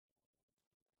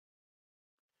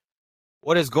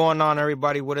What is going on,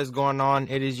 everybody? What is going on?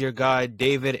 It is your guy,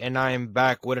 David, and I am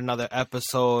back with another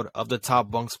episode of the Top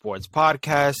Bunk Sports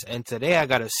Podcast. And today I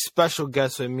got a special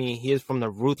guest with me. He is from the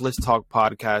Ruthless Talk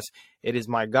Podcast. It is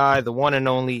my guy, the one and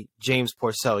only James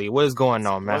Porcelly. What is going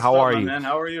on, man? How are you? Man?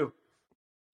 How are you?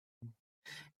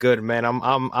 Good, man.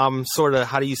 I'm sort of,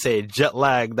 how do you say it, jet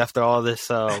lagged after all this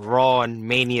Raw and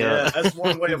Mania. Yeah, that's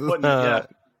one way of putting it.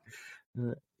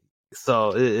 Yeah.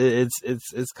 So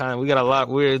it's kind of, we got a lot.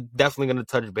 We're definitely going to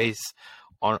touch base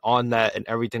on that and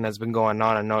everything that's been going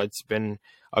on. I know it's been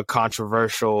a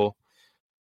controversial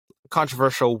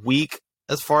week,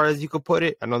 as far as you could put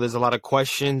it. I know there's a lot of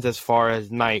questions as far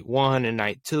as night one and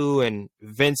night two, and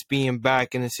Vince being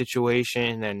back in the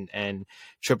situation, and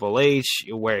Triple H,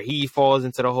 where he falls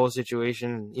into the whole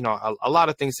situation. You know, a lot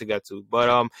of things to get to.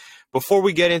 But before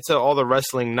we get into all the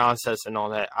wrestling nonsense and all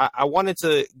that, I wanted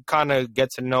to kind of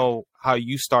get to know how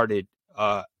you started,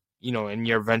 in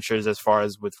your ventures as far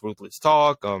as with Ruthless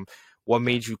Talk. What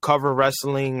made you cover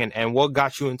wrestling, and what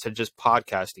got you into just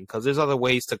podcasting? Because there's other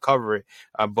ways to cover it,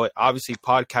 but obviously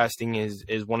podcasting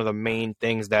is one of the main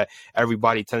things that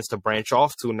everybody tends to branch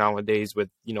off to nowadays with,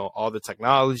 all the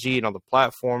technology and all the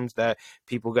platforms that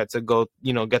people get to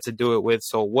do it with.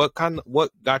 So what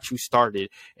got you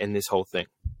started in this whole thing?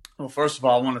 Well, first of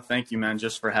all, I want to thank you, man,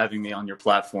 just for having me on your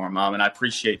platform. And I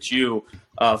appreciate you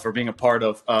for being a part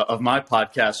of my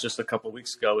podcast just a couple of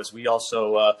weeks ago, as we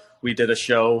also we did a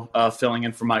show filling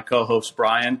in for my co-host,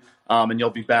 Brian. And you'll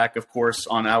be back, of course,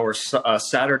 on our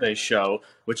Saturday show,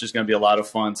 which is going to be a lot of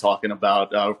fun, talking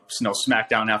about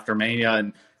SmackDown after Mania,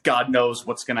 and God knows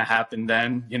what's going to happen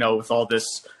then, with all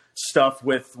this stuff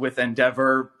with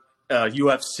Endeavor,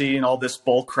 UFC, and all this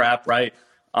bull crap, right?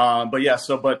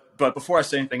 But before I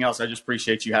say anything else, I just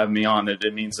appreciate you having me on.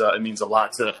 It means a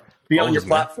lot to be on your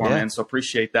platform, man. So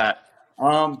appreciate that.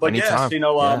 But anytime.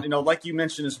 Yes, like you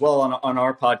mentioned as well on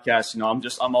our podcast,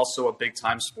 I'm also a big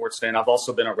time sports fan. I've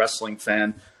also been a wrestling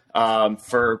fan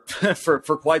for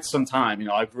quite some time.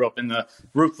 I grew up in the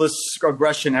Ruthless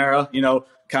Aggression era,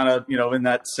 kind of, in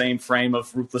that same frame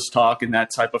of Ruthless Talk and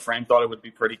that type of frame. Thought it would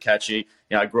be pretty catchy.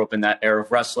 I grew up in that era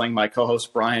of wrestling. My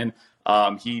co-host Brian,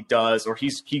 he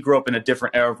grew up in a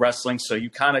different era of wrestling. So you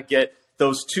kind of get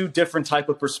those two different type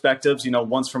of perspectives,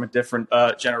 one's from a different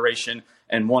generation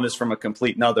and one is from a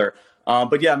complete another.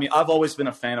 But yeah, I've always been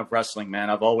a fan of wrestling, man.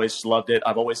 I've always loved it.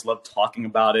 I've always loved talking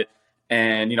about it.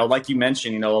 And, like you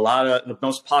mentioned, a lot of the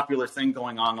most popular thing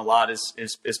going on a lot is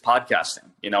podcasting,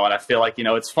 and I feel like,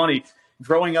 it's funny.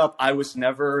 Growing up, I was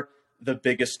never the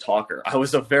biggest talker. I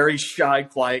was a very shy,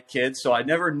 quiet kid, so I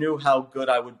never knew how good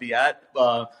I would be at.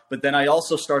 But then I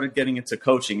also started getting into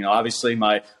coaching. Obviously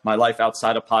my life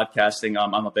outside of podcasting,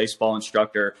 I'm a baseball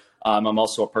instructor. I'm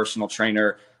also a personal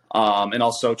trainer, and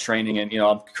also training. And,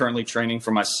 I'm currently training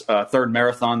for my third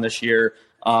marathon this year.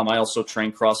 I also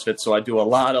train CrossFit, so I do a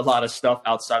lot of stuff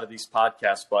outside of these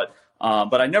podcasts. But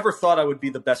I never thought I would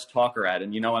be the best talker at it.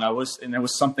 And, and it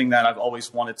was something that I've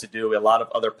always wanted to do. A lot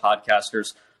of other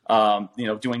podcasters,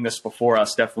 doing this before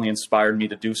us definitely inspired me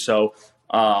to do so.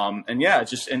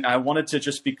 And I wanted to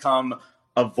just become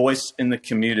a voice in the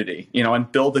community,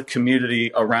 and build a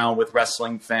community around with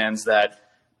wrestling fans that,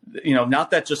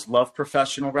 not that just love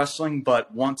professional wrestling,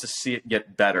 but want to see it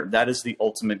get better. That is the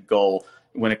ultimate goal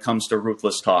when it comes to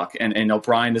Ruthless Talk. And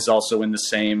O'Brien is also in the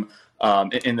same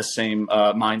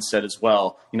mindset as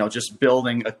well. Just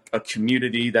building a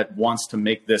community that wants to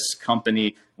make this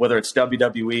company, whether it's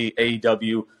WWE,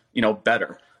 AEW,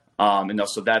 better.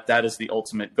 So that is the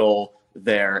ultimate goal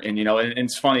there. And, and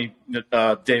it's funny,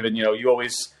 David,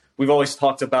 we've always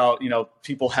talked about,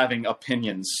 people having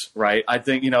opinions, right? I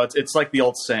think, it's like the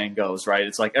old saying goes, right?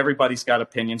 It's like, everybody's got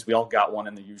opinions. We all got one,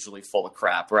 and they're usually full of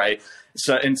crap, right?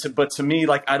 But to me,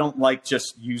 like, I don't like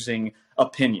just using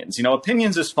opinions.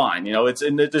 Opinions is fine.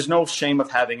 There's no shame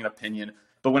of having an opinion.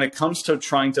 But when it comes to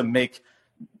trying to make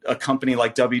a company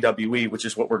like WWE, which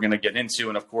is what we're going to get into,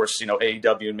 and of course,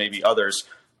 AEW and maybe others,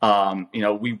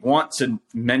 we want to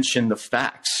mention the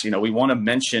facts. We want to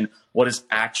mention what is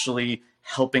actually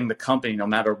helping the company, no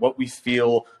matter what we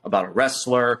feel about a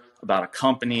wrestler, about a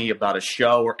company, about a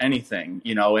show, or anything,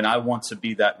 and I want to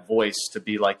be that voice to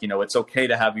be like, it's okay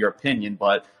to have your opinion,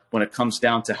 but when it comes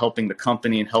down to helping the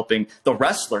company and helping the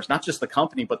wrestlers, not just the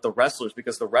company, but the wrestlers,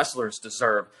 because the wrestlers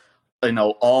deserve,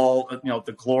 all,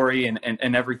 the glory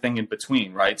and everything in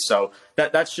between. Right. So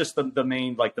that's just the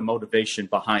main, like, the motivation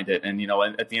behind it. And,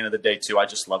 and at the end of the day too, I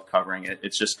just love covering it.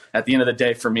 It's just, at the end of the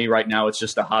day, for me right now, it's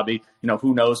just a hobby.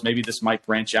 Who knows, maybe this might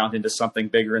branch out into something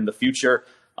bigger in the future.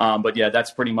 But yeah,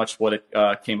 that's pretty much what it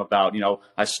came about.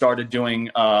 I started doing,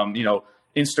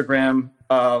 Instagram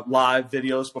live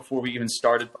videos before we even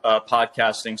started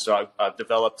podcasting. So I've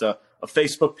developed a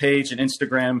Facebook page, an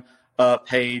Instagram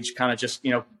page, kind of just,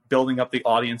 building up the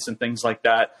audience and things like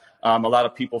that. A lot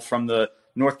of people from the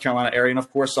North Carolina area, and of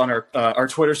course on our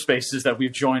Twitter spaces that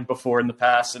we've joined before in the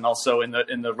past, and also in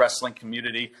the wrestling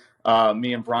community.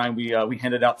 Me and Brian, we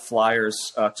handed out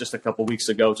flyers just a couple weeks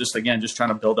ago, just trying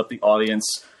to build up the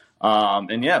audience.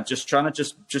 Just trying to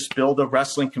just build a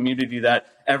wrestling community that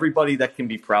everybody that can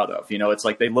be proud of. It's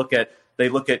like they look at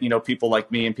people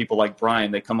like me and people like Brian.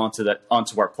 They come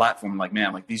onto our platform like,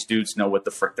 man, like these dudes know what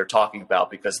the frick they're talking about,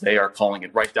 because they are calling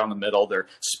it right down the middle. They're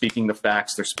speaking the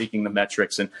facts, they're speaking the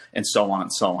metrics, and so on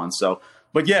and so on. So,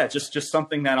 but yeah, just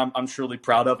something that I'm truly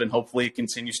proud of, and hopefully it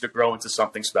continues to grow into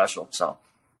something special. So.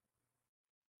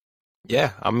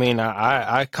 Yeah, I mean,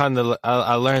 I kind of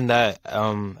I learned that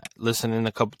listening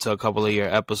to a couple of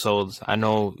your episodes. I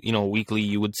know, weekly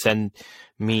you would send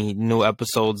me new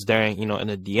episodes during, in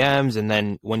the DMs, and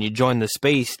then when you joined the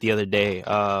space the other day,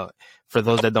 for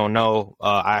those that don't know,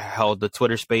 I held the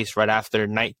Twitter space right after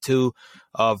night 2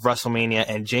 of WrestleMania,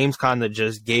 and James kind of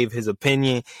just gave his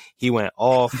opinion. He went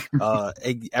off.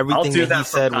 Everything that he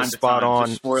said was spot on.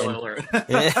 Spoiler alert.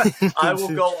 I will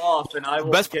go off, and I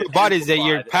will. Best part about it is that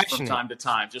you're passionate from time to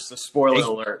time. Just a spoiler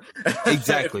alert.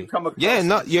 Exactly.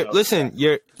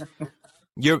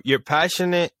 You're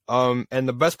passionate. And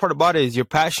the best part about it is you're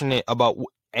passionate about,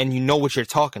 and you know what you're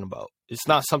talking about. It's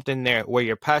not something there where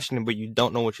you're passionate, but you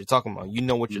don't know what you're talking about. You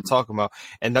know what you're talking about.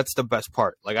 And that's the best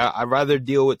part. Like, I'd rather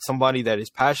deal with somebody that is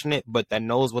passionate, but that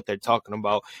knows what they're talking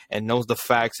about and knows the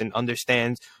facts and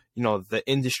understands, the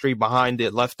industry behind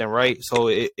it left and right. So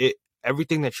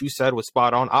everything that you said was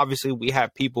spot on. Obviously, we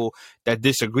have people that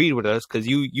disagreed with us, because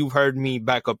you've heard me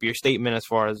back up your statement as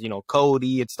far as,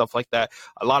 Cody and stuff like that.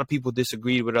 A lot of people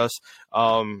disagreed with us.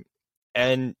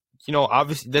 And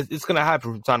obviously it's going to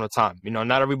happen from time to time.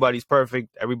 Not everybody's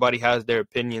perfect. Everybody has their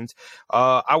opinions.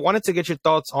 I wanted to get your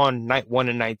thoughts on night 1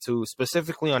 and night 2,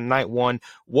 specifically on night 1.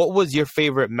 What was your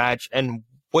favorite match, and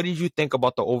what did you think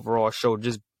about the overall show,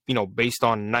 just, based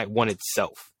on night 1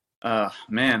 itself?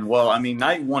 Man, well, I mean,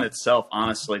 night 1 itself,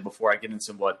 honestly, before I get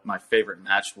into what my favorite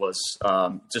match was,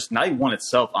 just night 1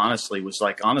 itself, honestly, was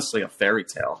a fairy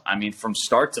tale. I mean, from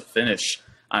start to finish,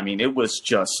 I mean, it was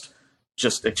just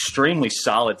extremely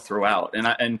solid throughout. And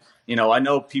I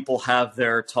know people have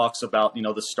their talks about,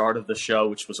 the start of the show,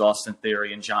 which was Austin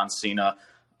Theory and John Cena.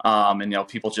 And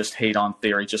people just hate on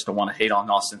Theory just to want to hate on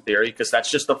Austin Theory, because that's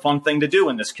just a fun thing to do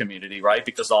in this community, right?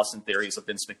 Because Austin Theory is a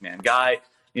Vince McMahon guy.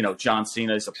 John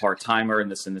Cena is a part-timer, and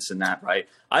this and this and that, right?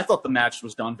 I thought the match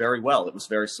was done very well. It was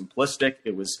very simplistic.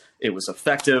 It was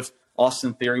effective.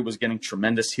 Austin Theory was getting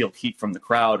tremendous heel heat from the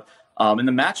crowd. And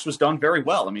the match was done very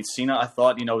well. I mean, Cena, I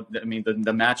thought,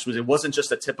 the match it wasn't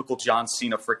just a typical John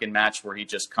Cena freaking match where he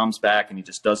just comes back and he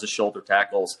just does his shoulder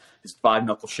tackles, his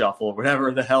 5-knuckle shuffle,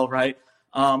 whatever the hell, right?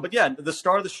 But yeah, the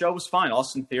start of the show was fine.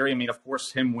 Austin Theory, I mean, of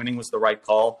course, him winning was the right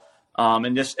call.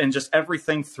 And just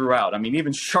everything throughout. I mean,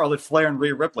 even Charlotte Flair and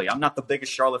Rhea Ripley. I'm not the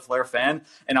biggest Charlotte Flair fan,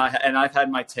 and I've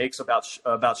had my takes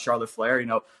about Charlotte Flair.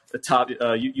 The top.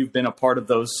 You've been a part of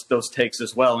those takes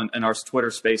as well, and our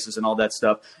Twitter spaces and all that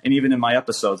stuff. And even in my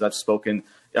episodes, I've spoken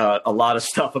a lot of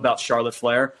stuff about Charlotte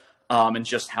Flair. And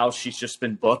just how she's just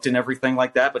been booked and everything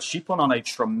like that. But she put on a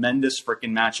tremendous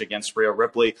freaking match against Rhea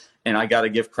Ripley, and I got to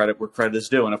give credit where credit is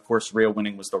due. And, of course, Rhea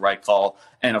winning was the right call.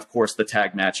 And, of course, the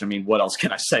tag match. I mean, what else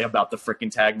can I say about the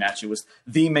freaking tag match? It was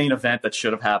the main event that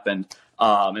should have happened,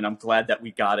 and I'm glad that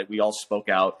we got it. We all spoke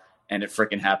out, and it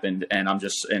freaking happened, and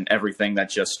and everything that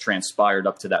just transpired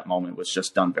up to that moment was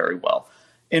just done very well.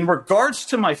 In regards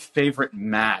to my favorite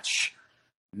match,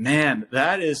 man,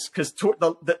 that is because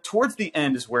towards the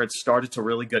end is where it started to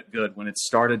really get good, when it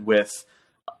started with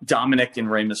Dominic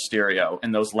and Rey Mysterio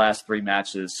in those last 3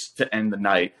 matches to end the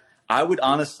night. I would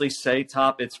honestly say,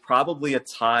 Top, it's probably a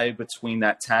tie between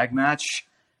that tag match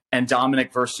and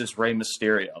Dominic versus Rey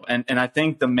Mysterio. And I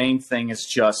think the main thing is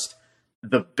just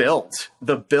the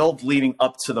build leading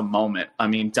up to the moment. I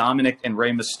mean, Dominic and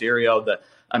Rey Mysterio,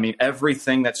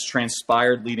 everything that's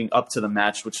transpired leading up to the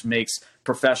match, which makes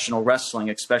professional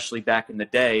wrestling, especially back in the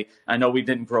day. I know we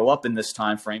didn't grow up in this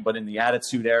time frame, but in the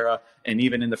Attitude Era and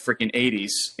even in the freaking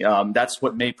 80s, that's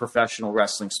what made professional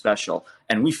wrestling special.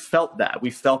 And we felt that.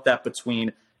 We felt that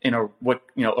between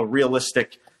a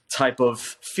realistic type of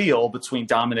feel between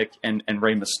Dominic and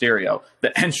Rey Mysterio.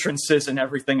 The entrances and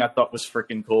everything I thought was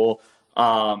freaking cool.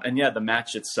 And yeah, the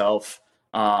match itself.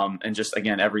 And just,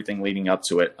 again, everything leading up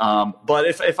to it. But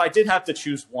if I did have to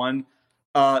choose one,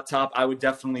 Top, I would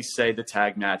definitely say the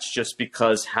tag match, just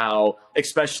because how,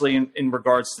 especially in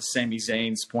regards to Sami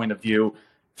Zayn's point of view,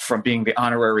 from being the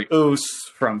honorary Uce,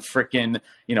 from freaking,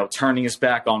 turning his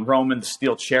back on Roman, the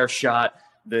steel chair shot,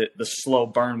 the slow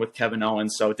burn with Kevin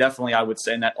Owens. So definitely I would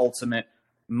say in that ultimate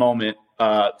moment,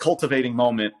 cultivating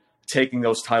moment, taking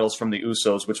those titles from the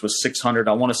Usos, which was 600,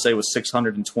 I want to say it was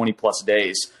 620 plus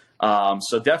days.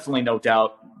 So definitely, no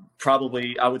doubt,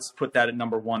 probably I would put that at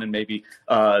number one, and maybe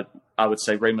I would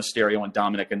say Rey Mysterio and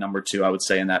Dominic at number two. I would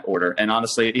say in that order. And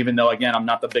honestly, even though again I'm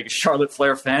not the biggest Charlotte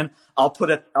Flair fan, I'll put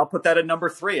that at number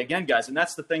three again, guys. And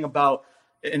that's the thing about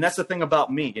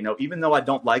me. Even though I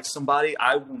don't like somebody,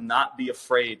 I will not be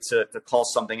afraid to call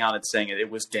something out and saying it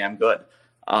was damn good.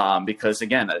 Because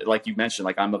again, like you mentioned,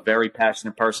 like I'm a very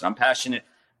passionate person. I'm passionate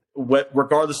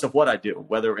regardless of what I do,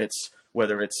 whether it's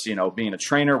being a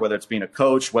trainer, whether it's being a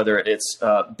coach, whether it's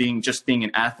being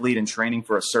an athlete and training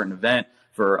for a certain event,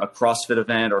 for a CrossFit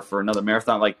event, or for another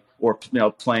marathon, or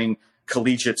playing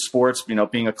collegiate sports,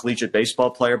 being a collegiate baseball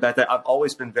player back then. I've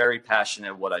always been very passionate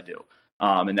at what I do.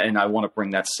 And I want to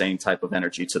bring that same type of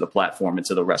energy to the platform and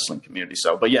to the wrestling community.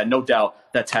 So, but yeah, no doubt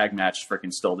that tag match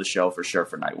freaking stole the show for sure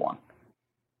for night one.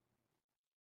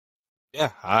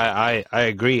 Yeah, I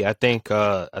agree. I think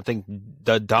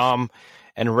the Dom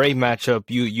and Ray matchup,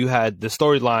 you had the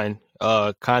storyline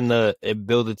kind of it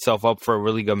built itself up for a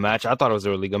really good match. I thought it was a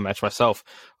really good match myself.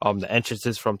 The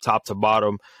entrances from top to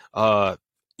bottom.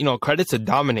 Credit to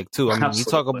Dominic too. I mean, you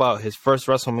talk about his first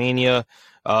WrestleMania.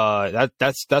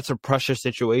 That's a pressure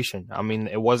situation. I mean,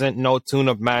 it wasn't no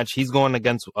tune-up match. He's going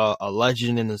against a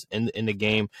legend in the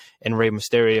game, in Rey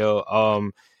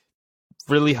Mysterio.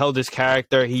 Really held his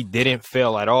character. He didn't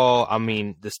fail at all. I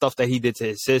mean, the stuff that he did to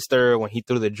his sister when he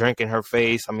threw the drink in her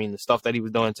face. I mean, the stuff that he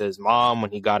was doing to his mom when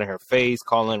he got in her face,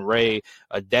 calling Ray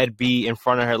a deadbeat in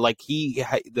front of her. Like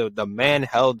the man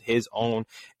held his own,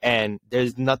 and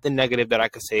there's nothing negative that I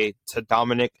could say to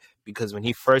Dominic, because when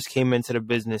he first came into the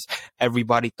business,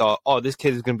 everybody thought, oh, this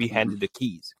kid is going to be handed the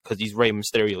keys because he's Rey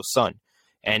Mysterio's son.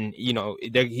 And,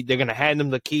 they're going to hand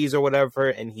him the keys or whatever,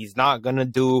 and he's not going to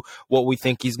do what we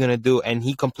think he's going to do. And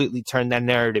he completely turned that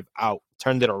narrative out,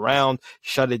 turned it around,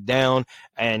 shut it down,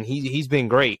 and he's been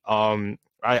great.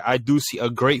 I do see a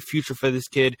great future for this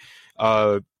kid.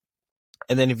 And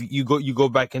then if you go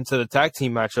back into the tag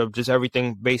team matchup, just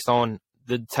everything based on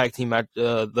the tag team match,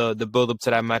 the build up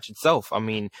to that match itself. I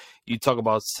mean, you talk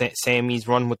about Sammy's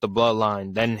run with the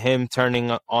Bloodline, then him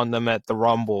turning on them at the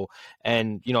Rumble,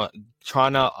 and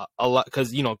trying to a lot,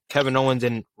 because Kevin Owens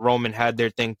and Roman had their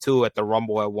thing too at the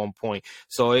Rumble at one point.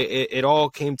 So it all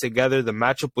came together. The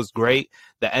matchup was great.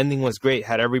 The ending was great.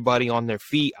 Had everybody on their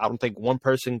feet. I don't think one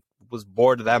person was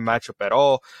bored of that matchup at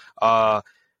all.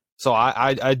 So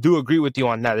I do agree with you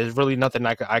on that. There's really nothing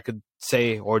I could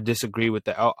say or disagree with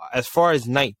that. As far as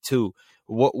night two,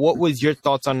 what was your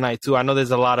thoughts on night two? I know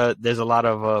there's a lot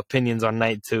of opinions on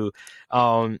night two.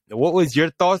 What was your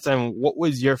thoughts, and what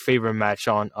was your favorite match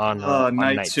on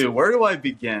night two? Where do I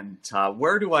begin, Todd?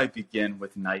 Where do I begin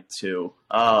with night two?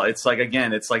 It's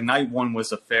like night one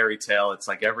was a fairy tale. It's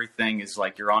like everything is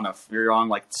like you're on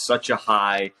like such a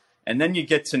high, and then you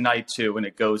get to night two and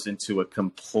it goes into a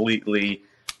completely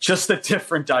just a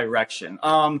different direction.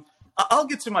 I'll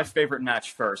get to my favorite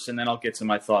match first, and then I'll get to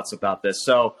my thoughts about this.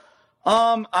 So,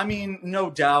 I mean, no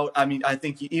doubt. I mean, I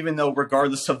think even though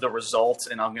regardless of the result,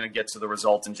 and I'm going to get to the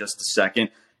result in just a second,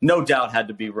 no doubt had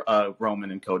to be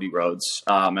Roman and Cody Rhodes.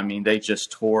 I mean, they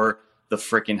just tore the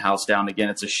freaking house down. Again,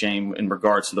 it's a shame in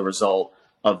regards to the result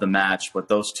of the match, but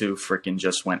those two freaking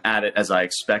just went at it as I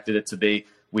expected it to be.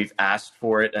 We've asked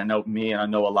for it. I know me and I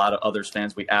know a lot of others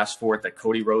fans, we asked for it, that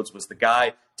Cody Rhodes was the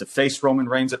guy to face Roman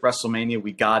Reigns at WrestleMania.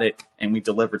 We got it, and we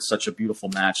delivered such a beautiful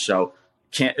match. So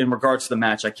in regards to the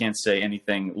match, I can't say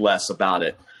anything less about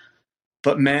it.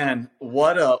 But man,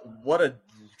 what a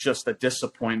just a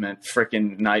disappointment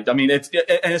freaking night. I mean, and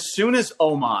as soon as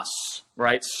Omos,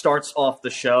 right, starts off the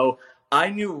show, I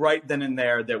knew right then and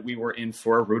there that we were in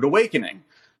for a rude awakening.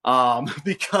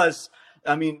 Because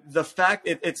I mean, the fact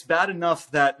it's bad enough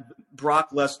that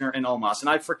Brock Lesnar and Omos, and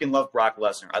I freaking love Brock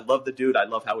Lesnar. I love the dude. I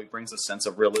love how he brings a sense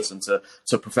of realism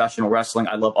to professional wrestling.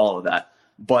 I love all of that.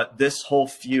 But this whole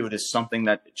feud is something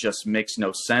that just makes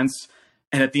no sense.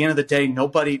 And at the end of the day,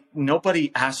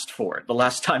 nobody asked for it the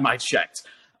last time I checked.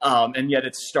 And yet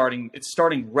it's starting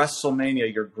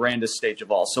WrestleMania, your grandest stage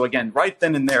of all. So again, right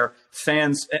then and there,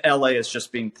 fans, LA is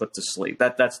just being put to sleep.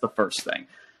 That's the first thing.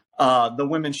 The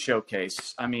women's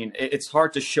showcase. I mean, it's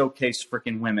hard to showcase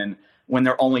freaking women when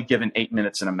they're only given 8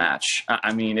 minutes in a match.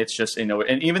 I mean, it's just,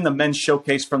 and even the men's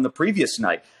showcase from the previous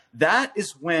night, that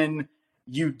is when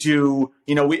you do,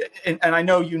 and I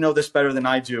know you know this better than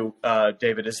I do,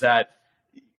 David, is that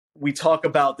we talk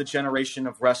about the generation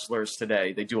of wrestlers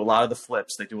today. They do a lot of the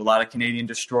flips. They do a lot of Canadian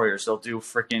destroyers. They'll do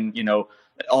freaking,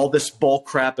 all this bull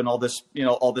crap and all this,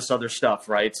 all this other stuff,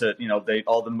 right? To,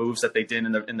 all the moves that they did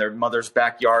in their mother's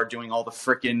backyard, doing all the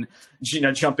freaking,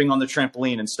 jumping on the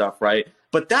trampoline and stuff, right?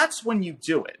 But that's when you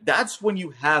do it. That's when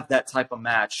you have that type of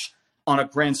match on a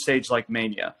grand stage like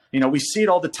Mania. We see it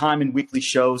all the time in weekly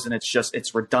shows, and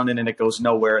it's redundant and it goes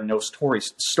nowhere, and no story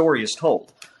is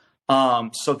told.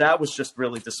 So that was just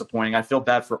really disappointing. I feel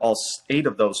bad for all 8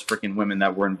 of those freaking women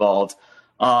that were involved.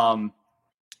 And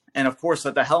of course,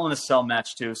 at the Hell in a Cell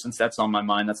match too, since that's on my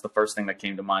mind, that's the first thing that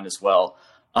came to mind as well.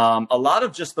 A lot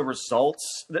of just the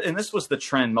results, and this was the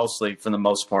trend mostly for the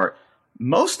most part.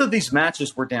 Most of these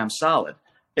matches were damn solid.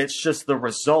 It's just the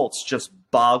results just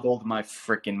boggled my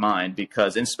freaking mind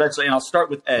because, especially, and I'll start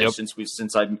with Edge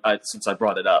since I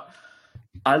brought it up.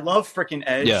 I love freaking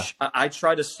Edge. Yeah. I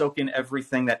try to soak in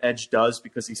everything that Edge does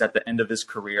because he's at the end of his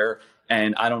career,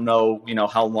 and I don't know,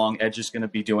 how long Edge is going to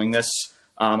be doing this.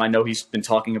 I know he's been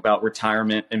talking about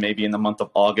retirement and maybe in the month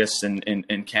of August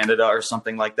in Canada or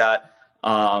something like that.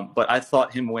 But I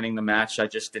thought him winning the match, I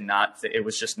just did not. It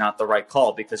was just not the right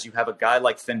call because you have a guy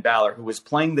like Finn Balor who was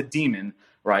playing the Demon,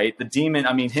 right? The Demon.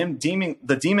 I mean,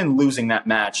 the Demon losing that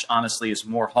match honestly is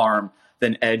more harm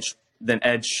than Edge.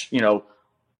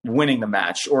 Winning the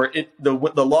match, or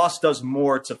the loss does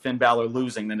more to Finn Balor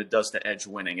losing than it does to Edge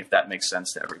winning, if that makes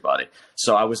sense to everybody.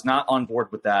 So I was not on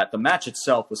board with that. The match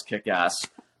itself was kick-ass.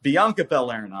 Bianca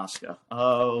Belair and Asuka.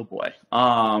 Oh boy.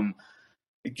 I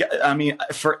mean,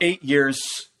 for 8 years,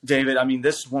 David,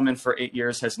 this woman for 8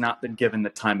 years has not been given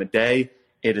the time of day.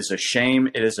 It is a shame.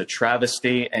 It is a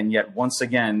travesty. And yet, once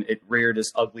again, it reared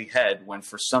its ugly head when,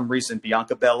 for some reason,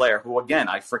 Bianca Belair, who, again,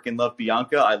 I freaking love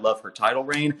Bianca. I love her title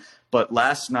reign. But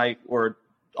last night, or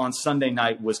on Sunday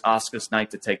night, was Asuka's night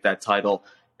to take that title,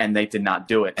 and they did not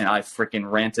do it. And I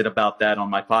freaking ranted about that on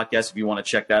my podcast. If you want to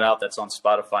check that out, that's on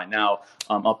Spotify now,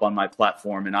 up on my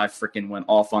platform. And I freaking went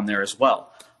off on there as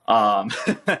well.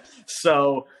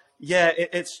 So, yeah,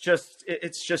 it's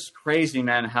just crazy,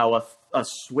 man, how a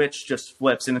switch just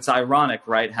flips. And it's ironic,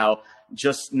 right, how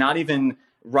just not even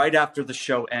right after the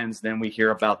show ends, then we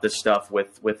hear about this stuff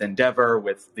with Endeavor,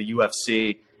 with the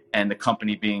UFC, and the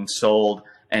company being sold.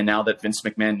 And now that Vince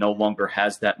McMahon no longer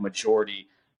has that majority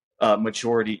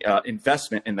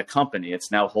investment in the company,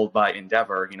 it's now held by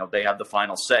Endeavor. They have the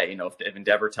final say. If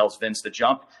Endeavor tells Vince to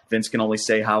jump, Vince can only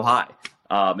say how high.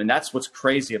 And that's what's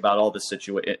crazy about all this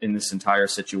in this entire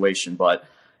situation. But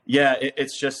yeah,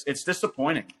 it's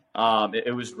disappointing.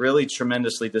 It was really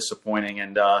tremendously disappointing.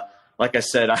 And like I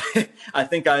said, I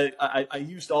think I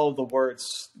used all of the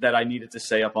words that I needed to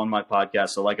say up on my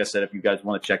podcast. So like I said, if you guys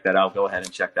want to check that out, go ahead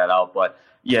and check that out. But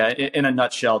yeah, in a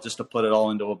nutshell, just to put it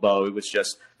all into a bow, it was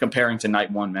just comparing to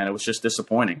night one, man. It was just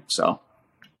disappointing. So.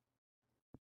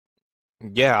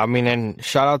 Yeah, and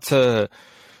shout out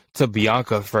to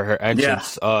Bianca for her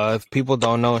entrance. Yeah. If people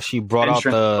don't know, she brought out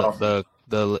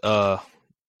the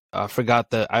I forgot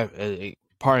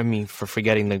pardon me for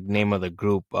forgetting the name of the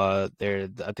group. I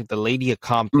think the Lady of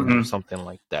Compton or something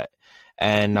like that.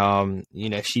 And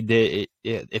she did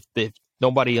it. If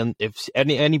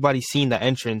anybody seen the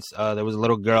entrance, there was a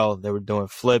little girl. They were doing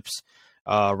flips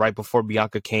right before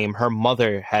Bianca came. Her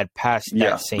mother had passed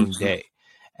that same day.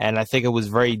 And I think it was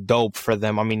very dope for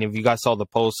them. If you guys saw the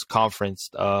post-conference,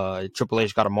 Triple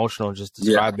H got emotional just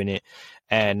describing it.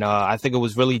 And I think it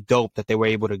was really dope that they were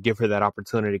able to give her that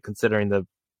opportunity, considering the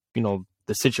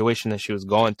situation that she was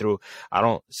going through. I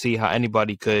don't see how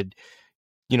anybody could,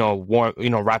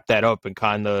 wrap that up and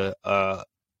kind of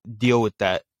deal with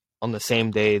that on the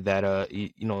same day that,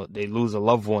 they lose a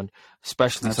loved one,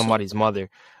 especially somebody's mother.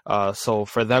 So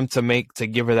for them to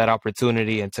give her that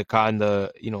opportunity and to kind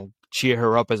of, cheer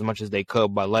her up as much as they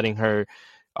could by letting her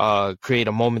create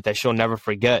a moment that she'll never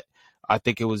forget. I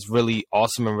think it was really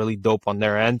awesome and really dope on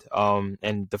their end.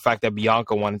 And the fact that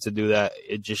Bianca wanted to do that,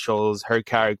 it just shows her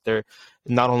character,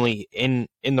 not only in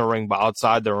the ring, but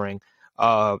outside the ring.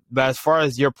 But as far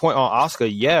as your point on Asuka,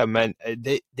 yeah, man,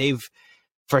 they've,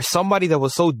 for somebody that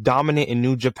was so dominant in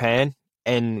New Japan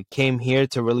and came here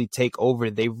to really take over,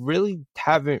 they really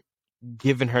haven't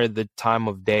given her the time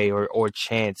of day or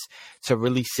chance to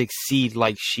really succeed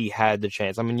like she had the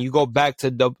chance. You go back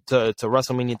to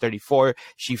WrestleMania 34,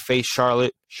 she faced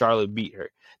Charlotte beat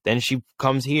her. Then she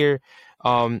comes here,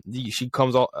 she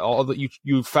comes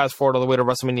you fast forward all the way to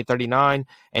WrestleMania 39,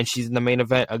 and she's in the main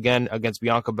event again against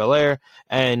Bianca Belair,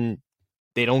 and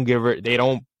they don't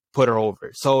put her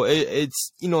over. So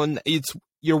it's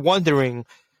you're wondering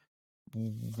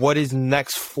what is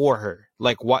next for her.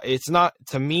 Like, what? It's not,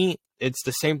 to me, it's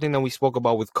the same thing that we spoke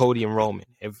about with Cody and Roman.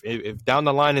 If down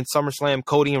the line in SummerSlam,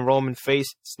 Cody and Roman face,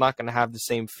 it's not going to have the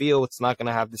same feel. It's not going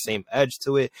to have the same edge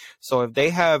to it. So if they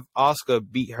have Asuka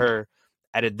beat her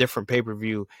at a different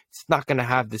pay-per-view, it's not going to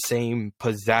have the same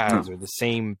pizzazz or the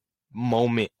same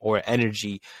moment or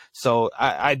energy. So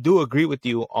I do agree with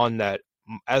you on that.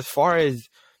 As far as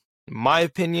my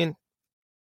opinion,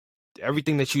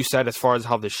 everything that you said as far as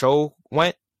how the show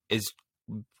went is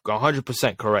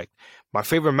 100% correct. My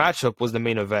favorite matchup was the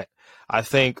main event. I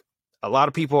think a lot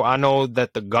of people, I know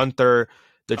that the Gunther,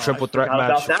 the triple threat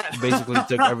match basically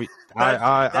took every.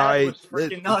 It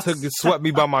swept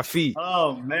me by my feet.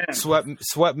 Oh man,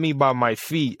 swept me by my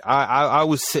feet. I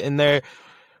was sitting there.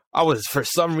 For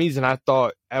some reason, I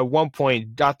thought at one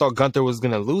point, Gunther was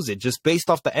going to lose it just based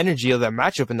off the energy of that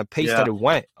matchup and the pace that it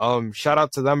went. Shout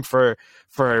out to them for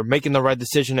making the right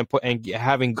decision and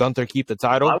having Gunther keep the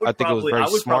title. I think it was very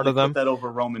smart of them. Put that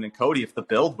over Roman and Cody if the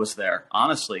build was there,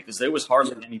 honestly, because there was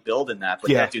hardly any build in that.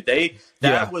 But dude,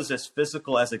 that was as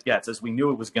physical as it gets, as we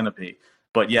knew it was going to be.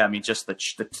 But yeah, I mean, just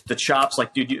the chops,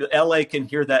 like, dude, LA can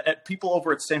hear that. People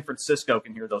over at San Francisco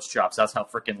can hear those chops. That's how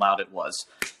freaking loud it was.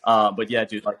 But yeah,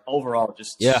 dude, like overall,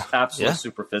 just absolutely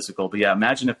super physical. But yeah,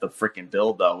 imagine if the freaking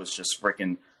build though was just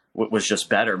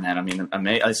better, man. I mean,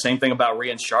 same thing about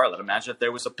Rhea and Charlotte. Imagine if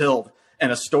there was a build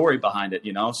and a story behind it,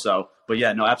 you know? So, but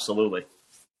yeah, no, absolutely.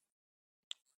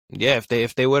 Yeah,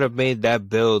 if they would have made that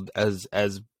build as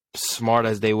smart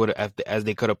as they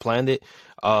could have planned it,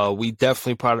 we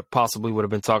definitely possibly would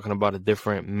have been talking about a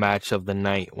different match of the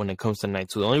night when it comes to night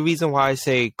 2. The only reason why I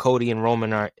say Cody and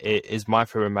Roman is my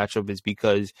favorite matchup is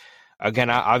because, again,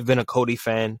 I've been a Cody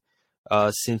fan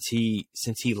since he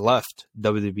left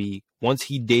WWE. Once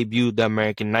he debuted the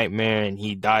American Nightmare and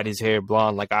he dyed his hair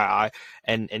blonde, like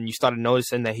and you started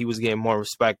noticing that he was getting more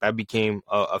respect, I became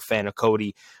a fan of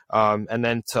Cody. And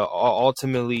then to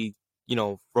ultimately,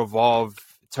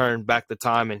 turn back the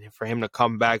time and for him to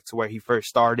come back to where he first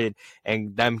started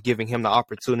and them giving him the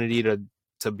opportunity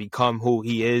to become who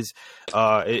he is,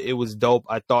 it was dope.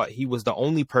 I thought he was the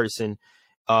only person,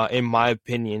 in my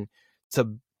opinion,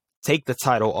 to take the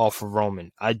title off of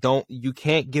Roman. You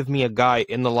can't give me a guy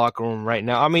in the locker room right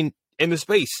now. I mean, in the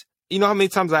space, you know how many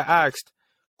times I asked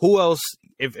who else,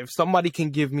 if somebody can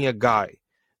give me a guy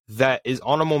that is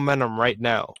on a momentum right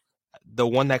now, the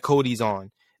one that Cody's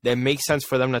on, that makes sense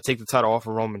for them to take the title off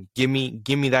of Roman. Give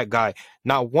me that guy.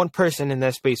 Not one person in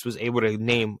that space was able to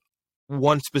name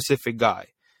one specific guy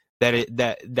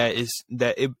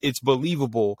it's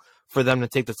believable for them to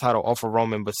take the title off of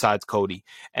Roman besides Cody.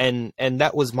 And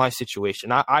that was my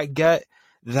situation. I get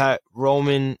that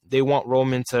they want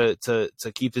Roman to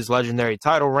keep his legendary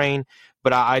title reign,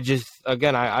 but I just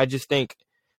think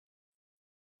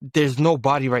there's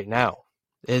nobody right now.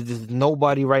 There's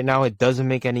nobody right now. It doesn't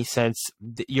make any sense.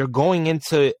 You're going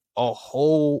into a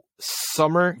whole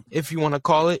summer, if you want to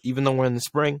call it, even though we're in the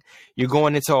spring. You're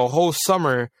going into a whole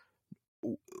summer,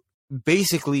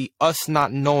 basically us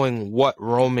not knowing what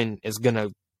Roman is gonna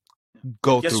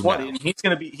go through. Guess what? Now. He's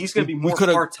gonna be more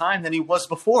part-time than he was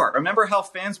before. Remember how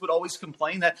fans would always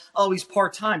complain that, oh, he's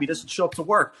part-time, he doesn't show up to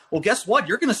work. Well, guess what?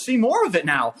 You're gonna see more of it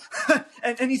now,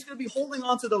 and he's gonna be holding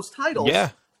on to those titles. Yeah.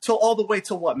 Till all the way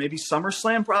to what? Maybe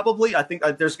SummerSlam, probably. I think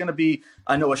there's going to be,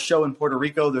 I know, a show in Puerto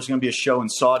Rico. There's going to be a show in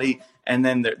Saudi. And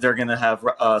then they're going to have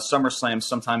SummerSlam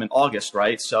sometime in August,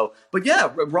 right? So, but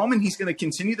yeah, Roman, he's going to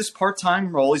continue this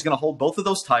part-time role. He's going to hold both of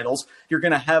those titles. You're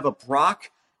going to have a Brock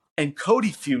and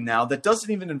Cody feud now that doesn't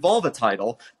even involve a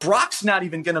title. Brock's not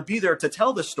even going to be there to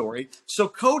tell the story. So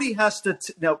Cody has to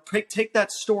now take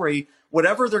that story,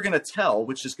 whatever they're going to tell,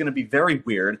 which is going to be very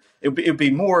weird. It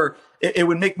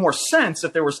would make more sense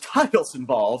if there was titles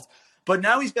involved. But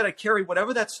now he's got to carry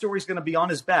whatever that story is going to be on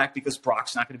his back because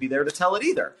Brock's not going to be there to tell it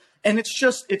either. And it's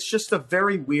just a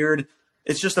very weird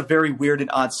and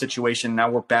odd situation. Now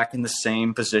we're back in the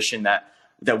same position that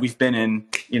we've been in,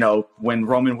 when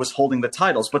Roman was holding the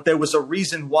titles. But there was a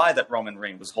reason why that Roman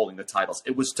Reigns was holding the titles.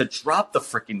 It was to drop the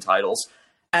freaking titles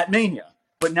at Mania.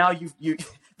 But now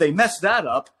they messed that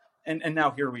up. And now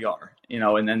here we are,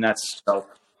 and then that's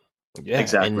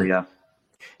exactly.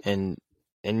 And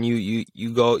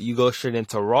you go straight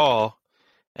into Raw.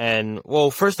 And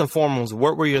well, first and foremost,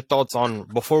 what were your thoughts on,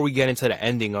 before we get into the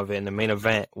ending of it in the main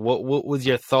event, what was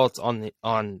your thoughts on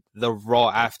the Raw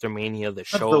after Mania, the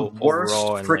show the worst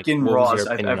overall, and freaking Raws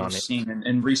I've ever seen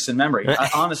in recent memory?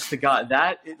 Honest to God,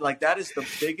 that is the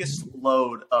biggest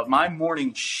load of my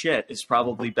morning shit is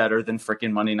probably better than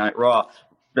freaking Monday Night Raw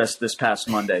this past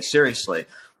Monday. Seriously.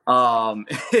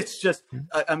 It's just,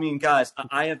 I mean, guys,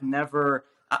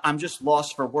 I'm just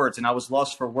lost for words, and I was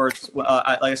lost for words.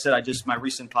 Like I said, my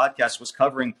recent podcast was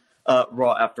covering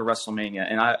Raw after WrestleMania,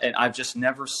 and I've just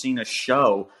never seen a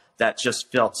show that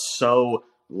just felt so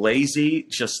lazy,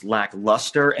 just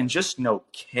lackluster, and just no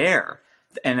care.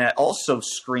 And it also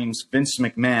screams Vince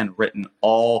McMahon written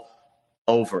all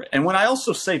over it. And when I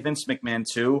also say Vince McMahon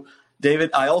too,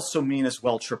 David, I also mean as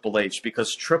well Triple H,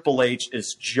 because Triple H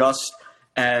is just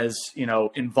as,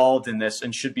 involved in this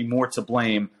and should be more to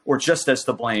blame, or just as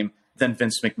to blame, than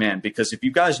Vince McMahon. Because if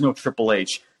you guys know Triple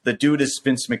H, the dude is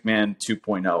Vince McMahon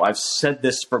 2.0. I've said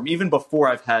this from even before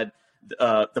I've had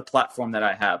the platform that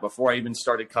I have, before I even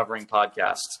started covering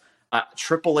podcasts.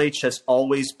 Triple H has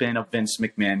always been a Vince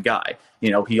McMahon guy.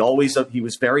 He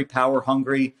was very power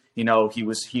hungry.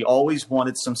 He always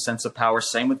wanted some sense of power.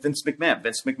 Same with Vince McMahon.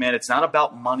 Vince McMahon, it's not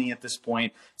about money at this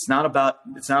point. It's not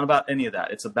about any of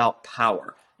that. It's about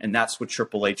power. And that's what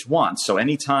Triple H wants. So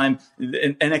anytime,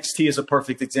 and NXT is a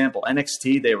perfect example.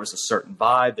 NXT, there was a certain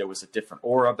vibe. There was a different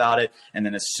aura about it. And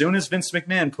then as soon as Vince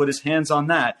McMahon put his hands on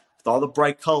that, with all the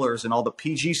bright colors and all the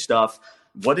PG stuff,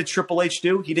 what did Triple H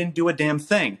do? He didn't do a damn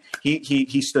thing.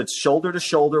 He stood shoulder to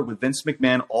shoulder with Vince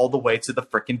McMahon all the way to the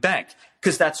freaking bank,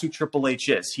 because that's who Triple H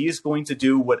is. He is going to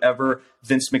do whatever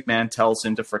Vince McMahon tells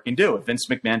him to freaking do. If Vince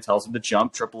McMahon tells him to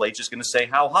jump, Triple H is going to say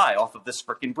how high off of this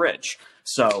freaking bridge.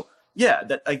 So yeah,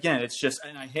 that again, it's just,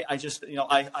 and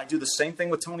I do the same thing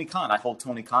with Tony Khan. I hold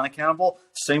Tony Khan accountable,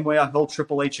 same way I hold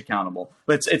Triple H accountable.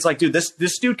 But it's like, dude,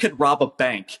 this dude could rob a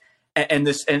bank. And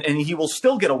he will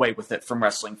still get away with it from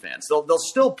wrestling fans. They'll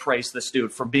still praise this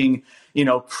dude for being, being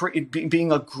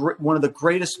one of the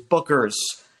greatest bookers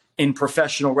in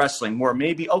professional wrestling. Where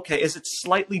maybe, okay, is it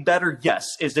slightly better? Yes.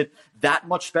 Is it that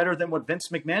much better than what Vince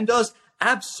McMahon does?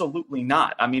 Absolutely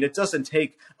not. I mean, it doesn't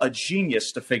take a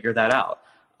genius to figure that out.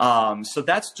 So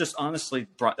that's just honestly,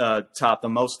 Top, the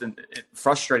most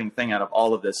frustrating thing out of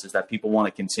all of this is that people want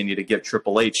to continue to give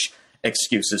Triple H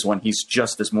excuses when he's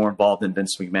just as more involved than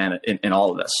Vince McMahon in all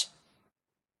of this.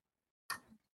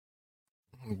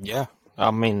 Yeah. I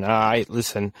mean,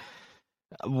 listen,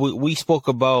 we spoke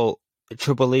about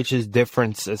Triple H's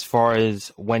difference as far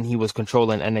as when he was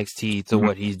controlling NXT to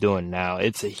what he's doing now.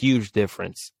 It's a huge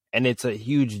difference, and it's a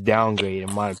huge downgrade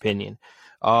in my opinion.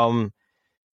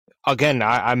 Again,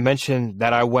 I mentioned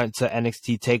that I went to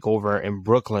NXT TakeOver in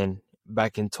Brooklyn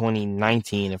back in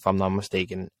 2019, if I'm not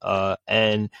mistaken.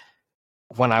 And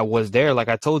when I was there, like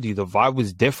I told you, the vibe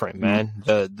was different, man.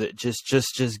 The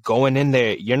just going in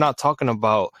there, you're not talking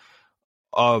about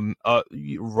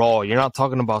Raw, you're not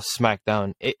talking about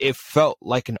SmackDown. It felt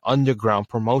like an underground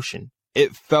promotion.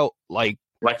 It felt like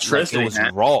it was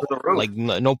Raw. Like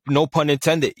no pun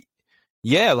intended.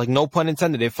 Yeah, like no pun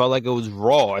intended. It felt like it was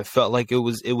Raw. It felt like it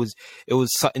was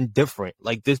something different.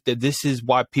 Like this is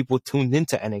why people tuned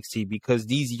into NXT, because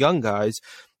these young guys,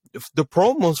 the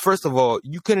promos, first of all,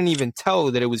 you couldn't even tell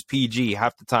that it was PG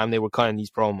half the time they were cutting these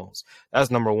promos.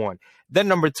 That's number one. Then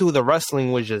number two, the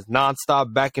wrestling was just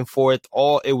nonstop, back and forth.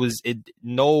 They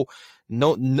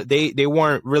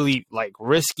weren't really like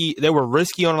risky. They were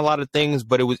risky on a lot of things,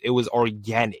 but it was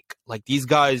organic. Like these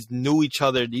guys knew each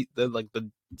other.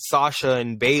 The Sasha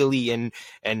and Bailey and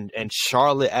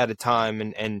Charlotte at a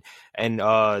time and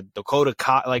Dakota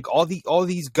Kai, like all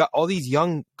these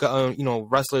young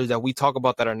wrestlers that we talk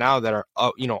about that are now that are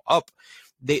up.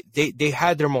 They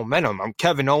had their momentum.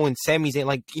 Kevin Owens, Sami Zayn,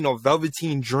 like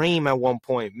Velveteen Dream at one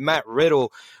point, Matt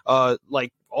Riddle,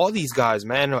 like all these guys,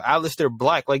 man, Aleister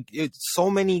Black, like it's so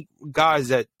many guys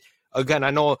that, again,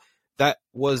 I know that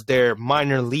was their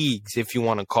minor leagues, if you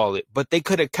want to call it, but they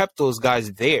could have kept those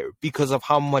guys there because of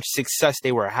how much success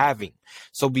they were having.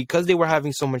 So because they were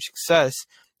having so much success,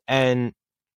 and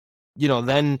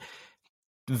then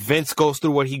Vince goes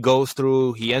through what he goes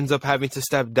through, he ends up having to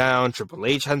step down. Triple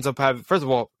H ends up having, first of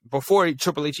all, before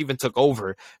Triple H even took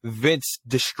over, Vince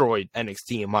destroyed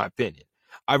NXT, in my opinion.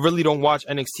 I really don't watch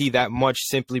NXT that much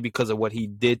simply because of what he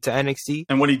did to NXT.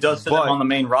 And what he does to them on the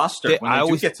main roster when they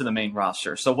do get to the main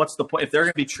roster. So what's the point? If they're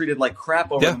going to be treated like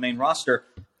crap over the main roster,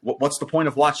 what's the point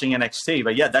of watching NXT?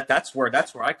 But yeah, that's where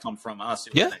I come from,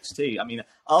 honestly, with NXT. I mean,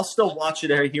 I'll still watch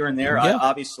it here and there.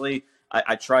 Yeah.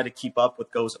 I try to keep up with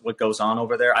what goes on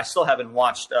over there. I still haven't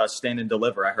watched Stand and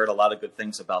Deliver. I heard a lot of good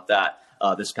things about that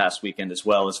this past weekend as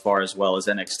well as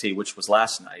NXT, which was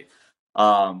last night.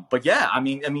 But yeah, I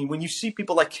mean, when you see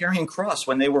people like Karrion Kross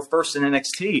when they were first in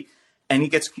NXT, and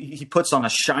he puts on a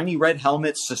shiny red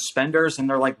helmet, suspenders, and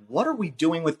they're like, "What are we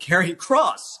doing with Karrion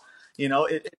Kross?"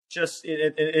 It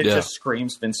just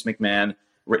screams Vince McMahon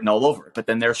written all over it. But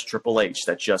then there's Triple H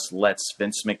that just lets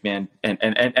Vince McMahon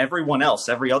and everyone else,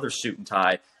 every other suit and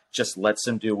tie, just lets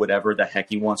him do whatever the heck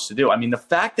he wants to do. I mean, the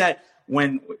fact that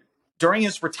during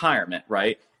his retirement,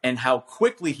 right, and how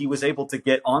quickly he was able to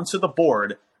get onto the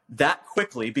board that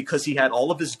quickly because he had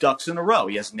all of his ducks in a row.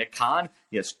 He has Nick Khan,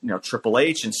 he has Triple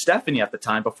H and Stephanie at the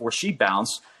time before she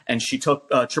bounced, and she took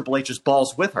Triple H's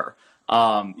balls with her.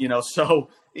 So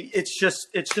it's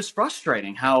just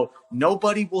frustrating how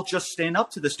nobody will just stand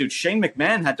up to this dude. Shane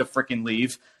McMahon had to freaking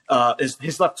leave.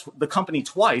 He's left the company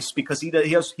twice because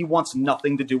he wants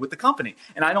nothing to do with the company,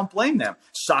 and I don't blame them.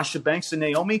 Sasha Banks and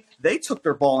Naomi, they took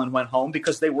their ball and went home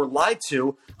because they were lied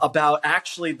to about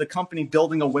actually the company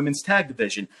building a women's tag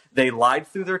division. They lied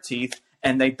through their teeth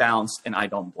and they bounced, and I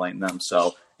don't blame them.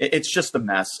 So it's just a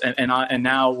mess, and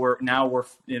now we're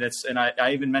and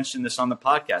I even mentioned this on the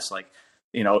podcast, like.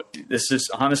 This is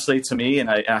honestly to me, and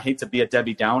I hate to be a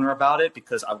Debbie Downer about it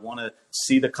because I want to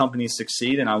see the company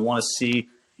succeed, and I want to see.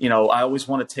 I always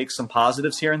want to take some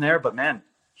positives here and there, but man,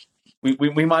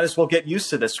 we might as well get used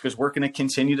to this because we're going to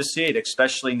continue to see it,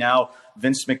 especially now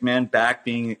Vince McMahon back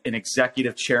being an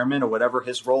executive chairman or whatever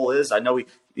his role is. I know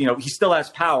he still has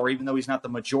power, even though he's not the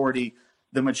majority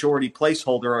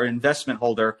placeholder or investment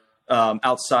holder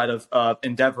outside of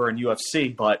Endeavor and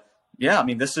UFC. But yeah, I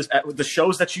mean, this is the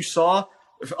shows that you saw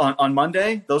on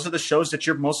Monday. Those are the shows that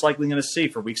you're most likely going to see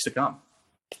for weeks to come.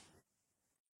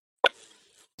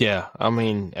 Yeah, I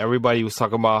mean, everybody was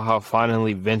talking about how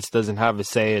finally Vince doesn't have a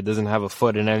say, it doesn't have a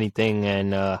foot in anything,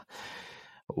 and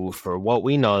for what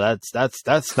we know, that's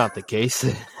not the case.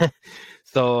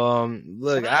 So,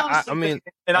 look, I mean,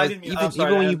 and I didn't mean,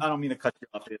 I don't mean to cut you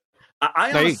off.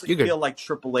 I honestly feel like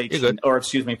Triple H, Vince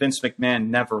McMahon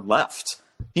never left.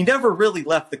 He never really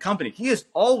left the company. He has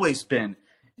always been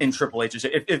in Triple H's.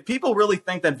 If people really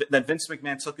think that Vince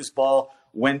McMahon took his ball,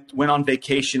 went on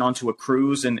vacation onto a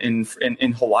cruise in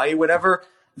Hawaii, whatever,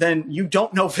 then you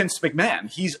don't know Vince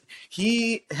McMahon.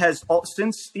 He has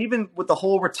since, even with the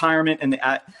whole retirement and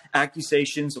the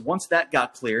accusations, once that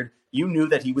got cleared, you knew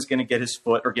that he was going to get his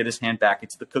foot or get his hand back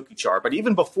into the cookie jar. But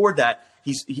even before that,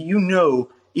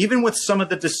 even with some of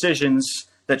the decisions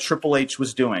that Triple H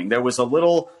was doing, there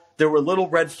were little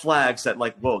red flags that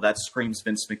like, whoa, that screams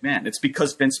Vince McMahon. It's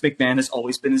because Vince McMahon has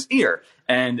always been his ear,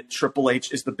 and Triple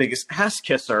H is the biggest ass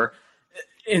kisser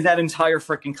in that entire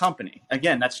freaking company.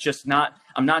 Again, that's just not.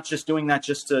 I'm not just doing that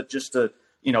just to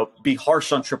be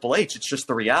harsh on Triple H. It's just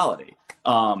the reality.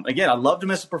 Again, I loved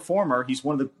him as a performer. He's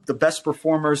one of the best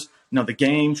performers. The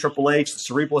game, Triple H, the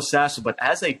cerebral assassin. But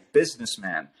as a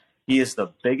businessman, he is the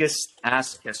biggest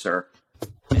ass kisser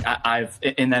I've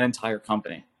in that entire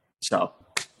company. So.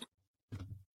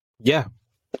 Yeah.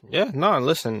 No,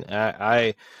 listen,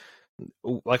 I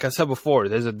like I said before,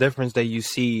 there's a difference that you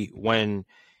see when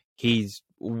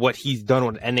what he's done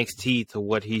with NXT to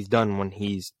what he's done when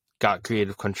he's got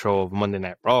creative control of Monday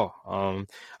Night Raw.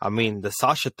 I mean, the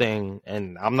Sasha thing,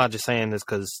 and I'm not just saying this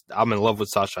because I'm in love with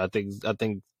Sasha. I think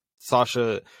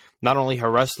Sasha, not only her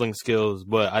wrestling skills,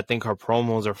 but I think her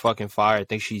promos are fucking fire. I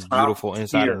think she's beautiful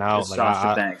inside and out. Like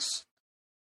Sasha Banks.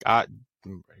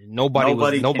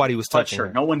 Nobody was touching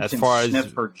her. No one can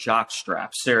sniff her jock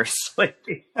strap. Seriously.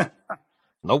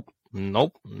 Nope.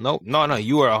 No.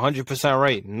 You are 100%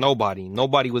 right.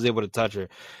 Nobody was able to touch her,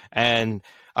 and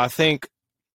I think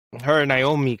her and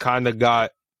Naomi kind of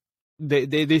got.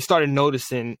 They started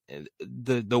noticing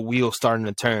the wheel starting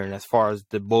to turn as far as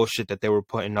the bullshit that they were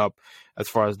putting up as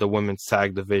far as the women's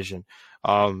tag division.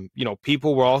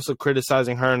 People were also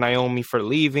criticizing her and Naomi for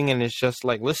leaving, and it's just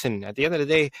like, listen, at the end of the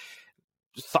day,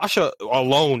 Sasha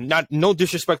alone, no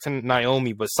disrespect to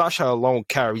Naomi, but Sasha alone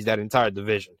carries that entire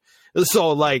division.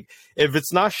 So, like, if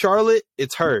it's not Charlotte,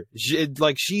 it's her.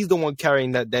 She's the one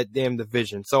carrying that damn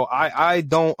division. So I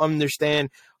don't understand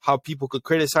how people could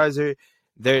criticize her.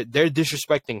 They're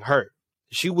disrespecting her.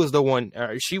 She was the one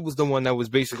that was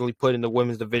basically putting the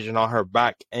women's division on her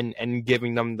back and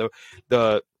giving them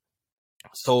the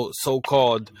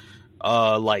so-called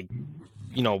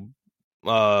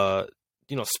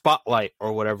spotlight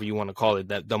or whatever you want to call it,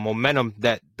 that the momentum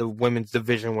that the women's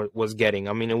division was getting.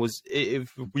 I mean,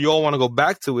 if we all want to go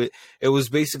back to it, it was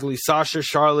basically Sasha,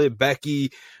 Charlotte,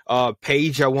 Becky,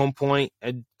 Paige at one point,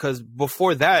 because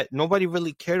before that, nobody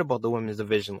really cared about the women's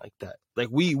division like that. Like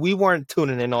we weren't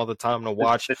tuning in all the time to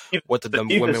watch what the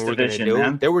women were going to do.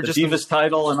 Man. They were the just Divas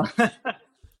title and.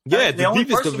 Yeah, the only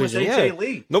Divas person division, was AJ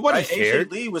Lee. Nobody cared.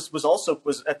 AJ Lee was also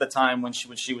at the time when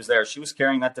she was there. She was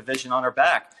carrying that division on her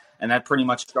back, and that pretty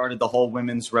much started the whole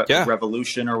women's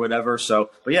revolution or whatever.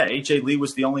 So, but yeah, AJ Lee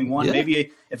was the only one. Yeah.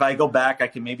 Maybe if I go back, I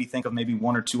can maybe think of maybe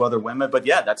one or two other women. But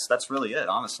yeah, that's really it,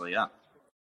 honestly. Yeah.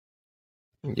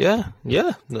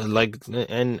 Yeah. Like,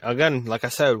 and again, like I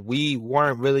said, we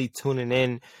weren't really tuning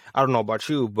in. I don't know about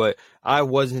you, but I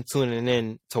wasn't tuning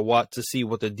in to see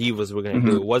what the Divas were going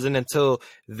to do. It wasn't until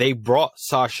they brought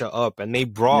Sasha up and they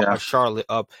brought Charlotte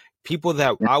up, people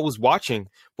that I was watching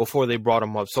before they brought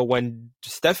them up. So when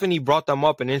Stephanie brought them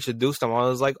up and introduced them, I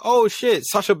was like, oh shit,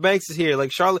 Sasha Banks is here.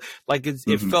 Like Charlotte, like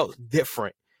it felt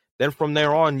different. Then from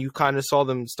there on, you kind of saw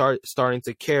them starting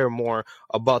to care more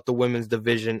about the women's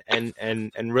division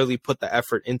and really put the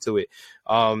effort into it.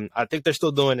 I think they're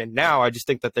still doing it now. I just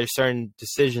think that there's certain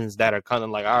decisions that are kind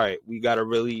of like, all right, we got to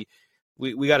really,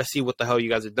 we got to see what the hell you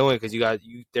guys are doing, because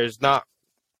there's not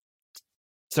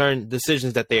certain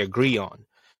decisions that they agree on.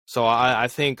 So I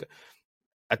think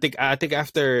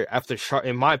after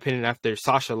in my opinion, after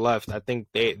Sasha left, I think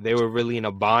they were really in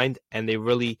a bind, and they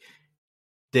really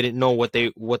didn't know what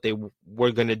they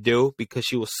were gonna do, because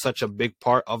she was such a big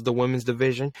part of the women's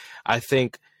division. I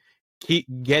think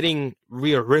getting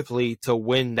Rhea Ripley to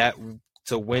win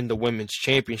the women's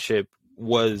championship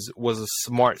was a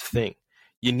smart thing.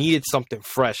 You needed something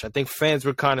fresh. I think fans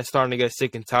were kind of starting to get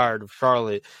sick and tired of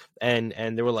Charlotte, and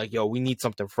they were like, yo, we need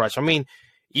something fresh. I mean,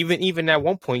 even at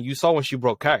one point, you saw when she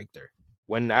broke character.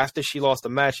 When after she lost the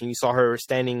match and you saw her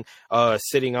sitting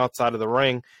outside of the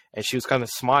ring, and she was kind of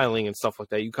smiling and stuff like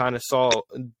that, you kind of saw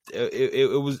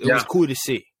it was cool to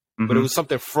see, but it was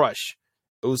something fresh.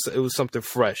 It was something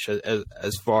fresh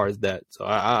as far as that. So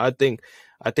I think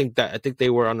they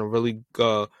were on a really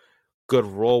good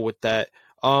roll with that.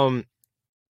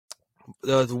 The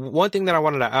one thing that I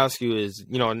wanted to ask you is,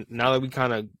 now that we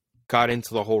kind of got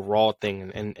into the whole Raw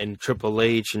thing and Triple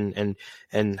H and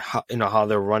how, how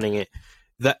they're running it,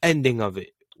 the ending of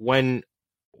it, when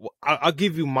I'll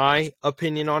give you my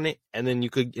opinion on it, and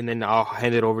then I'll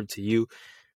hand it over to you.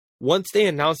 Once they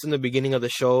announced in the beginning of the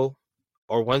show,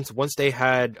 or once they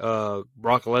had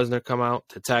Brock Lesnar come out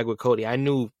to tag with Cody, I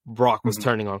knew Brock was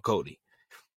turning on Cody.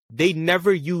 They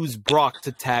never used Brock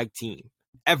to tag team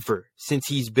ever since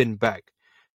he's been back.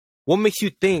 What makes you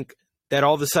think that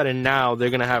all of a sudden now they're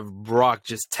gonna have Brock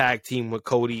just tag team with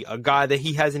Cody, a guy that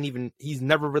he's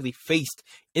never really faced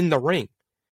in the ring?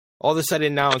 All of a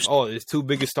sudden now it's two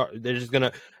biggest stars.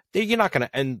 You're not gonna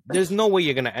end. There's no way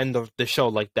you're gonna end the show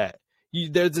like that.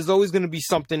 There's always gonna be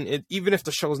something, even if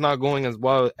the show's not going as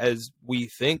well as we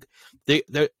think.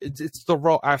 It's the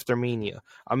Raw after Mania.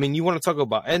 I mean, you want to talk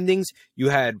about endings? You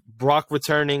had Brock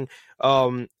returning,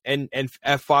 and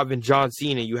F5 and John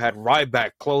Cena. You had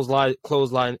Ryback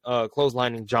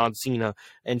clotheslining John Cena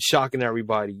and shocking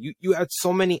everybody. You had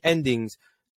so many endings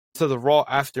to the Raw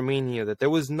after Mania that there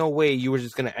was no way you were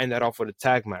just going to end that off with a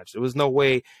tag match. There was no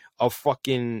way a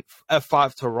fucking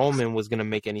F5 to Roman was going to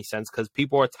make any sense, because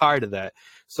people are tired of that.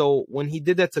 So when he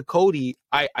did that to Cody,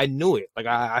 I knew it. Like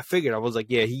I figured, I was like,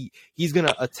 yeah, he's going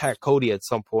to attack Cody at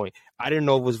some point. I didn't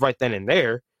know it was right then and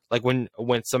there. Like when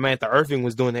Samantha Irving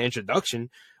was doing the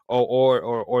introduction,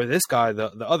 or this guy,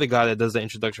 the other guy that does the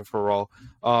introduction for Raw.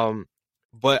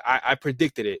 But I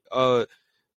predicted it.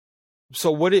 So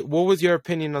what was your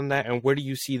opinion on that, and where do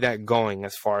you see that going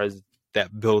as far as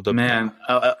that build up? Man,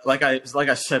 like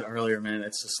I said earlier, man,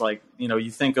 it's just like, you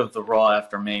think of the Raw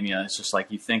after Mania. It's just like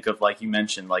you think of, like you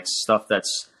mentioned, like stuff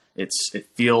it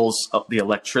feels the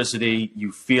electricity.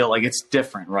 You feel like it's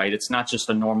different, right? It's not just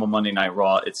a normal Monday Night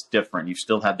Raw. It's different. You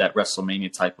still have that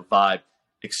WrestleMania type of vibe,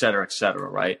 et cetera,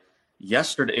 right?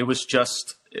 Yesterday, it was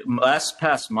just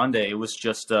past Monday. It was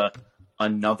just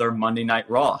another Monday Night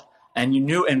Raw. And you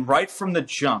knew, and right from the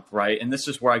jump, right? And this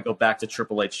is where I go back to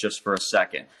Triple H just for a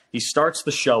second. He starts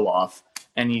the show off,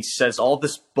 and he says all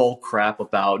this bull crap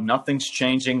about nothing's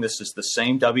changing. This is the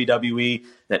same WWE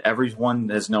that everyone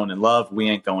has known and loved. We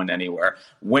ain't going anywhere.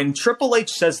 When Triple H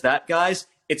says that, guys,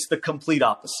 it's the complete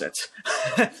opposite,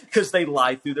 because they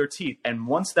lie through their teeth. And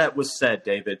once that was said,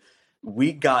 David,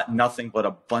 we got nothing but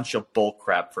a bunch of bull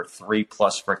crap for 3+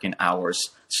 freaking hours.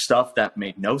 Stuff that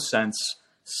made no sense.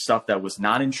 Stuff that was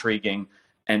not intriguing,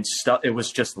 and stuff. It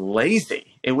was just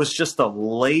lazy. It was just a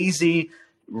lazy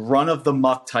run of the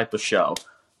muck type of show.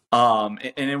 And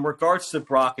in regards to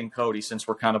Brock and Cody, since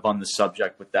we're kind of on the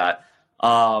subject with that,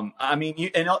 I mean,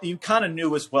 you kind of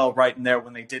knew as well right in there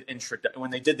when they did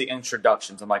the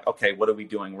introductions. I'm like, okay, what are we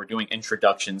doing? We're doing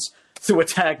introductions to a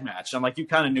tag match. I'm like, you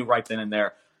kind of knew right then and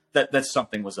there that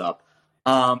something was up.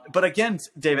 But again,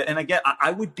 David, and again,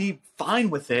 I would be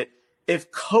fine with it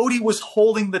if Cody was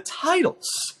holding the titles.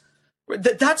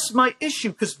 That's my issue,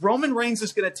 because Roman Reigns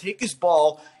is going to take his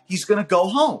ball. He's going to go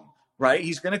home, right?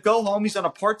 He's going to go home. He's on a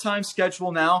part-time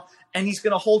schedule now, and he's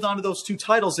going to hold on to those 2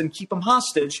 titles and keep them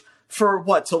hostage for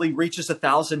what, till he reaches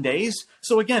 1,000 days?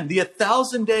 So again, the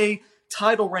 1,000-day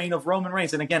title reign of Roman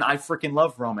Reigns. And again, I freaking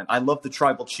love Roman. I love the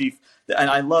tribal chief, and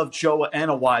I love Joe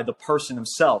Anoa'i, the person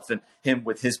himself, and him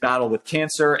with his battle with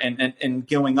cancer and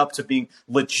going up to being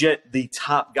legit the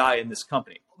top guy in this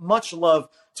company. Much love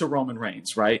to Roman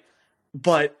Reigns, right?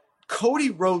 But Cody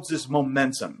Rhodes'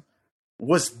 momentum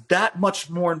was that much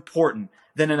more important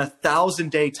than an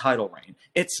 1,000-day title reign.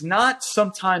 It's not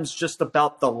sometimes just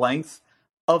about the length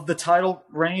of the title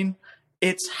reign.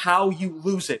 It's how you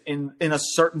lose it in a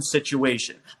certain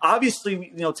situation.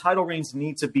 Obviously, title reigns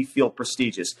need to feel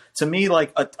prestigious. To me,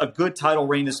 like a good title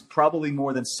reign is probably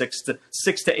more than 6 to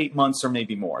 8 months or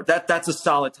maybe more. That's a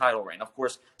solid title reign, of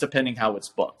course, depending how it's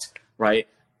booked, right?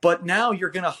 But now you're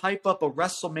going to hype up a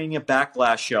WrestleMania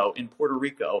Backlash show in Puerto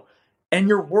Rico, and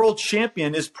your world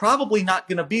champion is probably not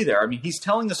going to be there. I mean, he's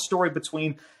telling a story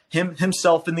between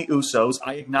himself and the Usos.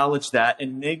 I acknowledge that,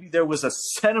 and maybe there was a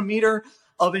centimeter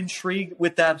of intrigue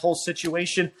with that whole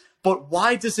situation, but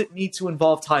why does it need to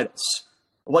involve titles?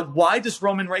 Like, why does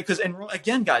Roman Reigns? Because, and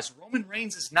again, guys, Roman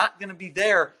Reigns is not going to be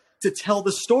there to tell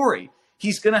the story.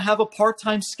 He's going to have a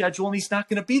part-time schedule, and he's not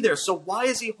going to be there. So why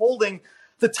is he holding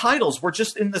the titles? We're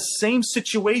just in the same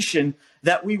situation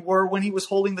that we were when he was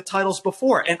holding the titles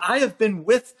before. And I have been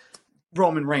with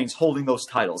Roman Reigns holding those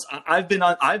titles. I've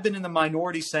been in the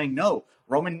minority saying no.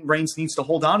 Roman Reigns needs to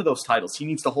hold on to those titles. He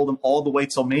needs to hold them all the way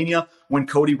till Mania when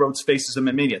Cody Rhodes faces him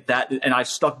at Mania. And I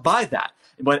stuck by that.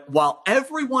 But while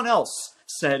everyone else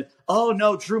said, oh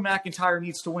no, Drew McIntyre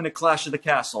needs to win at Clash of the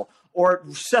Castle, or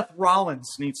Seth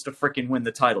Rollins needs to freaking win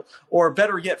the title, or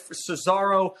better yet, for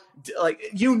Cesaro, like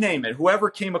you name it, whoever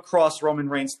came across Roman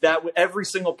Reigns, every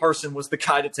single person was the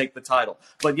guy to take the title.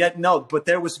 But yet, no, but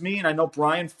there was me, and I know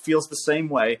Brian feels the same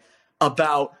way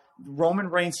about Roman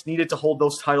Reigns needed to hold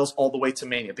those titles all the way to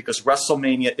Mania, because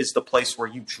WrestleMania is the place where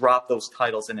you drop those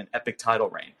titles in an epic title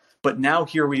reign. But now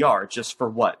here we are, just for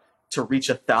what? To reach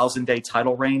a 1,000-day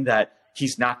title reign that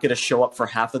he's not going to show up for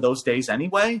half of those days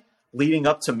anyway, leading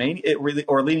up to Mania,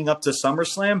 or leading up to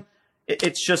SummerSlam.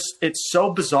 It's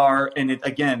so bizarre, and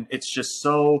it's just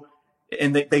so.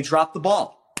 And they dropped the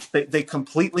ball. They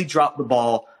completely dropped the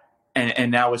ball,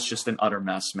 and now it's just an utter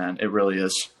mess, man. It really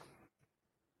is.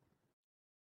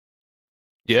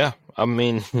 Yeah, I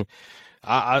mean,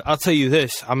 I'll tell you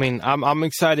this. I mean, I'm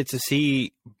excited to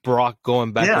see Brock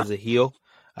going back as a heel.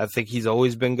 I think he's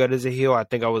always been good as a heel. I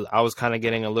think I was kind of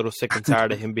getting a little sick and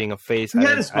tired of him being a face. I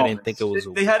didn't think it was.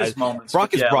 They had his moments.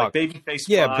 Brock is Brock. Like babyface.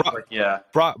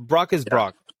 Brock is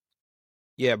Brock.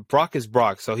 Yeah, Brock is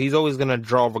Brock. So he's always gonna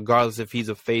draw regardless if he's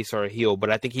a face or a heel.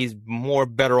 But I think he's more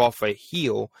better off a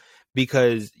heel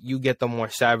because you get the more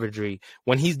savagery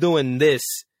when he's doing this.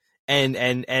 And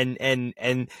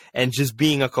just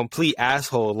being a complete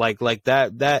asshole like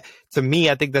that to me,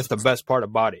 I think that's the best part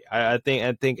about it. I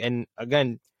think, and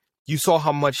again, you saw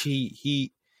how much he's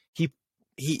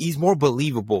more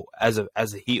believable as a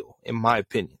heel, in my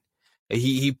opinion.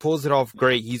 He pulls it off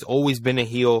great. He's always been a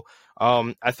heel.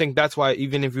 I think that's why,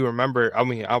 even if you remember, I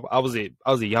mean, I was a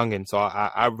youngin', so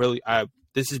I really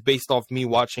this is based off me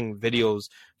watching videos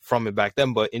from it back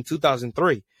then. But in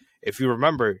 2003, if you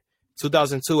remember,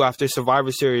 2002, after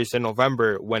Survivor Series in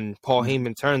November, when Paul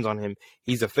Heyman turns on him,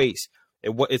 he's a face.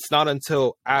 It's not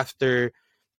until after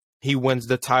he wins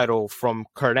the title from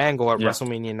Kurt Angle at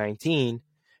WrestleMania 19,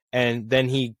 and then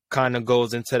he kind of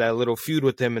goes into that little feud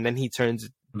with him, and then he turns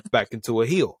back into a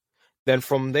heel. Then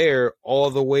from there,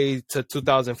 all the way to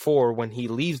 2004, when he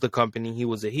leaves the company, he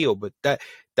was a heel. But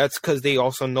that's because they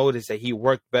also noticed that he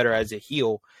worked better as a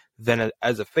heel than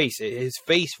as a face. His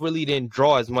face really didn't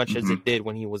draw as much as it did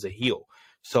when he was a heel.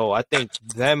 So I think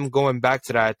them going back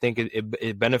to that, I think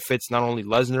it benefits not only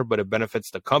Lesnar, but it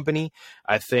benefits the company.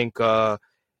 I think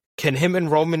can him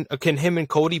and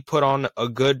Cody put on a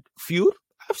good feud?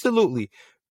 Absolutely.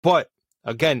 But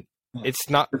again, it's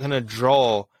not gonna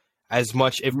draw as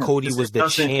much if Cody was the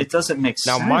champion. It doesn't make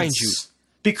sense. Now, mind you,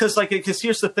 because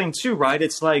here's the thing too, right?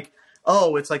 It's like,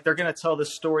 they're going to tell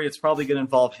this story. It's probably going to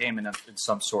involve Heyman in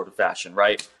some sort of fashion,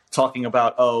 right? Talking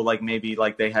about, maybe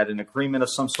they had an agreement of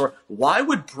some sort. Why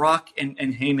would Brock and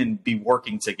Heyman be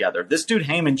working together? This dude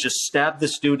Heyman just stabbed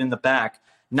this dude in the back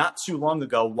not too long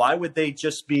ago. Why would they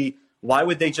just be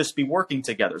working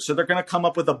together? So they're going to come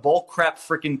up with a bull crap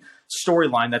freaking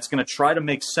storyline that's going to try to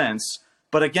make sense.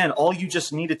 But again, all you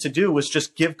just needed to do was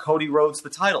just give Cody Rhodes the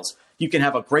titles. You can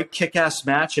have a great kick-ass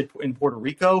match in Puerto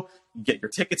Rico. You get your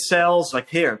ticket sales. Like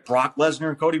here, Brock Lesnar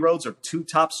and Cody Rhodes are two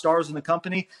top stars in the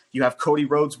company. You have Cody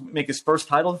Rhodes make his first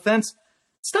title defense.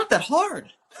 It's not that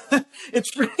hard.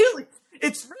 It's really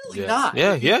not.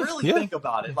 If you really think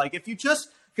about it. Like because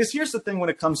here's the thing when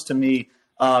it comes to me,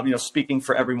 speaking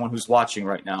for everyone who's watching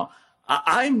right now,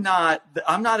 I'm not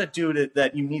a dude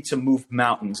that you need to move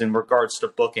mountains in regards to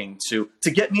booking to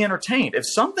get me entertained. If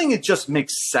something, it just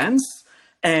makes sense.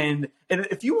 And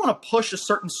if you want to push a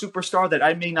certain superstar that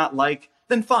I may not like,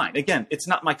 then fine. Again, it's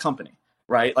not my company,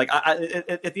 right? Like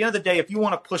at the end of the day, if you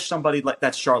want to push somebody like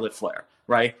that's Charlotte Flair,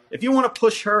 right? If you want to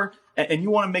push her and you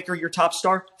want to make her your top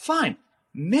star, fine.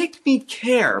 Make me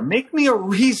care. Make me a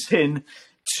reason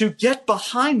to get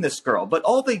behind this girl. But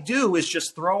all they do is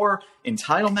just throw her in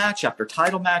title match after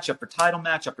title match after title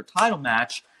match after title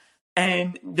match.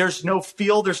 And there's no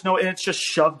feel, and it's just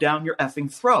shoved down your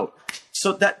effing throat.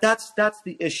 So that's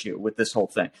the issue with this whole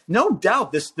thing. No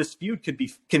doubt this feud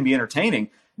can be entertaining.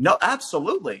 No,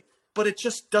 absolutely. But it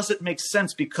just doesn't make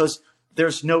sense because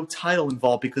there's no title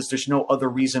involved, because there's no other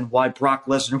reason why Brock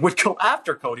Lesnar would go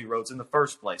after Cody Rhodes in the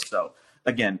first place. So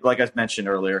again, like I mentioned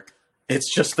earlier,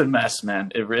 it's just a mess,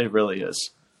 man. It really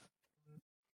is.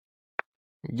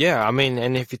 Yeah, I mean,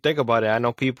 and if you think about it, I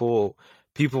know people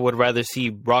would rather see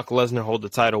Brock Lesnar hold the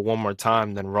title one more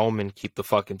time than Roman keep the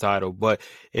fucking title. But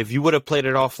if you would have played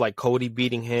it off like Cody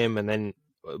beating him, and then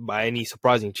by any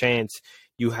surprising chance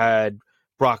you had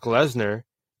Brock Lesnar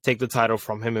take the title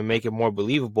from him and make it more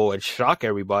believable and shock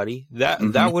everybody, that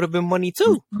would have been money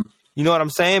too. You know what I'm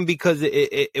saying? Because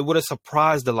it would have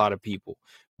surprised a lot of people.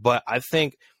 But I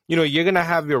think, you're gonna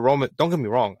have your Roman. Don't get me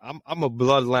wrong. I'm a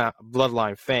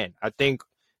bloodline fan. I think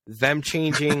them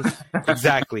changing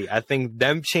exactly. I think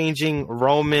them changing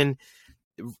Roman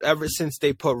ever since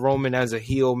they put Roman as a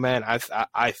heel, man.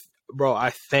 I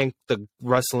thank the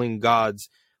wrestling gods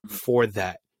for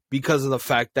that, because of the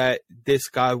fact that this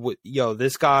guy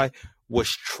was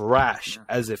trash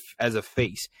as a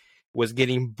face, was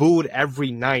getting booed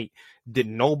every night. Did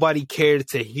nobody care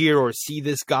to hear or see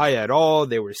this guy at all?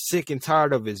 They were sick and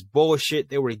tired of his bullshit.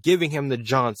 They were giving him the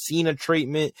John Cena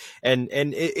treatment. And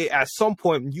at some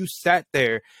point, you sat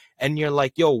there and you're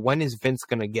like, yo, when is Vince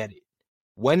going to get it?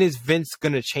 When is Vince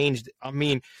going to change? I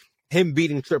mean, him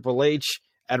beating Triple H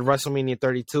at WrestleMania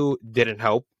 32 didn't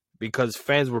help, because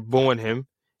fans were booing him.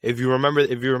 If you remember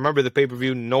the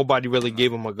pay-per-view, nobody really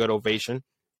gave him a good ovation.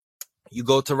 You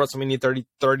go to WrestleMania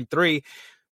 33,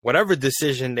 whatever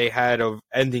decision they had of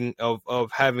ending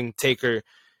of having Taker,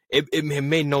 it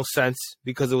made no sense,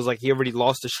 because it was like he already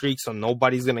lost the streak, so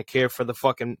nobody's gonna care for the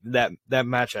fucking that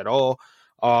match at all.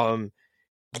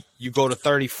 You go to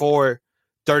 34.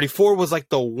 34 was like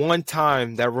the one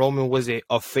time that Roman was a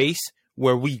face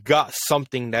where we got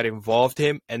something that involved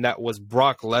him, and that was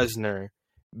Brock Lesnar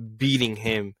beating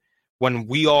him. When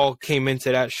we all came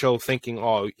into that show thinking,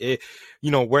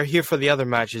 we're here for the other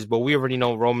matches, but we already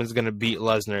know Roman's going to beat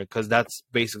Lesnar, because that's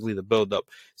basically the buildup.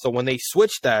 So when they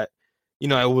switched that, it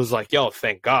was like, yo,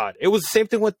 thank God. It was the same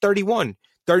thing with 31.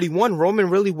 31,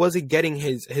 Roman really wasn't getting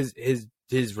his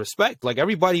respect. Like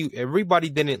everybody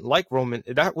didn't like Roman.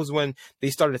 That was when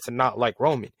they started to not like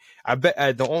Roman. I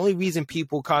bet the only reason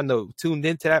people kind of tuned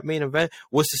into that main event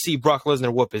was to see Brock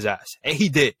Lesnar whoop his ass, and he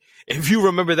did. If you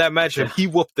remember that matchup, he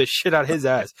whooped the shit out of his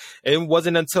ass. It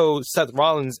wasn't until Seth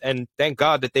Rollins, and thank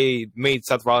God that they made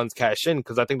Seth Rollins cash in,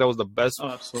 because I think that was the best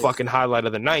fucking highlight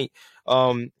of the night.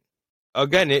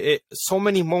 Again, so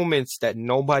many moments that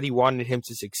nobody wanted him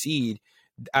to succeed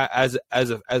as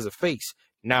a face.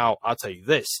 Now, I'll tell you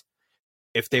this.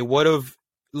 If they would have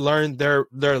learned their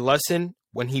lesson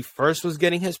when he first was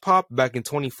getting his pop back in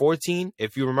 2014,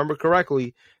 if you remember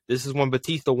correctly, this is when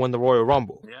Batista won the Royal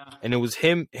Rumble. Yeah. And it was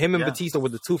him and Batista were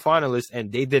the two finalists, and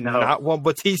they did not want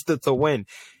Batista to win.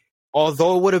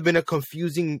 Although it would have been a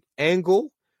confusing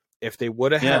angle if they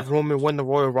would have had Roman win the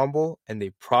Royal Rumble, and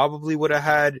they probably would have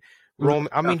had Roman.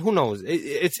 I mean, who knows?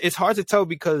 It's hard to tell,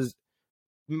 because,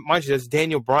 mind you, that's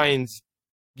Daniel Bryan's,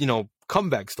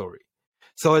 comeback story.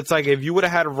 So it's like, if you would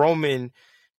have had Roman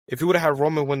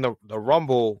win the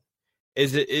Rumble,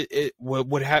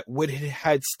 would it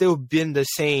had still been the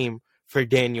same for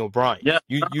Daniel Bryan? Yeah,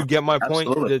 you get my point.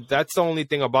 Absolutely. That's the only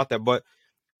thing about that. But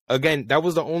again, that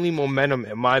was the only momentum,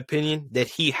 in my opinion, that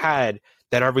he had,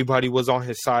 that everybody was on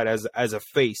his side as a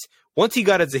face. Once he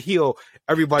got as a heel,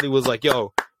 everybody was like,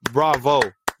 yo, bravo,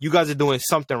 you guys are doing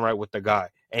something right with the guy.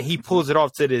 And he pulls it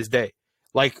off to this day.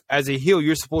 Like, as a heel,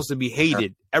 you're supposed to be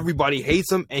hated. Everybody hates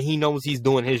him, and he knows he's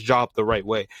doing his job the right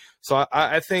way. So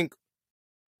I think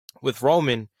with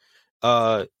Roman,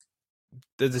 the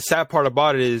sad part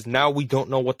about it is now we don't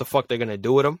know what the fuck they're going to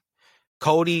do with him.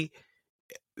 Cody,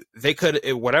 they could,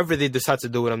 whatever they decide to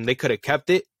do with him, they could have kept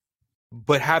it,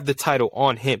 but have the title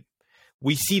on him.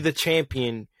 We see the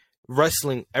champion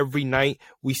wrestling every night.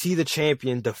 We see the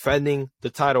champion defending the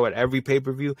title at every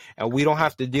pay-per-view, and we don't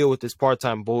have to deal with this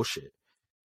part-time bullshit.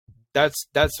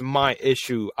 That's my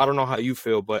issue. I don't know how you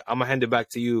feel, but I'm gonna hand it back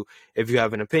to you if you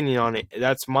have an opinion on it.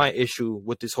 That's my issue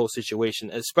with this whole situation,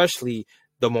 especially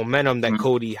the momentum that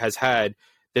Cody has had.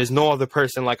 There's no other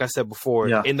person, like I said before,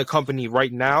 in the company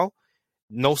right now.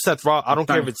 No Seth Rollins. I don't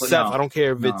care if it's Seth. I don't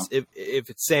care if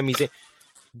it's Sami Zayn.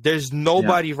 There's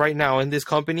nobody right now in this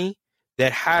company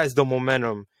that has the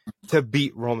momentum to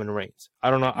beat Roman Reigns. I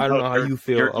don't know how you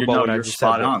feel about what I you're just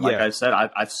spot said. on. Like yeah. I said,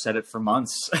 I've said it for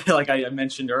months. Like I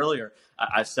mentioned earlier,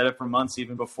 I've said it for months,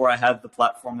 even before I had the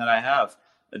platform that I have.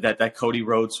 That Cody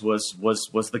Rhodes was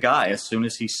the guy. As soon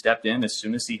as he stepped in, as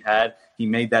soon as he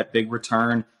made that big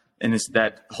return in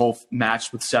that whole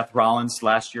match with Seth Rollins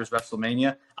last year's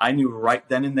WrestleMania, I knew right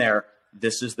then and there,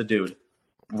 this is the dude.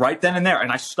 Right then and there,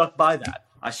 and I stuck by that.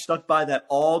 I stuck by that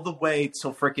all the way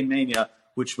till freaking Mania,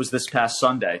 which was this past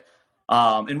Sunday.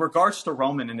 In regards to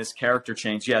Roman and his character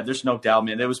change, yeah, there's no doubt,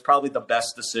 man. It was probably the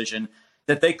best decision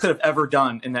that they could have ever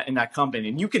done in that company.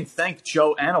 And you can thank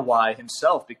Joe Anoa'i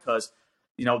himself because,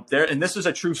 you know, and this is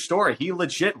a true story. He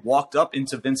legit walked up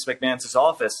into Vince McMahon's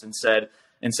office and said,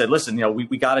 listen, you know,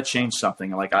 we got to change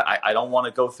something. Like, I don't want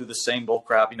to go through the same bull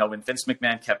crap. You know, when Vince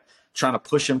McMahon kept trying to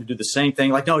push him to do the same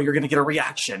thing, like, no, you're going to get a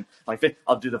reaction. Like,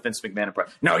 I'll do the Vince McMahon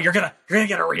impression. No, you're going to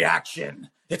get a reaction.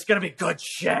 It's going to be good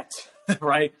shit.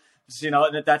 Right. So, you know,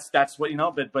 that's what, you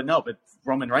know, but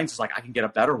Roman Reigns is like, I can get a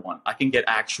better one. I can get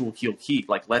actual heel heat.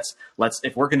 Like, let's,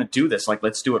 if we're going to do this, like,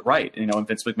 let's do it right. You know, and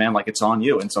Vince McMahon, like, it's on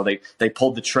you. And so they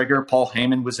pulled the trigger. Paul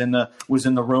Heyman was in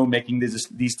the room making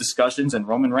these discussions, and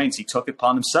Roman Reigns, he took it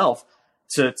upon himself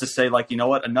to say, like, you know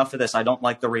what, enough of this. I don't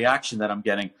like the reaction that I'm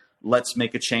getting. Let's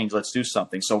make a change. Let's do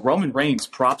something. So Roman Reigns,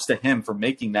 props to him for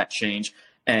making that change.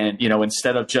 And, you know,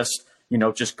 instead of just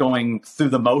going through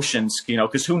the motions, you know,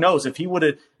 because who knows, if he would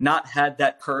have not had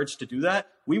that courage to do that,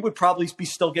 we would probably be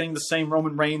still getting the same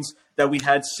Roman Reigns that we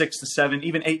had 6 to 7,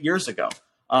 even 8 years ago.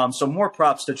 So more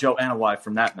props to Joe Anoa'i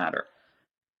from that matter.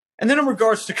 And then in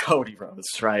regards to Cody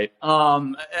Rhodes, right?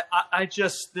 I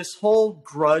just, this whole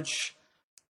grudge,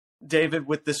 David,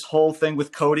 with this whole thing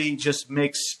with Cody just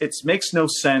makes no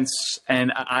sense.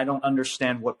 And I don't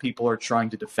understand what people are trying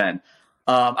to defend.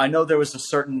 I know there was a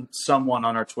certain someone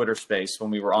on our Twitter space when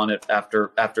we were on it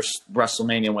after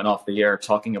WrestleMania went off the air,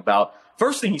 talking about,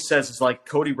 first thing he says is like,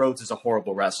 Cody Rhodes is a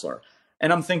horrible wrestler.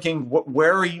 And I'm thinking,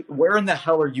 where in the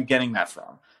hell are you getting that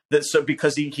from? So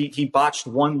because he botched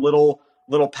one little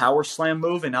power slam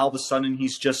move, and all of a sudden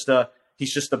he's just a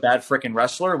bad freaking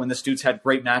wrestler, when this dude's had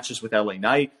great matches with LA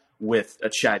Knight, with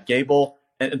Chad Gable,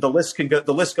 and the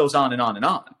list goes on and on and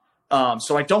on.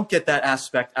 So I don't get that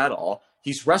aspect at all.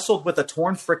 He's wrestled with a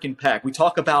torn freaking pec. We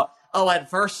talk about,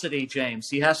 adversity, James.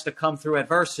 He has to come through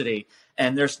adversity,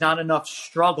 and there's not enough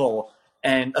struggle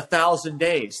and 1,000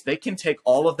 days. They can take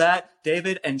all of that,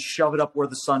 David, and shove it up where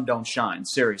the sun don't shine,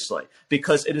 seriously,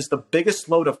 because it is the biggest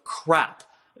load of crap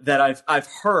that I've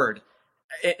heard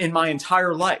in my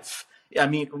entire life. I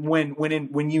mean, when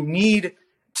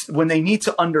they need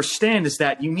to understand is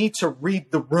that you need to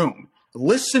read the room.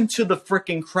 Listen to the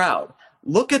freaking crowd.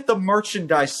 Look at the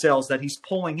merchandise sales that he's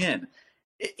pulling in.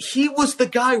 He was the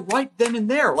guy right then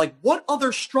and there. Like, what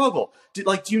other struggle? Do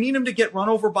you need him to get run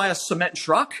over by a cement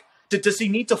truck? Does he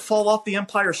need to fall off the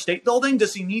Empire State Building?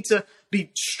 Does he need to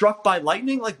be struck by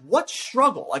lightning? Like, what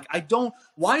struggle? Like,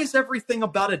 why is everything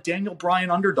about a Daniel Bryan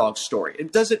underdog story?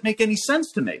 It doesn't make any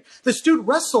sense to me. This dude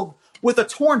wrestled with a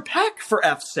torn pec, for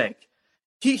F's sake.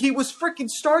 He was freaking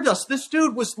Stardust. This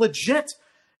dude was legit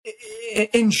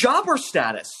in jobber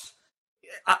status.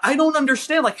 I don't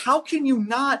understand. Like, how can you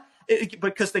not?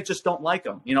 Because they just don't like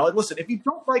him. You know, listen, if you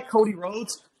don't like Cody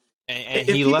Rhodes, and if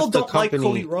he people left the don't company. like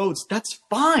Cody Rhodes, that's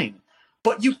fine.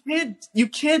 But you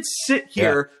can't sit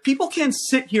here. Yeah. People can't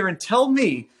sit here and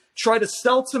try to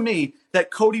sell to me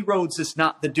that Cody Rhodes is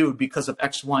not the dude because of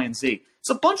X, Y, and Z. It's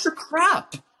a bunch of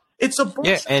crap. It's a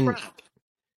bunch of crap.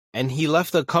 And he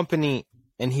left the company.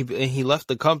 And he left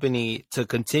the company to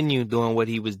continue doing what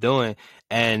he was doing,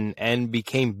 and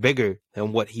became bigger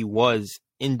than what he was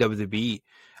in WWE.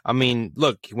 I mean,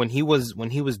 look, when he was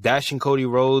dashing Cody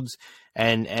Rhodes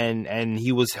and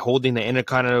he was holding the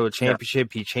Intercontinental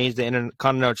Championship, he changed the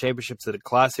Intercontinental Championship to the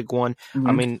Classic one. Mm-hmm.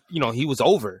 I mean, you know, he was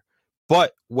over.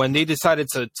 But when they decided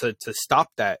to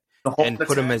stop that and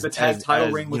put him as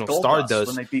title ring with Stardust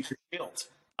when they beat the Shield.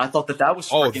 I thought that was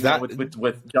freaking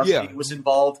with Dusty was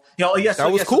involved. You know, yes,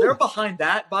 that was cool. So they're behind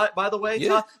that, by the way,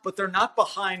 Todd, but they're not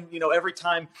behind, you know, every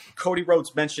time Cody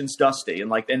Rhodes mentions Dusty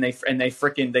and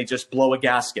they just blow a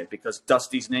gasket because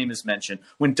Dusty's name is mentioned.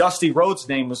 When Dusty Rhodes'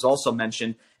 name was also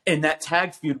mentioned in that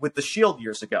tag feud with the Shield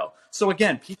years ago. So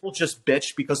again, people just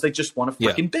bitch because they just want to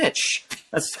freaking bitch.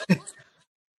 That's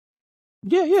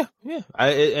Yeah.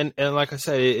 And like I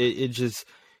said, it just.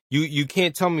 You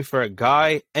can't tell me for a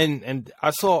guy, and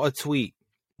I saw a tweet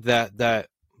that the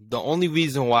only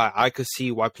reason why I could see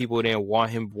why people didn't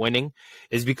want him winning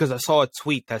is because I saw a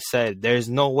tweet that said there's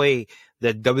no way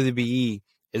that WWE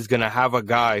is gonna have a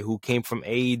guy who came from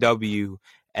AEW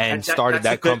and started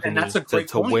that company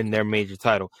to win their major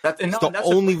title. That's the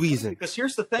only reason. Because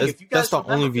here's the thing: if you guys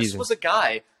remember, this was a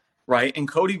guy, right? And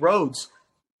Cody Rhodes,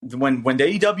 when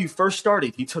AEW first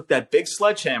started, he took that big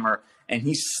sledgehammer and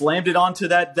he slammed it onto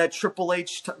that Triple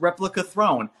H replica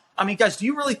throne. I mean, guys, do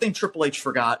you really think Triple H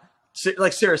forgot?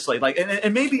 Like, seriously, like,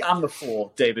 and maybe I'm the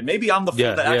fool, David. Maybe I'm the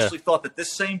fool that actually thought that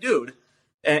this same dude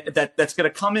that's going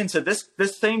to come into this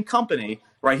same company,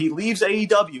 right? He leaves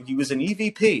AEW. He was an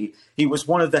EVP. He was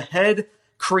one of the head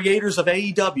creators of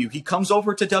AEW. He comes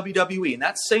over to WWE, and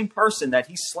that same person that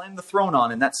he slammed the throne on,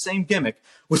 and that same gimmick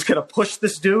was going to push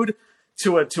this dude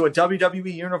to a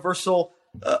WWE Universal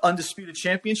Undisputed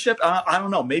Championship. I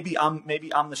don't know. Maybe I'm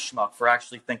the schmuck for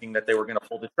actually thinking that they were going to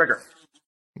pull the trigger.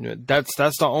 That's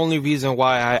the only reason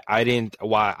why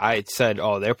I said,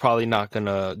 oh, they're probably not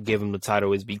gonna give him the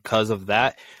title, is because of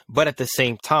that. But at the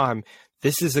same time,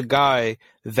 this is a guy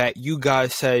that you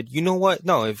guys said, you know what?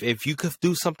 No, if you could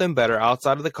do something better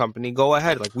outside of the company, go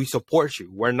ahead. Like, we support you.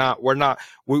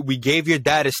 We gave your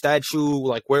dad a statue.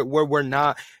 Like, we're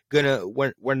not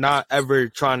ever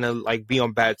trying to like be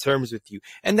on bad terms with you.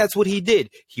 And that's what he did.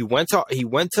 He went to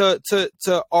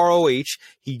ROH.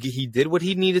 He did what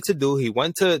he needed to do. He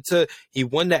won the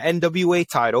NWA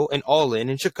title and All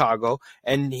In Chicago,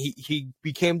 and he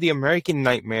became the American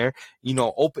Nightmare. You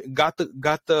know, got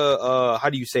the how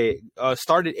do you say it?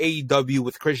 Started AEW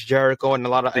with Chris Jericho and a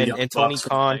lot of and Tony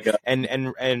Khan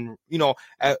and you know,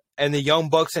 and the Young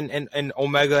Bucks and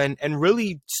Omega and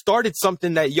really started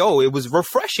something that, it was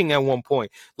refreshing at one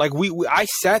point. Like I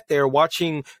sat there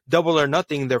watching Double or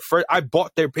Nothing. I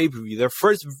bought their pay-per-view, their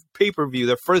first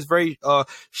very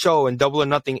show in Double or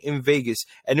Nothing in Vegas,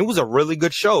 and it was a really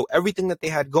good show. Everything that they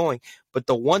had going, but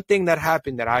the one thing that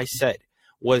happened that I said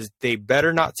was they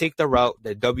better not take the route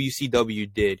that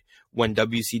WCW did when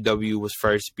WCW was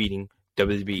first beating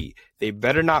WWE. They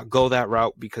better not go that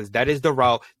route, because that is the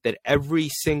route that every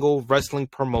single wrestling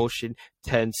promotion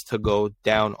tends to go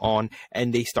down on,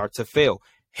 and they start to fail.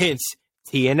 Hence,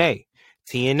 TNA.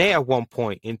 TNA at one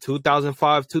point in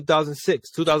 2005,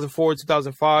 2006, 2004,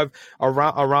 2005,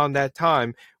 around that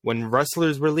time, when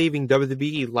wrestlers were leaving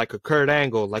WWE, like a Kurt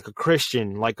Angle, like a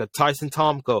Christian, like a Tyson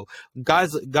Tomko,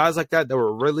 guys like that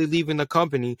were really leaving the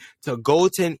company to go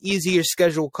to an easier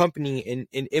schedule company in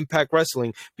Impact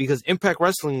Wrestling, because Impact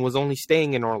Wrestling was only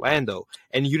staying in Orlando,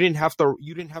 and you didn't have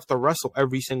to wrestle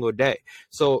every single day.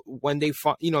 So when they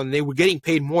they were getting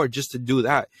paid more just to do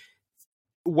that.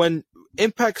 When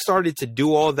Impact started to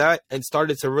do all that and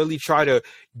started to really try to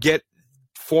get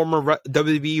former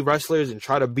WWE wrestlers and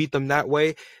try to beat them that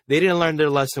way, they didn't learn their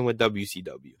lesson with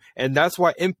WCW. And that's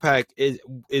why Impact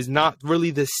is not really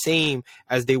the same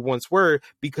as they once were,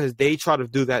 because they try to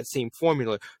do that same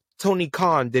formula. Tony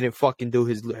Khan didn't do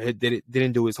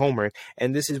his homework,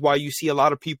 and this is why you see a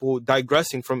lot of people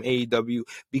digressing from AEW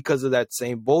because of that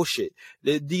same bullshit.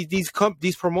 These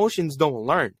promotions don't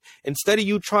learn. Instead of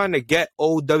you trying to get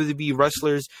old WWE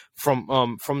wrestlers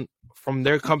from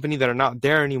their company that are not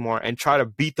there anymore and try to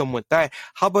beat them with that,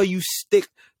 how about you stick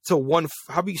to one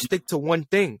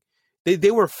thing?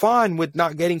 They were fine with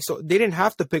not getting they didn't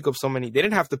have to pick up so many. They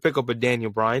didn't have to pick up a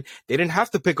Daniel Bryan. They didn't have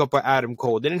to pick up an Adam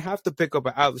Cole. They didn't have to pick up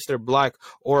an Aleister Black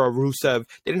or a Rusev.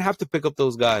 They didn't have to pick up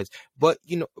those guys. But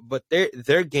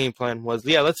their game plan was,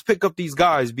 let's pick up these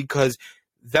guys because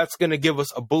that's going to give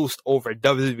us a boost over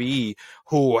WWE,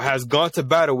 who has gone to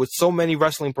battle with so many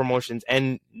wrestling promotions,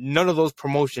 and none of those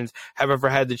promotions have ever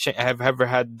had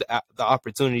the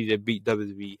opportunity to beat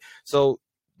WWE. So,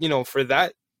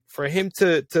 for him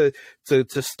to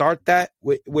start that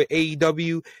with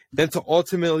AEW, then to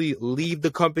ultimately leave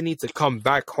the company to come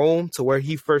back home to where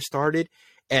he first started,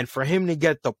 and for him to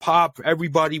get the pop,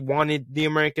 everybody wanted the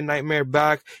American Nightmare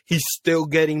back. He's still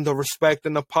getting the respect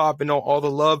and the pop and all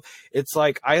the love. It's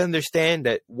like, I understand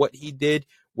that what he did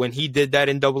when he did that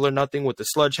in Double or Nothing with the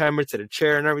sledgehammer to the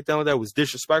chair and everything like that was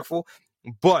disrespectful,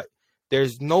 but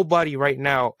there's nobody right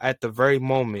now at the very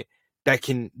moment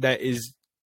that is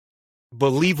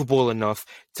believable enough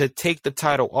to take the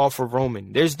title off of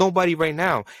Roman. There's nobody right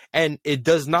now, and it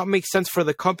does not make sense for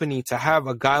the company to have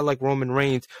a guy like Roman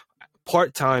Reigns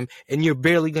part-time and you're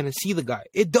barely going to see the guy.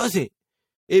 It doesn't.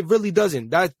 It really doesn't.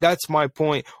 That's my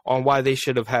point on why they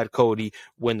should have had Cody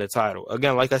win the title.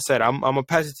 Again, like I said, I'm gonna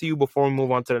pass it to you before we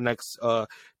move on to the next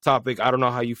topic. I don't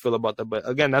know how you feel about that, but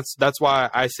again, that's why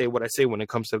I say what I say when it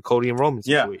comes to the Cody and Roman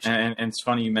situation. Yeah, and it's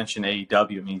funny you mentioned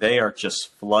AEW. I mean, they are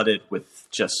just flooded with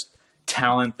just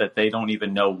talent that they don't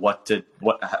even know what to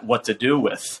do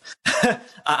with.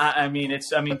 I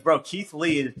mean, bro, Keith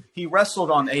Lee, he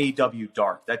wrestled on AEW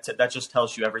Dark. That just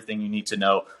tells you everything you need to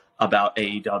know. about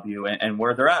AEW and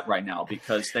where they're at right now,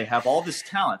 because they have all this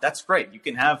talent. That's great. You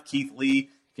can have Keith Lee,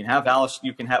 you can have Alice,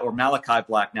 you can have, or Malachi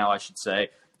Black now, I should say.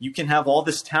 You can have all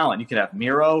this talent. You can have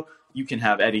Miro, you can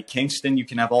have Eddie Kingston, you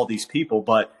can have all these people.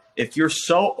 But if you're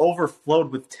so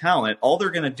overflowed with talent, all they're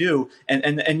going to do,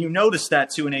 and you notice that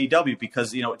too in AEW,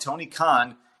 because, you know, Tony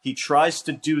Khan, he tries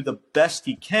to do the best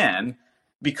he can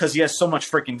because he has so much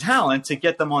freaking talent to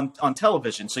get them on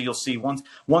television. So you'll see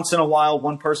once in a while,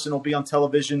 one person will be on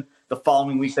television. The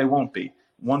following week, they won't be.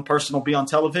 One person will be on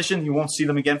television. You won't see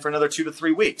them again for another 2 to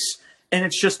 3 weeks. And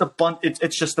it's just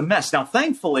it's just a mess. Now,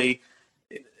 thankfully,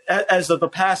 as of the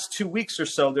past 2 weeks or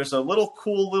so, there's a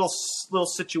cool little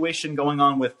situation going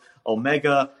on with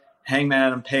Omega, Hangman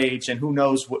Adam Page, and who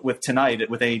knows with tonight,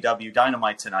 with AEW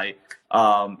Dynamite tonight.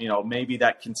 You know, maybe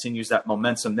that continues that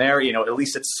momentum there. You know, at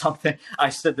least it's something. I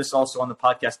said this also on the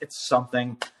podcast. It's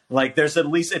something. Like, there's at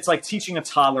least, it's like teaching a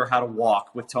toddler how to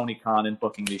walk with Tony Khan and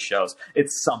booking these shows.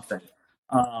 It's something.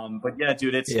 But yeah,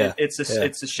 dude, it's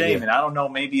a shame. Yeah. And I don't know,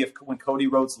 maybe if when Cody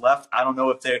Rhodes left, I don't know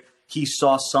if he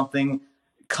saw something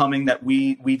coming that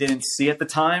we didn't see at the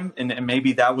time. And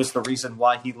maybe that was the reason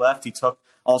why he left. He took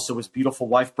also his beautiful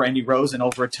wife, Brandy Rose, and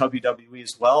over at WWE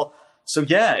as well. So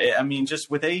yeah, I mean, just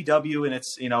with AEW, and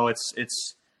it's, you know,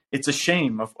 it's a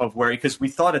shame of where, because we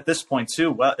thought at this point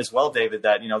too, as well, David,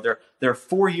 that, you know, they're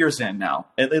 4 years in now,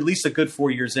 at least a good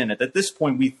 4 years in. At this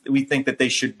point, we think that they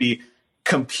should be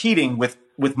competing with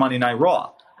Monday Night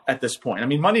Raw at this point. I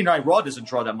mean, Monday Night Raw doesn't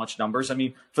draw that much numbers. I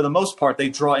mean, for the most part, they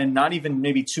draw in not even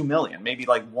maybe 2 million, maybe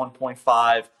like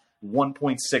 1.5,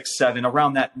 1.67,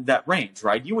 around that range,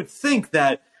 right? You would think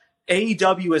that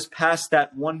AEW has passed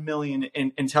that 1 million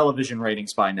in television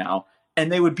ratings by now,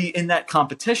 and they would be in that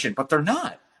competition, but they're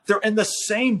not. They're in the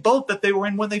same boat that they were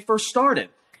in when they first started.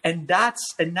 And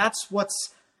that's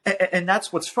what's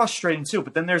frustrating too.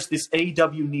 But then there's this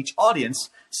AEW niche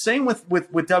audience. Same with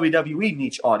WWE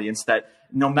niche audience, that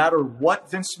no matter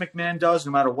what Vince McMahon does,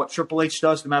 no matter what Triple H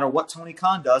does, no matter what Tony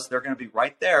Khan does, they're going to be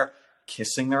right there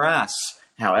kissing their ass.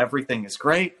 How everything is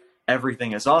great,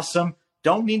 everything is awesome,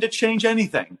 don't need to change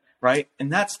anything, right?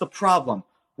 And that's the problem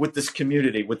with this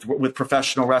community, with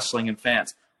professional wrestling and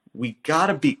fans. We got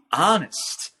to be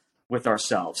honest with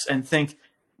ourselves and think,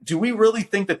 do we really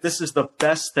think that this is the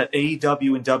best that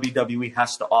AEW and WWE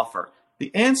has to offer?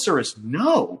 The answer is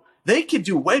no. They could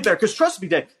do way better, because trust me,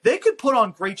 Dave, they could put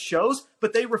on great shows,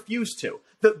 but they refuse to.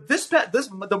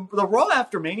 The Raw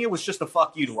after Mania was just a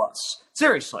fuck you to us.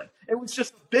 Seriously. It was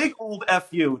just a big old F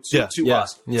you to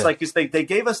us. Yeah. It's like, they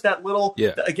gave us that little,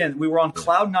 again, we were on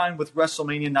cloud nine with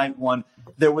WrestleMania Night 1.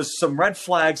 There was some red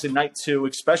flags in Night 2,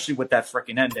 especially with that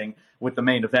freaking ending with the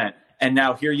main event. And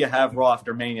now here you have Raw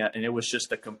after Mania, and it was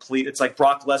just it's like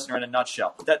Brock Lesnar in a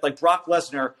nutshell. Like Brock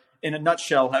Lesnar in a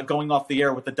nutshell, going off the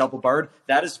air with the double bird.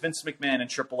 That is Vince McMahon and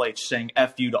Triple H saying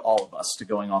F you to all of us to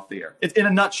going off the air. It's in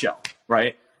a nutshell,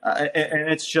 right?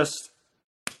 And it's just,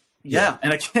 yeah.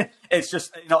 And again, it's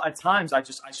just, you know, at times I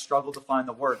struggle to find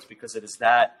the words, because it is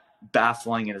that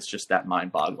baffling and it's just that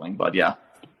mind boggling. But yeah.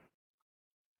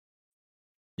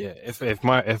 Yeah, if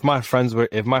my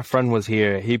friend was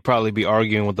here, he'd probably be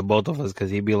arguing with the both of us,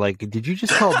 because he'd be like, "Did you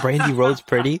just call Brandy Rhodes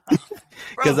pretty?"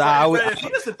 Because I always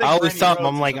tell him,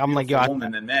 I'm like, yo,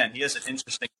 woman and man, he has an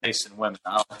interesting taste in women.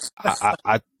 I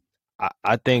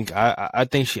think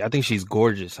she's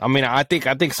gorgeous. I mean, I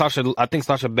think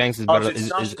Sasha Banks is better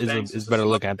is better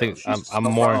looking. I think I'm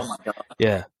more. Oh my God.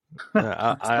 Yeah,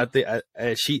 I think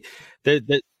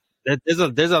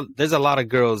there's a lot of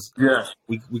girls. Yeah,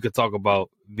 we could talk about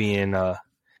being there's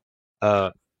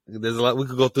a lot. We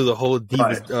could go through the whole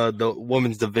divas, the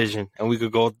women's division, and we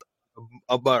could go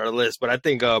about our list. But I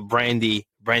think Brandy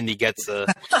gets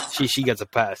she gets a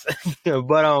pass.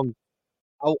 But I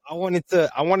wanted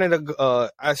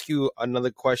to ask you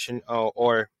another question,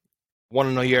 or want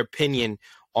to know your opinion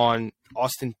on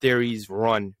Austin Theory's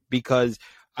run, because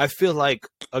I feel like,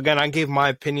 again, I gave my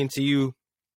opinion to you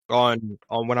on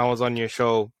when I was on your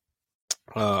show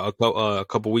a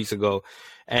couple weeks ago,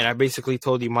 and I basically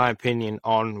told you my opinion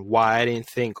on why I didn't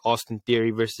think Austin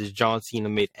Theory versus John Cena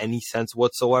made any sense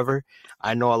whatsoever.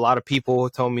 I know a lot of people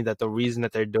told me that the reason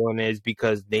that they're doing it is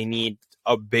because they need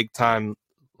a big time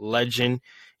legend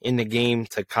in the game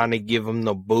to kind of give him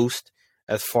the boost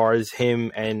as far as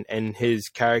him and his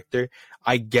character.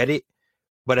 I get it,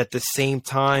 but at the same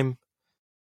time,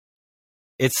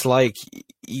 it's like,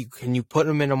 can you put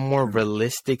him in a more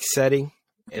realistic setting,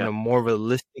 in a more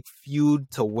realistic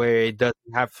feud, to where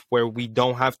where we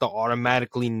don't have to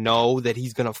automatically know that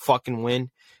he's gonna fucking win?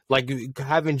 Like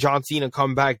having John Cena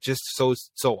come back just so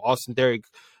Austin Theory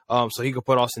so he could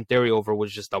put Austin Theory over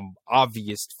was just an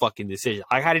obvious fucking decision.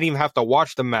 I didn't even have to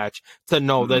watch the match to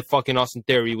know that fucking Austin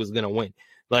Theory was gonna win.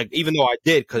 Like, even though I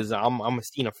did, because I'm a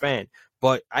Cena fan,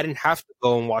 but I didn't have to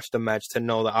go and watch the match to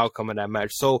know the outcome of that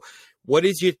match. So, what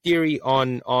is your theory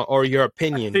on or your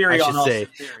opinion, I should say,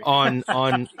 on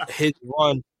his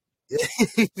run?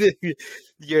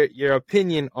 your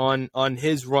opinion on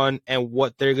his run and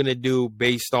what they're gonna do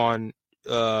based on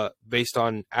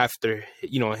after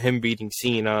him beating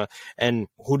Cena, and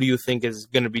who do you think is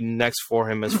gonna be next for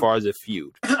him as far as a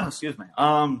feud? Excuse me.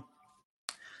 I'll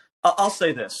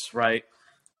say this, right?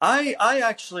 I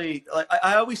actually, like,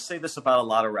 I always say this about a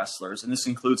lot of wrestlers, and this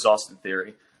includes Austin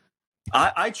Theory.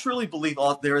 I truly believe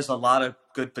there is a lot of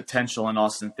good potential in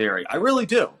Austin Theory. I really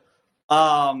do.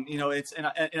 And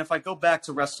if I go back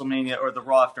to WrestleMania or the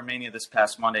Raw after Mania this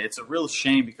past Monday, it's a real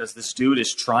shame because this dude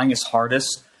is trying his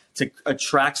hardest to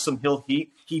attract some heel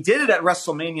heat. He did it at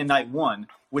WrestleMania Night 1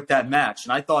 with that match,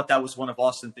 and I thought that was one of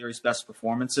Austin Theory's best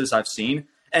performances I've seen.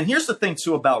 And here's the thing,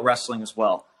 too, about wrestling as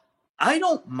well. I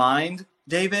don't mind,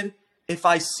 David, if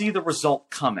I see the result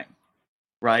coming,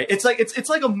 right? It's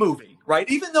like a movie, right?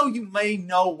 Even though you may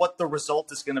know what the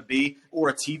result is going to be, or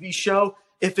a TV show,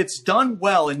 if it's done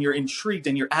well and you're intrigued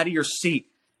and you're out of your seat,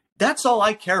 that's all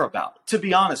I care about, to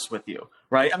be honest with you,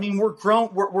 right? I mean, we're grown,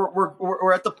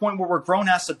 we're at the point where we're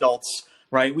grown-ass adults,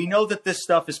 right? We know that this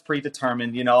stuff is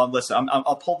predetermined, and listen,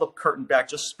 I'll pull the curtain back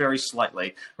just very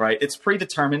slightly, right? It's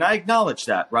predetermined. I acknowledge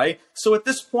that, right? So at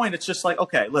this point, it's just like,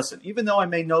 okay, listen, even though I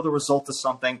may know the result of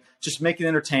something, just make it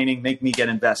entertaining, make me get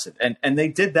invested. And they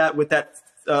did that with that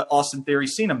Austin Theory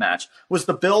Cena match. Was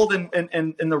the build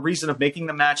and the reason of making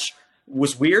the match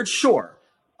was weird? Sure.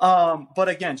 But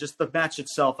again, just the match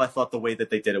itself, I thought the way that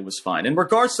they did it was fine. In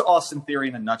regards to Austin Theory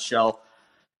in a nutshell,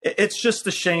 it's just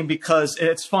a shame because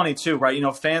it's funny too,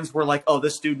 right? Fans were like, oh,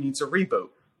 this dude needs a reboot,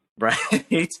 right?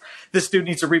 This dude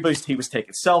needs a reboot. He was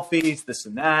taking selfies, this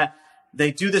and that.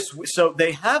 They do this. So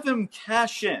they have him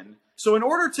cash in. So in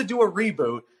order to do a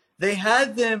reboot, they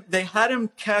had him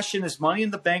cash in his Money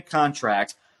in the Bank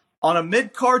contract on a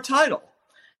mid-card title,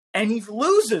 and he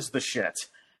loses the shit.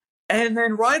 And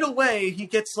then right away, he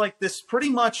gets like this pretty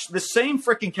much the same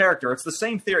freaking character. It's the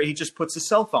same Theory. He just puts his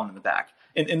cell phone in the back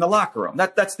in the locker room.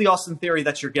 That's the Austin Theory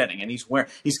that you're getting. And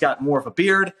he's got more of a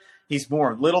beard. He's a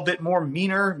little bit more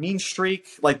mean streak.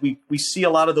 Like we see a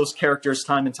lot of those characters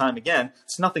time and time again.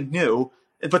 It's nothing new,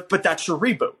 but that's your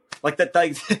reboot.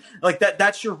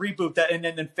 That's your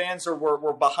reboot. And fans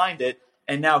were behind it.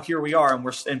 And now here we are, and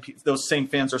those same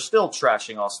fans are still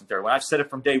trashing Austin Theory. When I've said it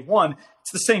from day one,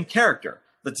 it's the same character.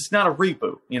 But it's not a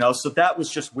reboot, so that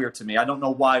was just weird to me. I don't know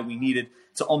why we needed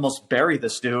to almost bury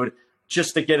this dude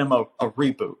just to get him a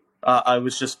reboot. It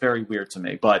was just very weird to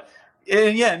me. But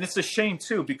and it's a shame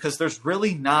too because there's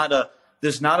really not a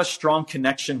strong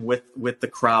connection with the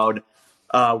crowd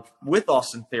with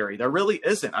Austin Theory. There really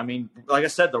isn't. I mean, like I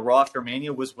said, the Raw after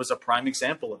Mania was a prime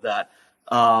example of that.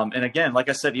 And again, like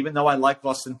I said, even though I like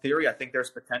Austin Theory, I think there's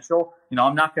potential.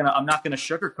 I'm not gonna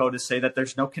sugarcoat to say that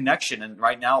there's no connection. And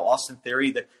right now, Austin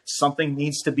Theory, that something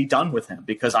needs to be done with him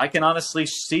because I can honestly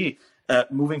see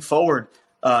moving forward,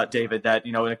 David, that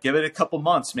give it a couple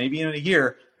months, maybe in a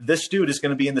year, this dude is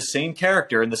going to be in the same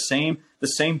character and the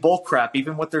same bull crap,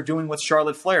 even what they're doing with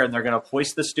Charlotte Flair, and they're going to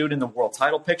hoist this dude in the world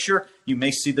title picture. You may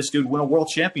see this dude win a world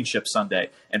championship Sunday,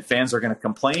 and fans are going to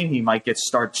complain. He might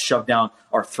start shoved down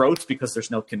our throats because there's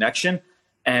no connection,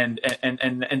 and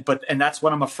that's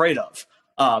what I'm afraid of,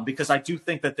 because I do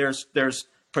think that there's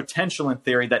potential in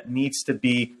Theory that needs to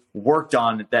be worked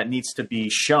on, that needs to be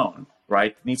shown,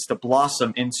 right? Needs to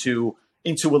blossom into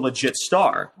a legit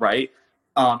star, right?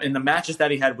 And the matches that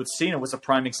he had with Cena was a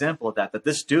prime example of that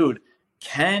this dude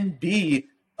can be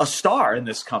a star in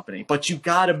this company, but you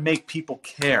got to make people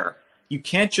care. You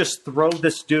can't just throw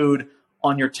this dude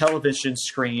on your television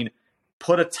screen,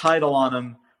 put a title on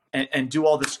him, and do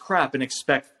all this crap and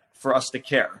expect for us to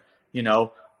care,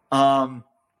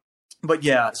 But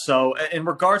yeah, so in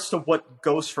regards to what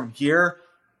goes from here,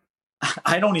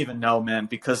 I don't even know, man,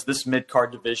 because this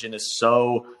mid-card division is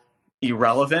so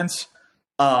irrelevant.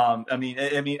 I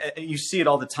mean, you see it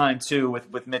all the time too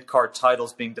with mid-card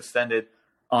titles being defended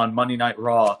on Monday Night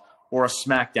Raw or a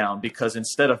SmackDown, because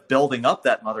instead of building up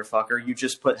that motherfucker, you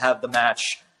just have the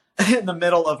match in the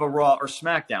middle of a Raw or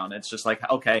SmackDown. It's just like,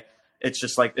 okay, it's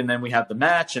just like, and then we have the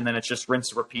match, and then it's just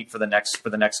rinse and repeat for the next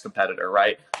competitor,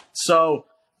 right? So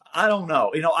I don't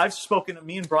know.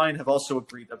 Me and Brian have also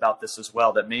agreed about this as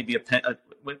well, that maybe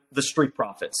the Street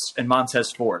Profits and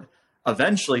Montez Ford.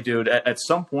 Eventually, dude, at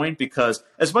some point, because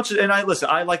as much as,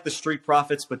 I like the Street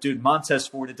Profits, but dude, Montez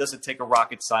Ford, it doesn't take a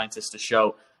rocket scientist to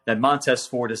show that Montez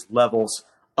Ford is levels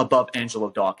above Angelo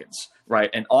Dawkins, right?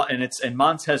 And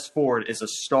Montez Ford is a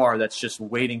star that's just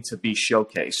waiting to be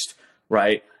showcased,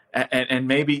 right? And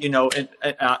maybe,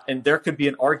 and there could be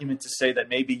an argument to say that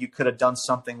maybe you could have done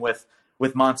something with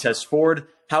Montez Ford.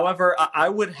 However, I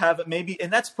would have maybe,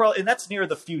 and that's near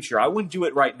the future. I wouldn't do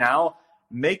it right now.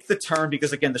 Make the turn,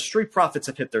 because again, the Street Profits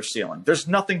have hit their ceiling. There's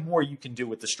nothing more you can do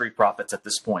with the Street Profits at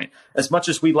this point. As much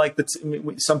as we like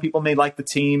some people may like the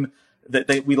team,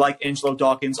 that we like Angelo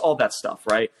Dawkins, all that stuff,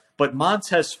 right? But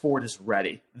Montez Ford is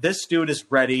ready. This dude is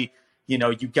ready.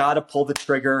 You got to pull the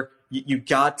trigger. You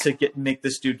got to make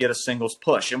this dude get a singles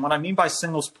push. And what I mean by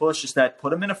singles push is that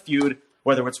put him in a feud,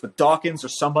 whether it's with Dawkins or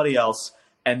somebody else,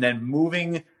 and then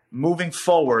moving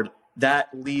forward, that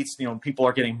leads, people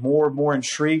are getting more and more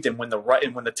intrigued. And when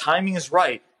the timing is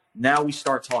right, now we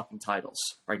start talking titles.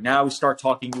 Right now we start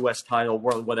talking U.S. title,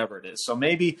 world, whatever it is. So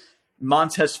maybe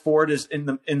Montez Ford is in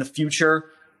the future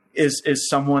is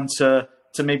someone to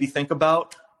maybe think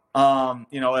about.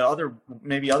 Other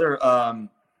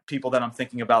people that I'm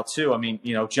thinking about too. I mean,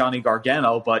 Johnny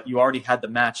Gargano, but you already had the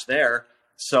match there,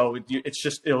 so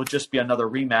it'll just be another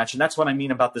rematch. And that's what I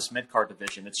mean about this mid-card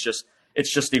division. It's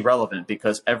just irrelevant,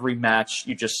 because every match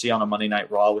you just see on a Monday Night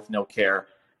Raw with no care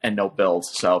and no build.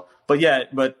 So, but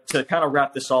to kind of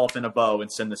wrap this all up in a bow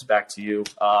and send this back to you,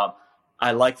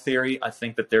 I like Theory. I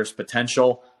think that there's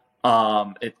potential.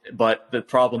 But the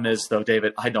problem is, though,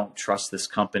 David, I don't trust this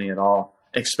company at all.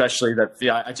 Especially that,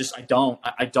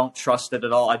 I don't trust it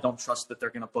at all. I don't trust that they're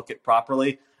going to book it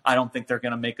properly. I don't think they're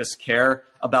going to make us care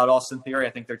about Austin Theory. I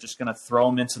think they're just going to throw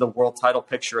him into the world title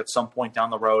picture at some point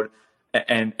down the road,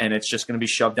 and it's just going to be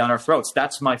shoved down our throats.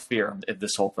 That's my fear of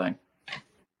this whole thing.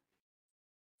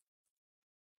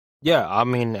 Yeah, I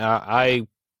mean,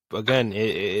 again,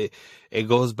 it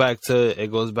goes back to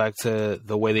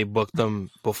the way they booked them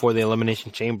before the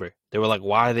Elimination Chamber. They were like,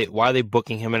 why are they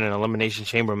booking him in an Elimination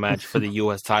Chamber match for the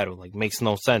U.S. title? Like, makes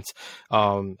no sense.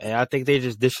 And I think they're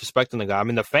just disrespecting the guy. I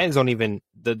mean, the fans don't even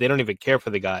care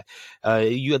for the guy. I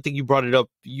think you brought it up.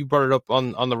 You brought it up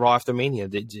on the Raw after Mania.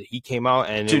 He came out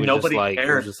and Dude, it was nobody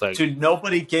just like, cared. Dude,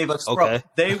 nobody gave us. Okay.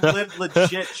 Bro, they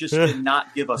legit just did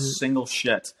not give a single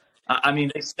shit. I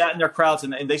mean, they sat in their crowds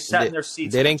and they sat in their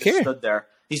seats. They didn't care. Stood there.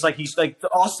 He's like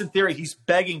Austin Theory. He's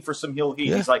begging for some heel heat.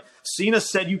 Yeah. He's like, Cena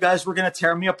said you guys were going to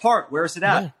tear me apart. Where's it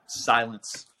at? Yeah.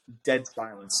 Silence. Dead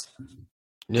silence.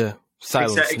 Yeah.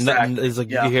 Silence. Exactly. It's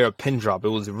like you hear a pin drop. It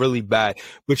was really bad.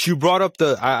 But you brought up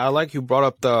I like you brought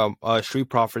up the Street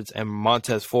Profits and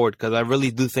Montez Ford, because I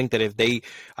really do think that if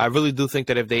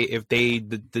they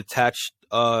detach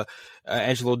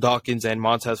Angelo Dawkins and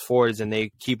Montez Ford, and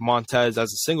they keep Montez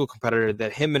as a single competitor,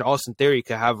 that him and Austin Theory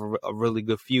could have a really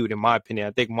good feud, in my opinion.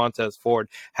 I think Montez Ford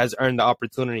has earned the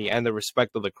opportunity and the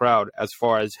respect of the crowd as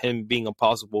far as him being a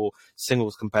possible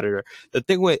singles competitor. The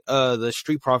thing with the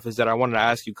Street Profits that I wanted to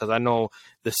ask you, because I know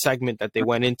the segment that they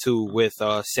went into with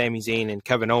Sami Zayn and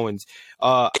Kevin Owens,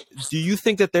 do you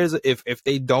think that there's if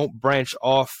they don't branch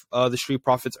off the Street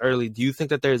Profits early, do you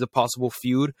think that there's a possible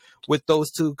feud with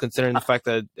those two, considering the fact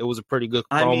that it was a pretty good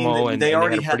promo and they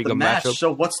already had a pretty good match, matchup?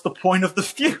 so what's the point of the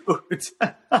feud?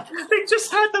 They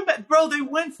just had the bro. They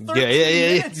went 13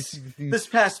 minutes this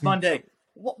past Monday.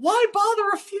 Why bother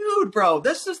a feud, bro?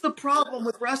 This is the problem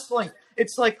with wrestling.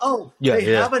 It's like, they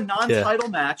have a non-title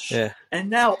match, and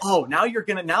now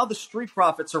the Street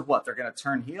Profits are what? They're going to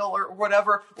turn heel or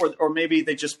whatever, or maybe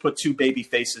they just put two baby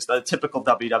faces. The typical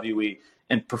WWE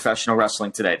in professional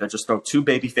wrestling today. They'll just throw two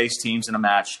baby face teams in a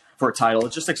match for a title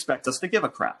and just expect us to give a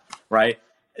crap, right?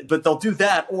 But they'll do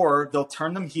that, or they'll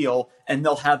turn them heel and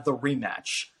they'll have the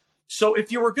rematch. So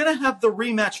if you were going to have the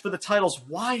rematch for the titles,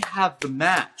 why have the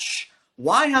match?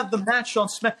 Why have the match on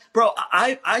Smack? Bro,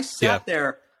 I sat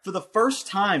there for the first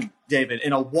time, David,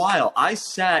 in a while. I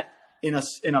sat in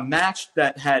a match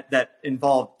that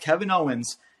involved Kevin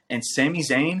Owens and Sami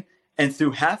Zayn, and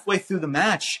halfway through the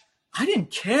match, I didn't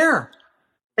care.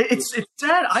 It's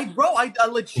sad. I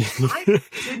legit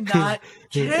did not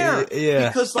care.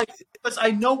 Because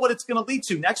I know what it's going to lead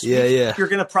to next week. You're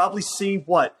going to probably see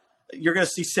what. You're going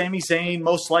to see Sami Zayn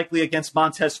most likely against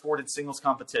Montez Ford in singles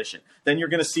competition. Then you're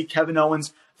going to see Kevin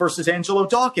Owens versus Angelo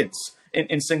Dawkins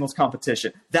in singles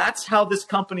competition. That's how this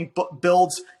company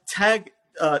builds tag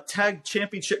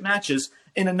championship matches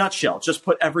in a nutshell. Just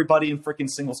put everybody in freaking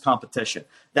singles competition.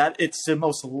 That it's the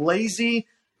most lazy,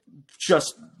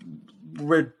 just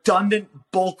redundant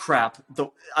bullcrap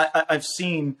I've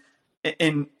seen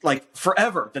in like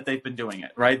forever that they've been doing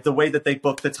it, right? The way that they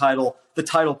book the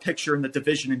title picture and the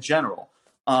division in general.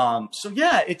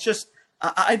 It just,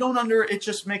 it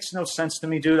just makes no sense to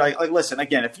me, dude. I listen,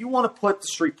 again, if you want to put the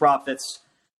Street Profits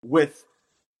with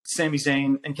Sami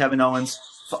Zayn and Kevin Owens.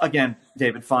 Again,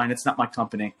 David, fine. It's not my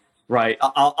company, right?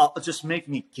 I'll just make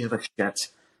me give a shit.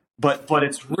 But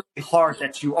it's really hard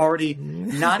that you already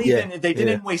they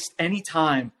didn't waste any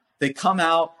time. They come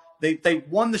out, they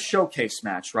won the showcase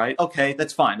match, right? Okay,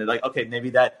 that's fine. They're like, okay, maybe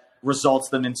that results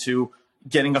them into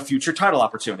getting a future title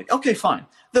opportunity. Okay, fine.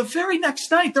 The very next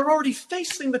night, they're already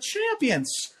facing the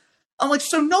champions. I'm like,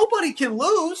 so nobody can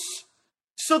lose.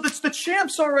 So that's the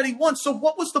champs already won. So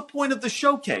what was the point of the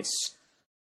showcase?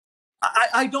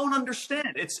 I don't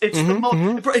understand. It's the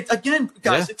most again,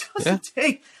 guys. It doesn't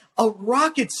take a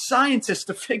rocket scientist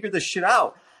to figure this shit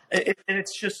out.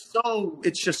 It's just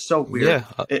so weird. Yeah,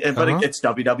 but it's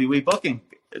WWE booking,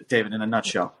 David, in a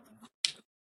nutshell.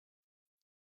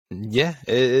 Yeah,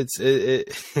 it's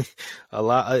a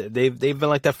lot. They've been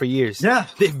like that for years. Yeah,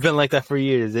 they've been like that for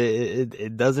years.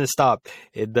 It doesn't stop.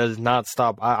 It does not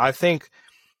stop. I think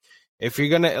if you're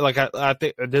gonna I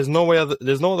think there's no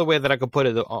other way that I could put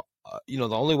it. The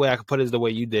only way I could put it is the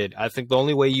way you did. I think the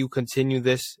only way you continue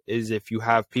this is if you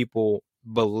have people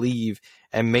believe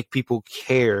and make people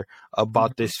care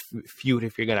about this feud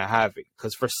if you're gonna have it.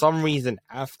 Because for some reason,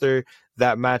 after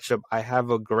that matchup, I have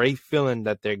a great feeling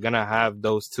that they're gonna have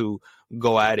those two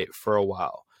go at it for a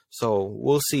while. So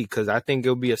we'll see. Because I think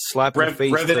it'll be a slap in the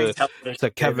face to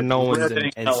Kevin Owens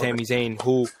and Sami Zayn,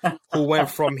 who went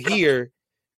from here,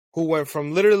 who went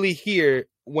from literally here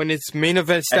when it's main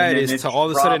event status to all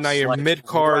of a sudden now you're mid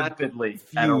card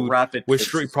feud with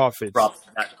Street Profits.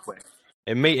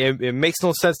 It makes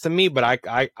no sense to me, but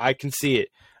I can see it.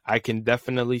 I can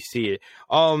definitely see it.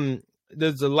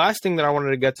 There's the last thing that I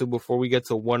wanted to get to before we get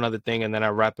to one other thing, and then I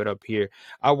wrap it up here.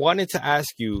 I wanted to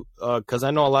ask you, because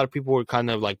I know a lot of people were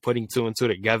kind of like putting two and two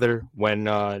together when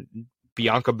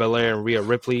Bianca Belair and Rhea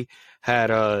Ripley had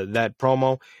that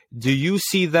promo. Do you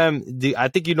see them? I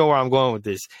think you know where I'm going with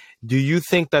this. Do you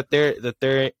think that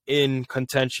they're in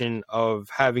contention of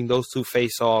having those two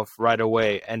face off right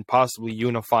away and possibly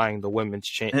unifying the women's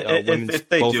if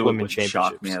they do, it wouldn't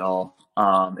shock me at all.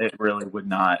 It really would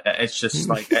not. It's just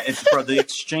like the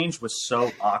exchange was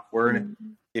so awkward.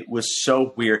 It was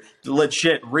so weird.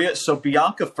 Legit, Rhea. So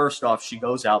Bianca, first off, she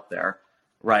goes out there,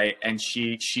 right, and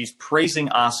she's praising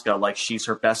Asuka like she's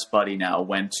her best buddy now.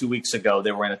 When 2 weeks ago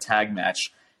they were in a tag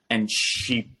match and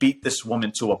she beat this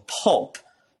woman to a pulp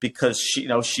because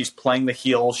she's playing the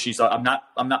heel. She's I'm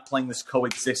not playing this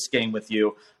coexist game with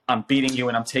you. I'm beating you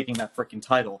and I'm taking that freaking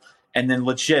title. And then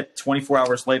legit 24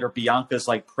 hours later, Bianca's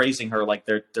like praising her like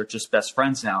they're just best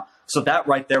friends now. So that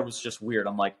right there was just weird.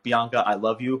 I'm like, Bianca, I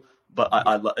love you, but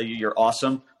you're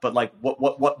awesome. But like,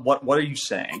 what are you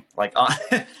saying? Like,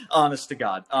 honest to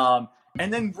God.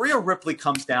 And then Rhea Ripley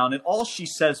comes down and all she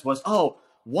says was, "Oh,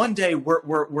 one day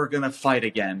we're gonna fight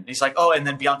again." And he's like, "Oh," and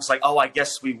then Bianca's like, "Oh, I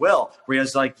guess we will."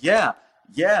 Rhea's like, "Yeah,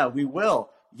 we will."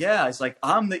 Yeah, it's like,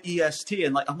 "I'm the EST,"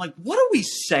 and like I'm like, "What are we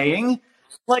saying?"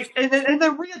 Like, and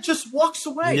then Rhea just walks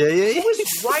away. Yeah. Who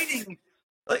is writing?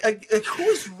 Who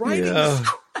is writing this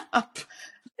crap?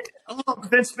 Oh,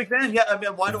 Vince McMahon. Yeah, I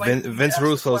mean, why do Vince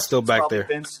Russo is still back there.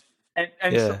 Vince and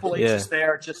Triple H is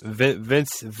there. Just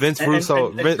Vince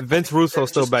Russo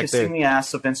still back there. Kissing the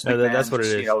ass of Vince McMahon. That's what it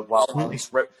is. While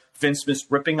he's Vince is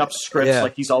ripping up scripts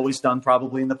like he's always done,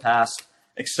 probably in the past,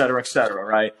 et cetera,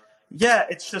 right? Yeah,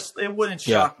 it's just, it wouldn't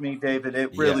shock me, David.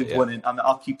 It really wouldn't.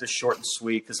 I'll keep this short and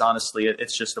sweet because honestly,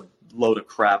 it's just a load of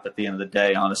crap at the end of the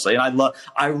day, honestly. And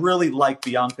I really like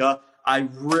Bianca. I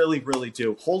really, really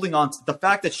do. Holding on to the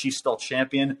fact that she's still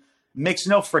champion makes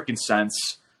no freaking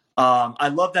sense. I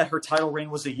love that her title reign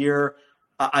was a year.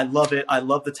 I love it. I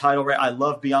love the title reign. I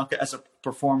love Bianca as a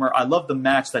performer. I love the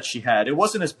match that she had. It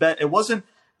wasn't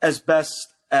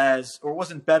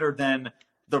better than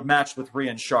the match with Rhea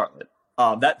and Charlotte.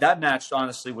 That match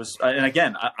honestly was, and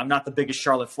again, I'm not the biggest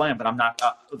Charlotte fan, but I'm not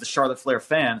the Charlotte Flair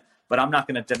fan, but I'm not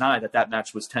going to deny that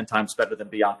match was 10 times better than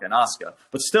Bianca and Asuka.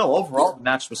 But still, overall, the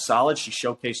match was solid. She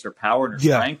showcased her power and her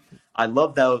strength. I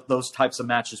love those types of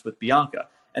matches with Bianca.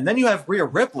 And then you have Rhea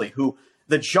Ripley, who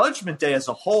the Judgment Day as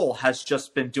a whole has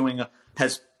just been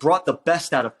has brought the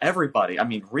best out of everybody. I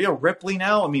mean, Rhea Ripley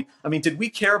now. I mean, did we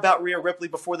care about Rhea Ripley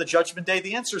before the Judgment Day?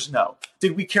 The answer is no.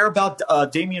 Did we care about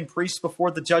Damian Priest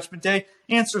before the Judgment Day?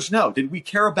 The answer is no. Did we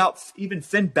care about even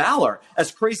Finn Balor,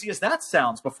 as crazy as that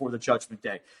sounds, before the Judgment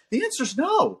Day? The answer is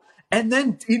no. And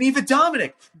then even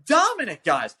Dominic,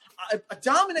 guys,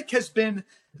 Dominic has been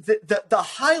the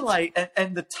highlight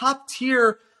and the top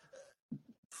tier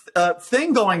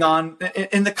thing going on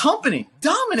in the company.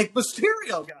 Dominic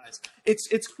Mysterio, guys.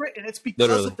 It's great, and it's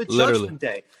because of the Judgment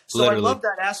Day. So I love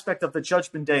that aspect of the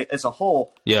Judgment Day as a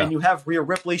whole. Yeah. And you have Rhea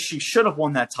Ripley. She should have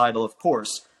won that title, of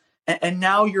course. And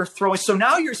now you're throwing. So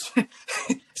now you're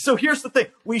So here's the thing.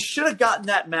 We should have gotten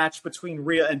that match between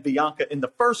Rhea and Bianca in the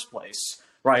first place,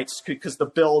 right? Because the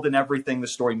build and everything, the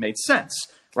story made sense,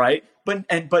 right?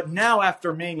 But now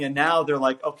after Mania, now they're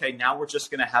like, okay, now we're just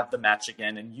going to have the match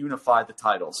again and unify the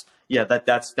titles. Yeah,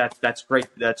 that's great.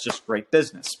 That's just great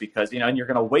business because, and you're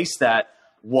going to waste that,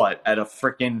 at a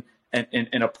freaking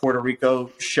in a Puerto Rico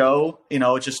show,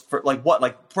 just for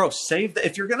bro, save that.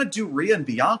 If you're going to do Rhea and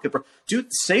Bianca, bro, dude,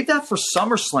 save that for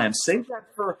SummerSlam. Save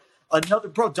that for another,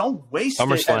 bro. Don't waste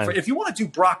it. If you want to do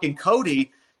Brock and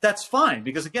Cody, that's fine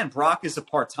because again, Brock is a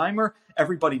part-timer.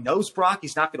 Everybody knows Brock.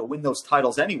 He's not going to win those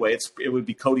titles anyway. It would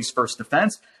be Cody's first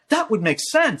defense. That would make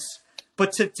sense.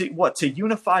 But to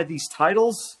unify these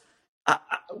titles?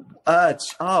 Oh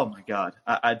my God.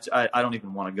 I don't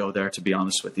even want to go there, to be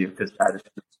honest with you, because that is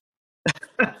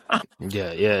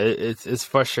it's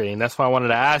frustrating. That's why I wanted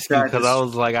to ask you because I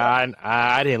was like,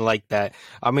 I didn't like that.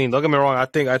 I mean, don't get me wrong. I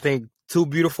think two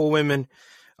beautiful women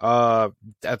at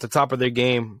the top of their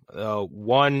game.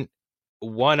 One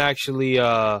actually we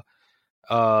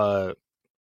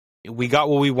got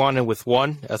what we wanted with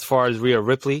one as far as Rhea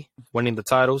Ripley winning the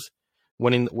titles,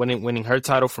 winning her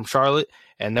title from Charlotte,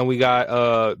 and then we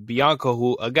got Bianca,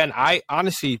 who again I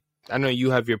know you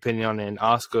have your opinion on it, and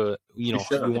Asuka, you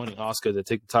wanting Asuka to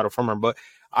take the title from her, but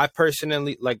I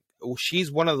personally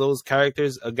she's one of those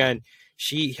characters. Again,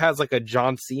 she has like a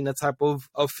John Cena type of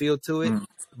feel to it,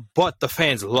 but the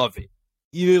fans love it.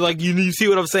 You see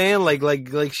what I'm saying? Like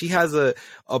she has a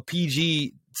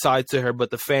PG side to her, but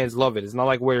the fans love it. It's not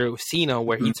like where Cena,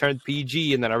 where he turned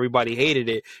PG and then everybody hated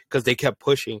it because they kept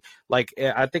pushing. Like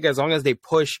I think as long as if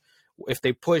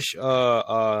they push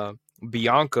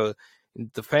Bianca,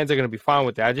 the fans are going to be fine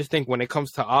with that. I just think when it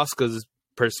comes to Asuka's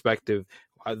perspective,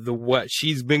 what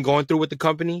she's been going through with the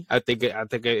company, I think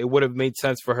it would have made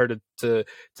sense for her to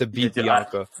beat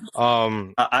Bianca.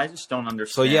 I just don't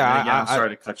understand. So yeah, I'm sorry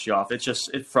to cut you off. It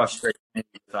frustrates me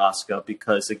with Asuka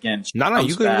because again, she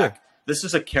comes back. This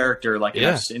is a character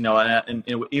and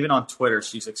even on Twitter,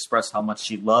 she's expressed how much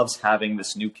she loves having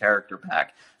this new character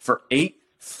back. For 8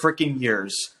 freaking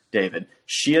years, David,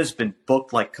 she has been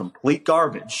booked like complete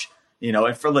garbage. And the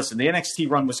NXT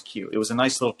run was cute. It was a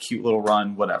nice cute little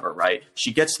run, whatever, right?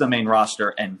 She gets to the main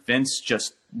roster and Vince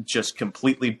just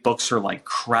completely books her like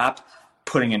crap,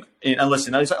 putting in and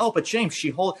listen, I was like, oh, but James, she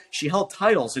held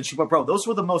titles and bro, those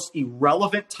were the most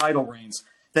irrelevant title reigns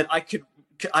that I could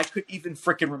even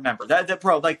freaking remember. That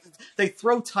bro, like they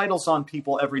throw titles on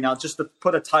people every now just to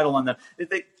put a title on them.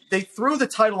 They threw the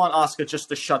title on Asuka just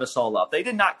to shut us all up. They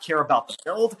did not care about the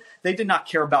build. They did not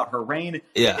care about her reign.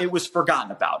 Yeah. It was forgotten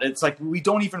about. It's like we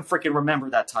don't even freaking remember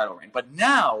that title reign. But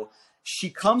now she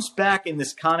comes back in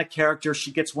this kind of character.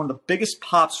 She gets one of the biggest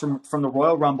pops from the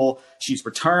Royal Rumble. She's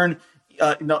returned.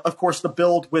 Of course, the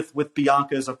build with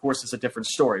Bianca is a different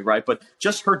story, right? But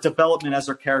just her development as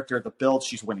her character, the build,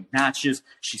 she's winning matches.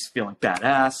 She's feeling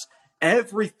badass.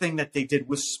 Everything that they did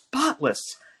was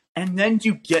spotless. And then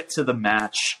you get to the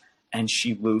match and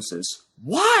she loses.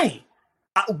 Why?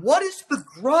 What is the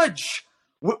grudge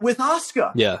with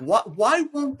Asuka? Yeah. Why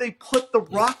won't they put the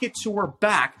rocket to her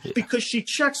back? Yeah. Because she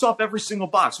checks off every single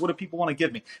box. What do people want to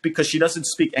give me? Because she doesn't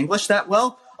speak English that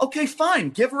well? Okay,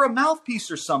 fine. Give her a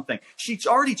mouthpiece or something. She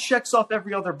already checks off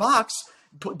every other box.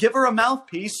 Give her a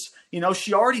mouthpiece.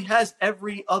 She already has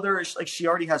every other, she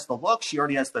already has the look. She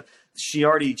already's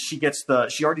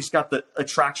got the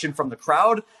attraction from the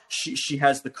crowd. She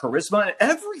has the charisma and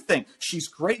everything. She's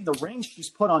great in the ring. She's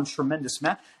put on tremendous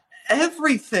match.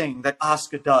 Everything that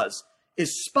Asuka does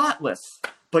is spotless,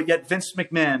 but yet Vince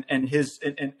McMahon and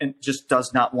just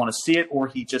does not want to see it, or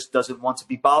he just doesn't want to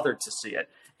be bothered to see it.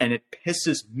 And it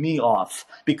pisses me off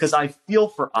because I feel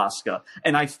for Asuka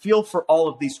and I feel for all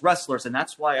of these wrestlers. And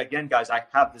that's why, again, guys, I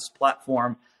have this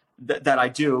platform that I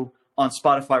do on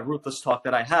Spotify, Ruthless Talk,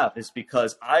 that I have, is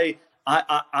because I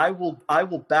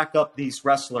will back up these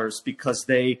wrestlers because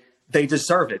they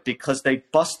deserve it, because they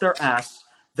bust their ass.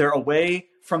 They're away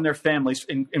from their families.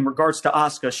 In regards to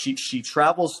Asuka, she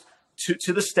travels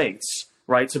to the States,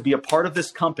 right, to be a part of this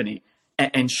company.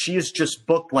 And she is just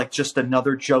booked like just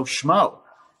another Joe Schmo.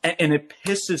 And it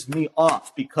pisses me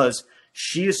off because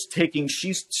she's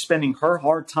spending her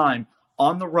hard time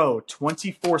on the road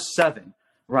 24/7,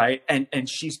 right? And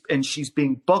she's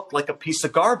being booked like a piece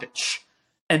of garbage.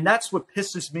 And that's what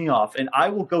pisses me off. And I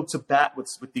will go to bat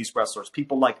with these wrestlers,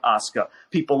 people like Asuka,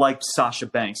 people like Sasha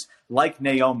Banks, like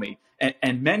Naomi,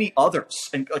 and many others,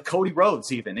 and Cody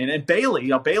Rhodes even, and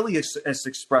Bayley. Bayley has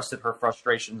expressed her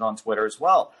frustrations on Twitter as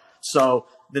well. So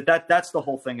that's the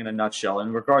whole thing in a nutshell.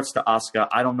 In regards to Asuka,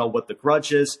 I don't know what the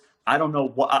grudge is. I don't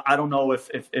know if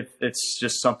it's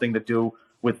just something to do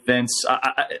with Vince.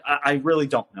 I really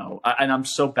don't know, and I'm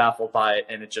so baffled by it,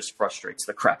 and it just frustrates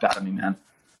the crap out of me, man.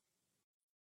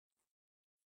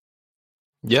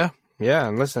 Yeah, yeah.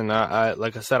 And listen, I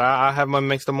like I said, I have my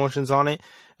mixed emotions on it.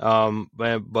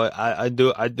 But I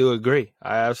do agree.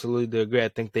 I absolutely do agree. I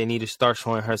think they need to start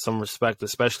showing her some respect,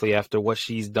 especially after what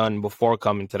she's done before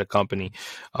coming to the company.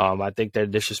 I think they're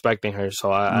disrespecting her,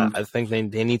 so I think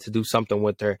they need to do something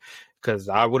with her. Because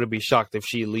I wouldn't be shocked if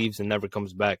she leaves and never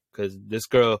comes back. Because this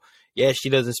girl, yeah,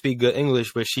 she doesn't speak good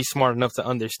English, but she's smart enough to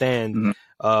understand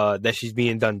that she's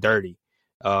being done dirty.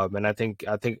 And I think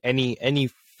any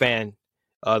fan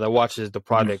that watches the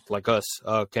product like us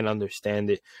can understand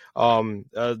it.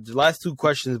 The last two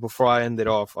questions before I end it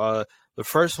off. The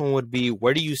first one would be,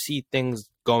 where do you see things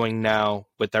going now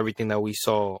with everything that we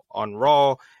saw on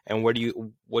Raw, and what do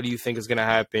you think is going to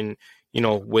happen?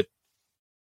 With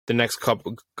the next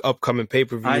couple upcoming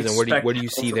pay-per-views, and where do you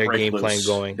see their game plan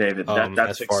going, David?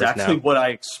 That's as far exactly as now? what I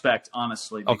expect,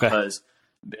 honestly, because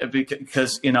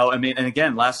I mean, and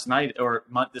again, last night or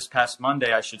this past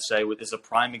Monday, I should say, is a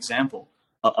prime example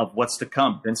of what's to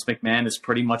come. Vince McMahon is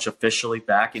pretty much officially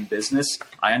back in business.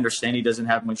 I understand he doesn't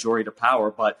have majority of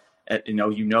power, but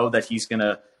that he's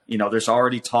gonna. There's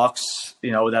already talks,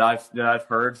 that I've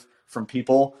heard from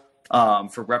people,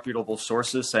 for reputable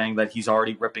sources, saying that he's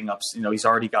already ripping up.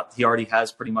 He already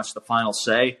has pretty much the final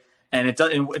say. And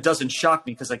it doesn't shock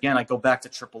me, because, again, I go back to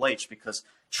Triple H, because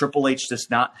Triple H does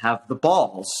not have the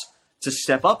balls to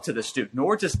step up to this dude,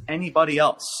 nor does anybody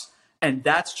else. And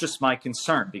that's just my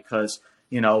concern, because,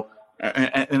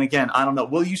 and again, I don't know.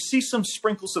 Will you see some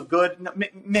sprinkles of good?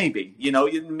 Maybe,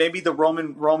 maybe the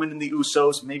Roman and the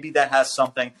Usos, maybe that has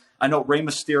something. I know Rey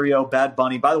Mysterio, Bad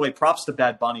Bunny. By the way, props to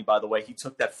Bad Bunny, by the way. He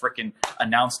took that freaking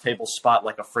announce table spot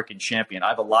like a freaking champion. I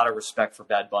have a lot of respect for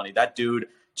Bad Bunny. That dude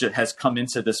has come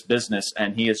into this business,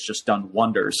 and he has just done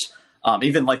wonders.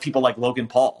 Even like people like Logan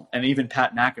Paul and even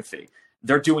Pat McAfee,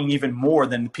 they're doing even more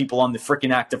than people on the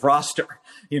freaking active roster.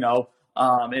 Yeah,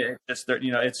 man.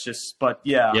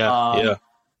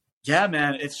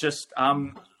 It's just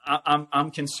I'm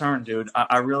concerned, dude.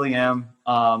 I really am.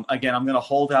 Again, I'm gonna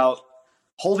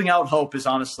holding out hope is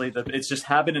honestly it's just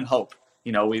habit and hope.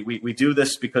 We do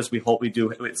this because we hope we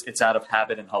do. It's out of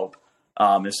habit and hope.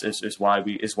 Is why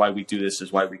we do this,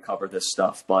 is why we cover this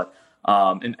stuff. But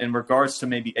in regards to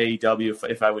maybe AEW,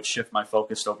 if I would shift my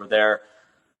focus over there,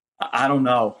 I don't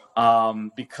know,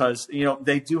 because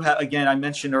they do have, again, I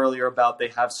mentioned earlier about they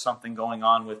have something going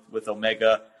on with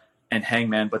Omega and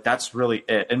Hangman, but that's really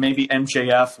it. And maybe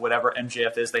MJF, whatever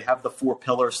MJF is, they have the 4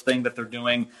 pillars thing that they're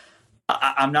doing.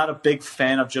 I'm not a big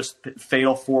fan of just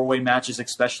fatal 4-way matches,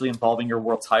 especially involving your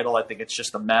world title. I think it's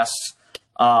just a mess.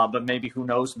 But maybe, who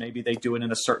knows? Maybe they do it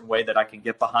in a certain way that I can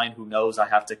get behind. Who knows? I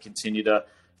have to continue to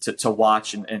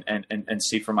watch and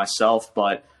see for myself.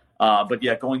 But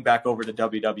yeah, going back over to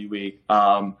WWE,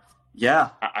 I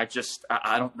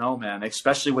don't know, man.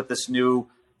 Especially with this new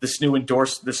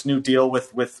deal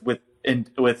with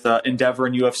Endeavor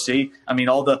and UFC. I mean,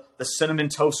 all the cinnamon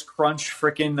toast crunch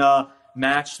freaking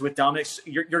match with Dominic.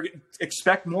 You're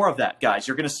expect more of that, guys.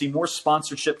 You're going to see more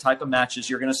sponsorship type of matches.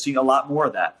 You're going to see a lot more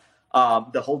of that.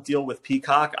 The whole deal with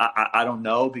Peacock, I don't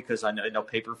know, because I know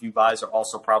pay-per-view buys are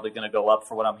also probably going to go up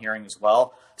for what I'm hearing as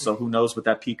well. So who knows what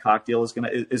that Peacock deal is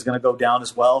going to go down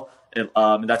as well.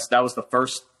 That was the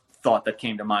first thought that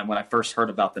came to mind when I first heard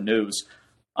about the news.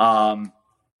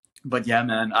 But yeah,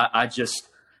 man, I just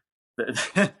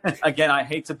again, I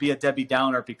hate to be a Debbie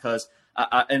Downer, because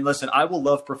and listen, I will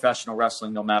love professional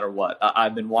wrestling no matter what.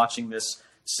 I've been watching this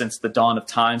since the dawn of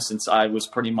time, since I was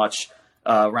pretty much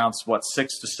around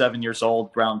 6 to 7 years old,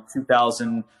 around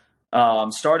 2000.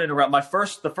 Started around the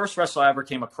first wrestler I ever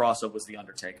came across of was the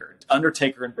Undertaker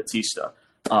and Batista.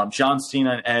 John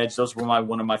Cena and Edge, those were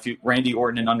one of my feuds. Randy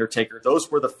Orton and Undertaker, those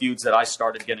were the feuds that I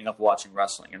started getting up watching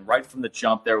wrestling. And right from the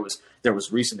jump, there was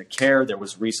reason to care, there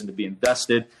was reason to be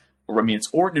invested. I mean, it's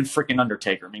Orton and freaking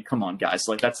Undertaker. I mean, come on, guys,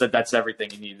 like that's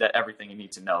everything you need. Everything you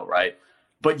need to know, right?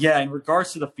 But yeah, in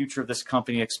regards to the future of this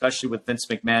company, especially with Vince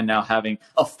McMahon now having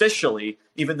officially,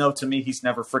 even though to me he's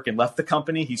never freaking left the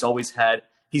company, he's always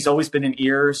been in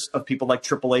ears of people like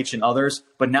Triple H and others.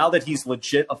 But now that he's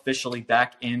legit officially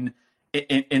back in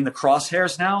the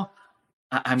crosshairs now,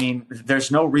 I mean,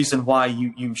 there's no reason why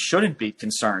you shouldn't be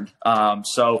concerned.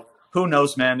 So who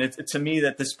knows, man? To me,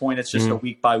 at this point, it's just a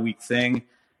week by week thing.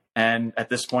 And at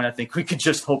this point, I think we could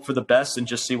just hope for the best and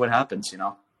just see what happens,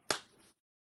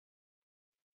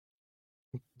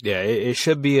 Yeah, it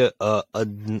should be a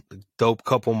dope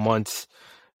couple months.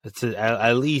 It's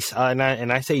at least, and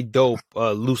I say dope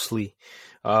loosely.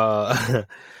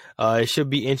 It should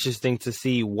be interesting to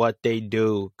see what they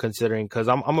do, considering, because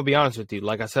I'm gonna be honest with you.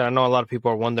 Like I said, I know a lot of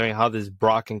people are wondering how this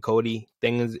Brock and Cody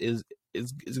thing is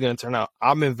gonna turn out.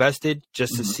 I'm invested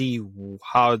just to see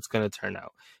how it's gonna turn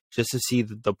out, just to see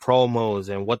the promos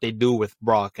and what they do with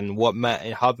Brock and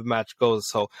and how the match goes.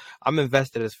 So I'm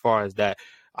invested as far as that.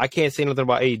 I can't say nothing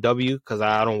about AEW because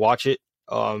I don't watch it.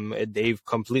 They've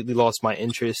completely lost my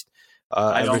interest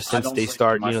ever since they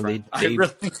start. You know, they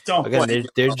really don't again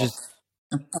they're just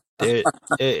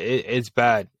it's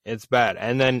bad. It's bad.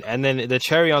 And then the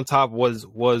cherry on top was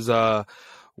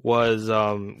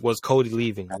Cody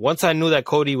leaving. Once I knew that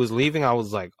Cody was leaving, I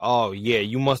was like, oh yeah,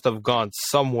 you must have gone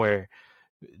somewhere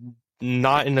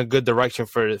not in a good direction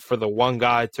for the one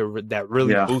guy that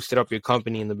really boosted up your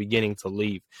company in the beginning to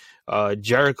leave.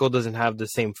 Jericho doesn't have the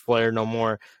same flair no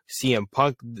more. CM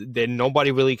Punk,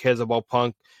 nobody really cares about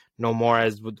Punk no more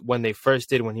as when they first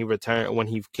did, when he returned, when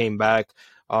he came back.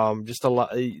 Just a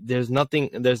lot. There's nothing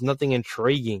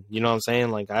intriguing. You know what I'm saying?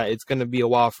 Like it's gonna be a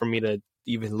while for me to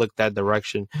even look that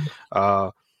direction.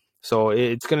 So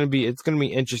it's gonna be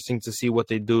interesting to see what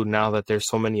they do now that there's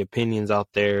so many opinions out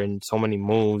there and so many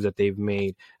moves that they've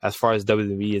made as far as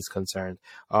WWE is concerned.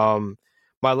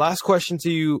 My last question to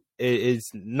you is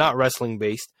not wrestling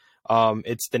based.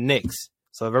 It's the Knicks.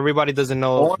 So if everybody doesn't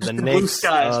know, the Knicks,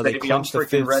 they clinched the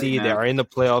 5th seed. They are in the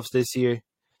playoffs this year.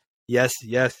 Yes.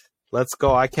 Let's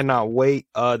go. I cannot wait.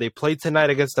 They play tonight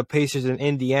against the Pacers in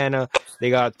Indiana. They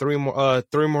got three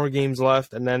more games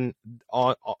left, and then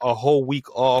on a whole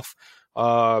week off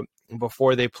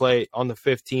before they play on the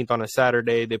 15th on a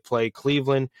Saturday. They play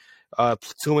Cleveland,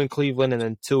 2 in Cleveland, and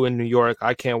then 2 in New York.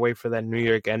 I can't wait for that New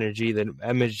York energy, the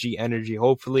MSG energy.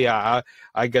 Hopefully, I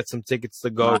get some tickets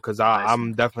to go because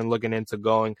I'm definitely looking into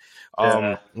going.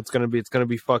 It's gonna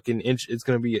be fucking. It's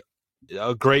gonna be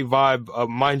a great vibe.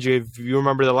 Mind you, if you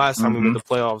remember the last time we made the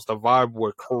playoffs, the vibe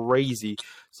were crazy.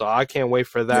 So I can't wait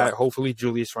for that. Yeah. Hopefully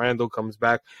Julius Randle comes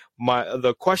back.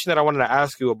 The question that I wanted to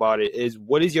ask you about it is,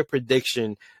 what is your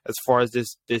prediction as far as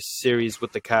this series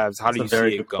with the Cavs? How do you see it go? That's a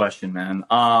very good question, man.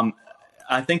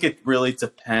 I think it really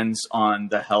depends on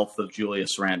the health of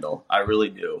Julius Randle. I really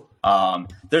do.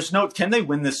 Can they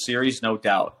win this series? No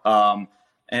doubt.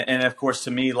 And of course,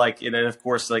 to me,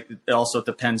 it also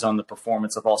depends on the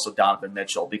performance of also Donovan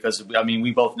Mitchell, because I mean,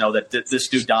 we both know that this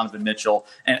dude Donovan Mitchell,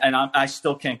 and I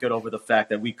still can't get over the fact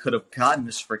that we could have gotten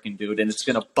this freaking dude, and it's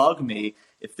going to bug me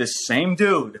if this same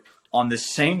dude on this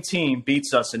same team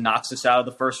beats us and knocks us out of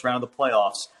the first round of the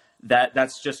playoffs.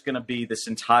 That's just going to be this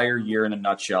entire year in a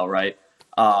nutshell, right?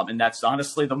 And that's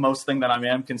honestly the most thing that I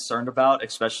am concerned about,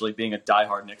 especially being a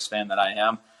diehard Knicks fan that I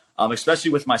am. Especially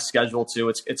with my schedule too,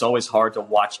 it's always hard to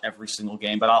watch every single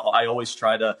game, but I always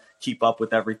try to keep up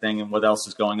with everything and what else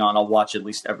is going on. I'll watch at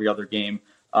least every other game,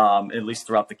 at least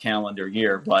throughout the calendar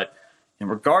year. But in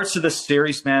regards to this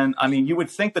series, man, I mean, you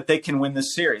would think that they can win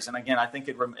this series, and again, I think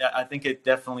it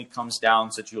definitely comes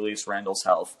down to Julius Randle's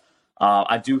health.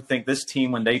 I do think this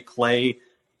team, when they play,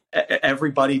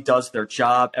 everybody does their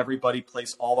job. Everybody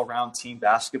plays all around team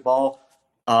basketball.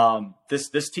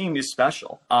 This team is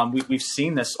special. We've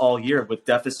seen this all year with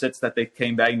deficits that they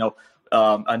came back.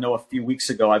 I know a few weeks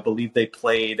ago, I believe they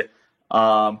played.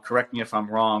 Correct me if I'm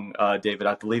wrong, David.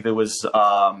 I believe it was.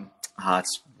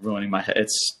 It's ruining my head.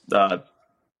 It's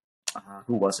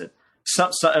who was it?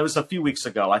 So it was a few weeks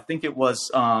ago. I think it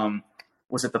was.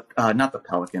 Was it not the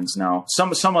Pelicans? No,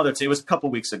 some other team. It was a couple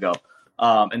weeks ago.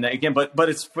 And again, but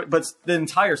it's the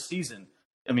entire season.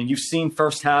 I mean, you've seen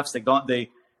first halves.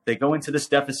 They go into this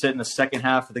deficit in the second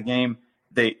half of the game.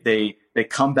 They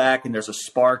come back and there's a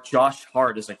spark. Josh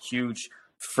Hart is a huge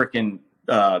freaking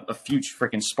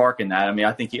spark in that. I mean,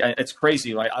 I think it's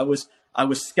crazy. Like I was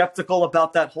skeptical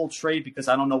about that whole trade because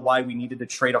I don't know why we needed to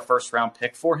trade a first round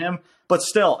pick for him. But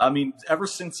still, I mean, ever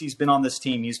since he's been on this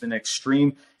team, he's been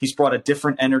extreme. He's brought a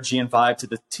different energy and vibe to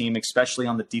the team, especially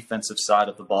on the defensive side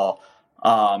of the ball.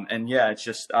 And yeah, it's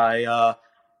just I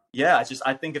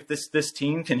think if this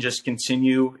team can just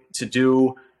continue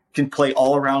can play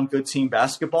all around good team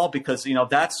basketball, because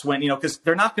that's when because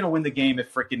they're not going to win the game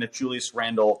if Julius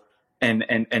Randle and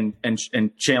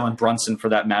Jalen Brunson, for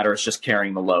that matter, is just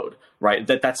carrying the load, right?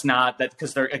 That's not that,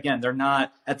 because they're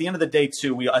not, at the end of the day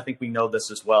too. I think we know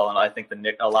this as well, and I think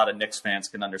a lot of Knicks fans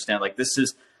can understand. Like this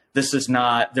is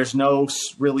not. There's no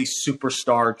really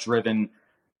superstar driven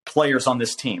players on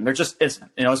this team. There just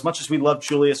isn't. As much as we love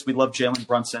Julius, we love Jalen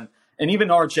Brunson, and even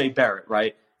RJ Barrett,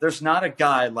 right? There's not a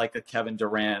guy like a Kevin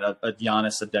Durant, a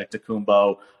Giannis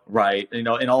Antetokounmpo, right? And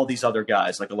all these other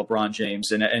guys like a LeBron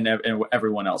James and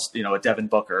everyone else, a Devin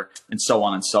Booker, and so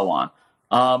on and so on.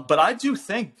 But I do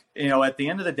think, at the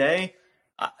end of the day,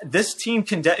 this team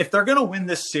can, if they're going to win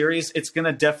this series, it's going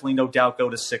to definitely, no doubt, go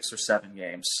to 6 or 7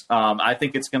 games. I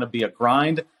think it's going to be a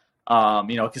grind,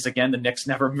 because again, the Knicks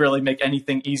never really make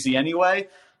anything easy anyway.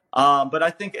 But I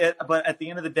think, but at the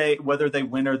end of the day, whether they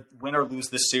win or lose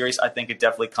this series, I think it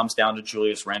definitely comes down to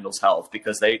Julius Randle's health,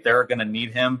 because they're going to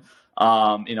need him.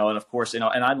 And of course, and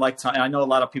I know a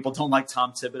lot of people don't like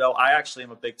Tom Thibodeau. I actually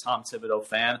am a big Tom Thibodeau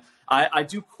fan. I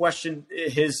do question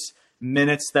his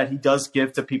minutes that he does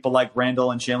give to people like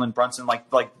Randle and Jalen Brunson. Like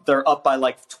they're up by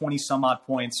like 20 some odd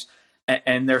points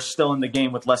and they're still in the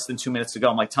game with less than 2 minutes to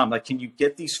go. I'm like, Tom, can you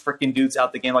get these freaking dudes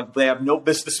out the game? Like, they have no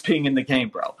business being in the game,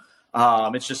 bro.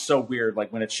 It's just so weird.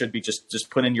 Like, when it should be just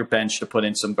put in your bench to put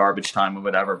in some garbage time or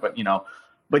whatever. But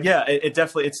yeah, it's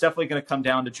definitely going to come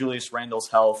down to Julius Randle's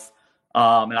health.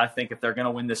 And I think if they're going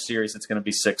to win this series, it's going to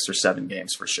be 6 or 7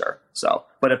 games for sure. So,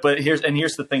 but here's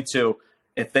the thing too.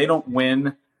 If they don't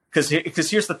win, because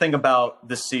here's the thing about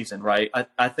this season, right?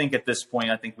 I think at this point,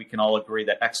 I think we can all agree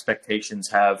that expectations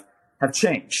have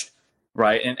changed,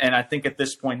 right? And I think at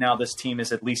this point now, this team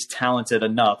is at least talented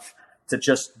enough to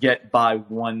just get by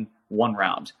one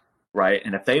round, right?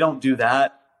 And if they don't do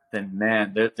that, then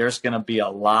man, there's going to be a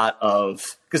lot of,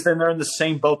 because then they're in the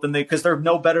same boat because they're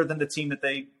no better than the team that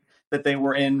they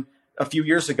were in a few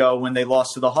years ago when they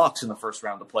lost to the Hawks in the first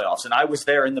round of playoffs. And I was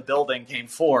there in the building, Game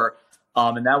 4.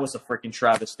 And that was a freaking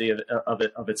travesty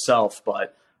of itself.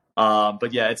 But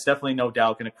yeah, it's definitely no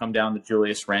doubt going to come down to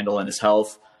Julius Randle and his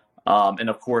health. And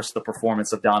of course the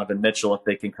performance of Donovan Mitchell, if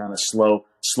they can kind of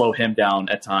slow him down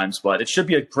at times. But it should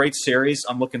be a great series.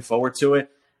 I'm looking forward to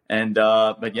it. And,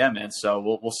 but yeah, man,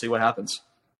 so we'll see what happens.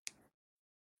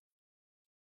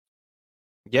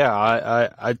 Yeah,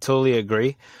 I totally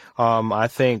agree. I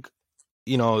think,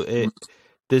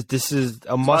 this is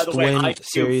a must-win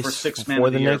series for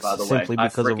the Knicks, simply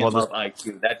because of all the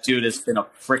IQ. That dude has been a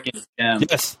freaking gem.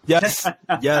 Yes.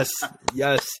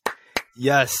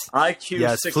 IQ.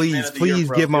 Yes, please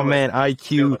give my man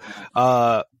IQ.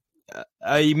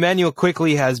 Emmanuel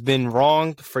quickly has been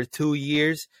wronged for 2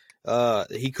 years.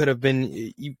 He could have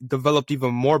been developed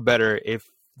even more better if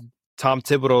Tom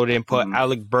Thibodeau didn't put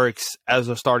Alec Burks as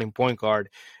a starting point guard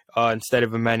instead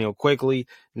of Emmanuel Quickley.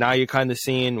 Now you're kind of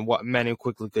seeing what Emmanuel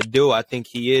Quickley could do. I think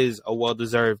he is a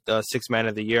well-deserved Sixth Man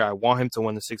of the Year. I want him to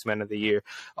win the Sixth Man of the Year.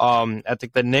 I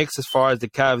think the Knicks, as far as the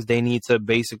Cavs, they need to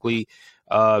basically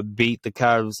beat the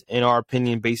Cavs, in our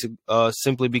opinion,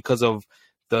 simply because of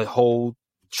the whole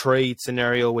trade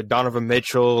scenario with Donovan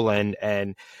Mitchell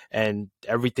and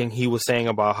everything he was saying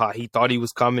about how he thought he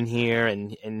was coming here,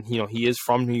 and he is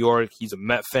from New York. He's a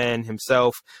Met fan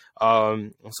himself. So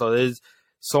there's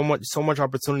so much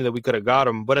opportunity that we could have got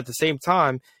him, but at the same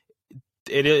time,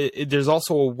 there's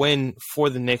also a win for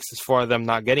the Knicks as far as them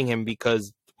not getting him,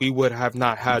 because we would have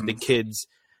not had the kids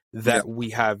that we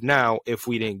have now if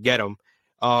we didn't get them.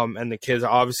 And the kids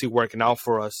are obviously working out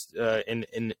for us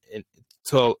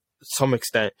to some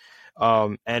extent.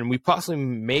 And we possibly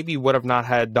maybe would have not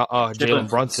had Jalen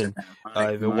Brunson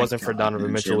if it wasn't for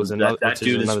Donovan Mitchell. That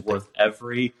dude is worth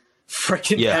every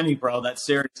freaking penny, bro. That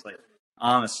seriously,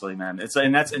 honestly, man. That's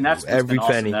every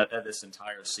penny awesome this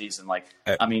entire season. Like,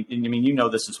 I mean, you know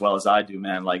this as well as I do,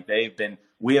 man. Like,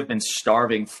 we have been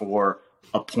starving for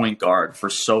a point guard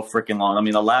for so freaking long. I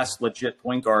mean, the last legit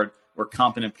point guard or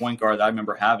competent point guard that I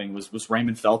remember having was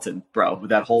Raymond Felton, bro.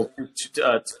 With that whole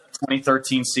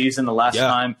 2013 season, the last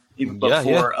time, even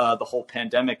before the whole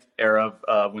pandemic era,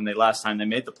 when last time they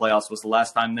made the playoffs was the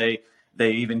last time they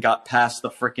even got past the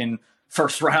freaking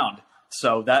first round.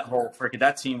 So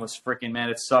that team was freaking, man,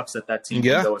 it sucks that team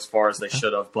didn't go as far as they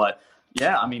should have. But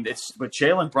yeah, I mean, but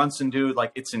Jalen Brunson, dude,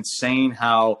 like, it's insane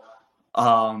how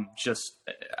I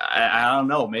don't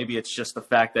know, maybe it's just the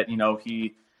fact that,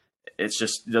 it's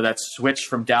just that switch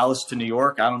from Dallas to New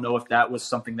York. I don't know if that was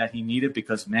something that he needed,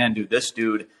 because, man, dude, this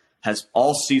dude has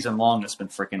all season long has been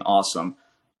freaking awesome.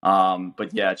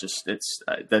 But yeah,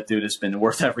 that dude has been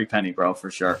worth every penny, bro,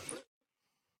 for sure.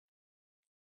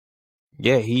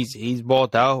 Yeah, he's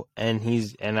balled out, and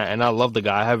I love the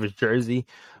guy. I have his jersey,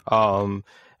 and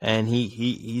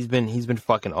he's been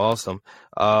fucking awesome.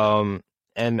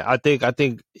 And I think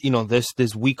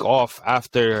this week off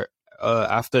after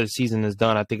the season is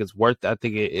done, I think it's worth. I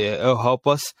think it'll help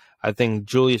us. I think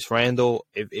Julius Randle,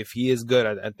 if he is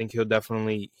good, I think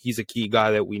he's a key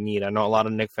guy that we need. I know a lot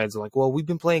of Knicks fans are like, well, we've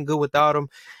been playing good without him.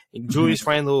 Julius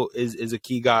Randle is a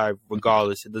key guy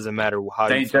regardless. It doesn't matter how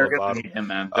you feel about him. Need him,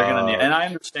 man. They're gonna need, and I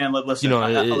understand. Listen,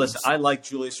 I like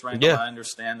Julius Randle. Yeah. I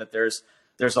understand that there's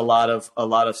a lot of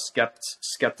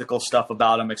skeptical stuff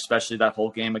about him, especially that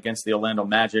whole game against the Orlando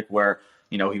Magic where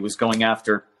he was going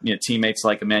after teammates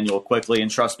like Emmanuel Quickley, and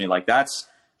trust me, like that's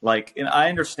Like, and I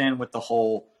understand with the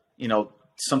whole,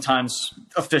 sometimes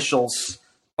officials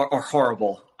are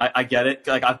horrible. I get it.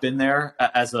 Like, I've been there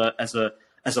as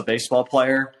a baseball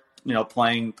player,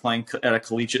 playing at a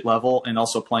collegiate level and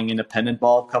also playing independent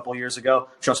ball a couple of years ago.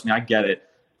 Trust me, I get it.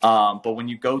 But when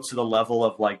you go to the level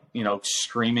of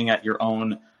screaming at your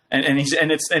own, and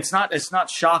it's not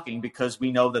shocking because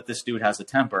we know that this dude has a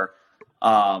temper.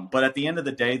 But at the end of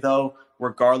the day, though,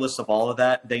 regardless of all of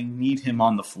that, they need him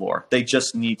on the floor. They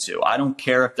just need to. I don't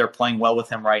care if they're playing well with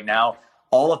him right now.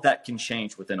 All of that can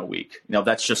change within a week.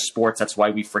 That's just sports. That's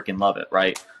why we freaking love it,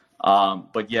 right?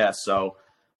 But yeah,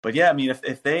 I mean,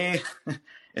 if they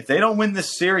don't win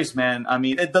this series, man, I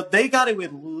mean, they got to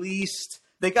at least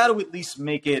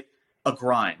make it a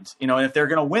grind, and if they're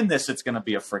going to win this, it's going to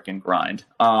be a freaking grind.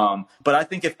 But I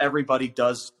think if everybody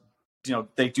does,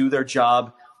 they do their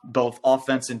job, both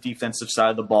offense and defensive side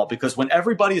of the ball, because when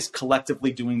everybody is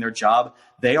collectively doing their job,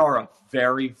 they are a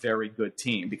very, very good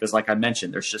team. Because like I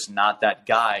mentioned, there's just not that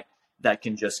guy that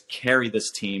can just carry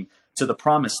this team to the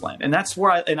promised land. And that's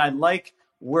where I like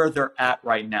where they're at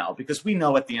right now, because we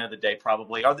know at the end of the day,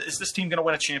 probably, is this team going to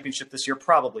win a championship this year?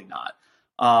 Probably not.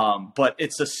 But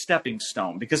it's a stepping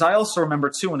stone, because I also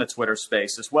remember too in the Twitter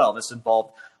space as well. This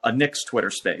involved a Knicks Twitter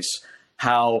space,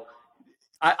 how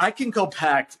I can go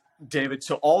back, David,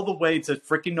 to all the way to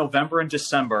freaking November and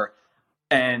December.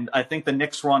 And I think the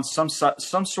Knicks were on some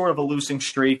sort of a losing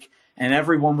streak. And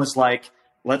everyone was like,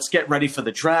 let's get ready for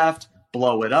the draft,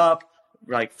 blow it up,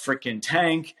 like freaking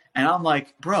tank. And I'm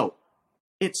like, bro,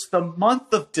 it's the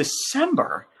month of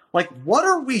December. Like, what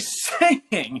are we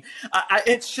saying?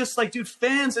 It's just like, dude,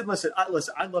 fans, and listen,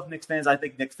 I love Knicks fans. I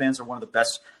think Knicks fans are one of the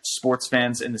best sports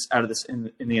fans in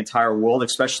the entire world,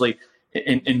 especially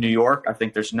in New York. I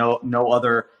think there's no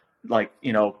other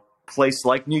place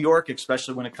like New York,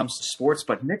 especially when it comes to sports.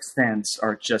 But Knicks fans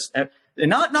are just, and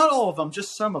not all of them,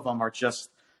 just some of them are just,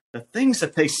 the things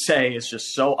that they say is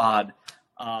just so odd.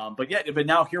 But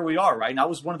now here we are, right? And I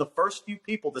was one of the first few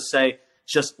people to say,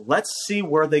 just let's see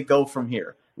where they go from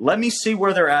here. Let me see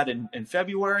where they're at in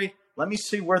February. Let me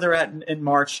see where they're at in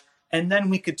March. And then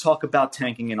we could talk about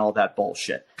tanking and all that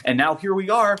bullshit. And now here we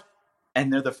are,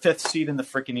 and they're the 5th seed in the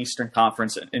freaking Eastern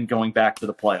Conference and going back to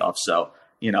the playoffs. So,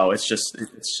 it's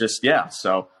just, yeah.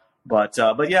 So, but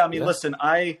yeah, I mean, listen,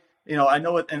 I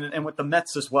know it, and with the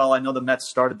Mets as well, I know the Mets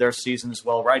started their season as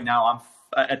well. Right now, I'm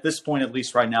at this point, at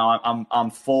least right now, I'm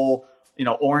full,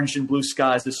 orange and blue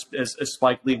skies, as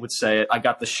Spike Lee would say it. I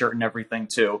got the shirt and everything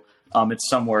too. It's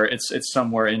somewhere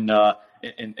in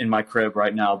my crib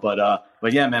right now.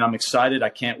 But yeah, man, I'm excited. I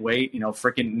can't wait.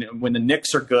 Freaking when the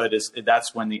Knicks are good,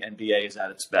 that's when the NBA is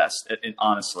at its best. And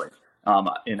honestly,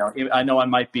 I know I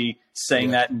might be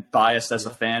saying that and biased as a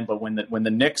fan, but when the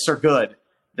Knicks are good,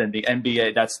 then the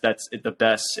NBA, that's the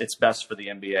best. It's best for the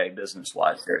NBA business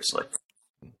wise. Seriously.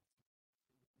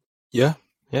 Yeah.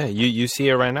 Yeah, you see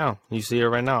it right now. You see it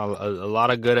right now. A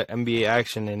lot of good NBA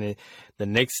action, and the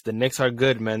Knicks are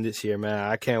good, man, this year, man.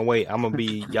 I can't wait. I'm gonna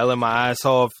be yelling my ass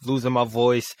off, losing my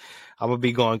voice. I'm gonna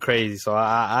be going crazy. So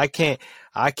I can't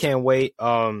wait.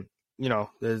 We'll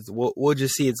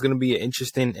just see. It's gonna be an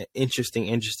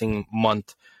interesting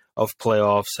month of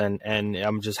playoffs, and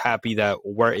I'm just happy that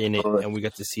we're in it and we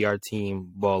get to see our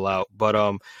team ball out. But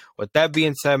with that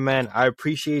being said, man, I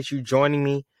appreciate you joining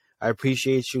me. I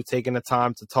appreciate you taking the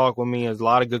time to talk with me. There's a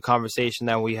lot of good conversation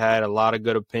that we had, a lot of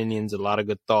good opinions, a lot of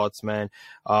good thoughts, man.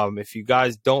 If you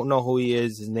guys don't know who he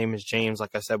is, his name is James.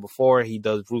 Like I said before, he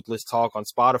does Ruthless Talk on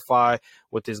Spotify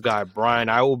with this guy, Brian.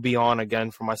 I will be on again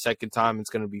for my second time.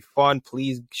 It's going to be fun.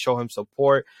 Please show him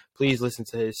support. Please listen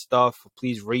to his stuff.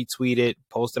 Please retweet it,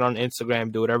 post it on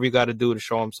Instagram, do whatever you got to do to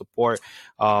show him support.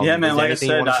 Yeah, man, like I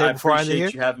said, I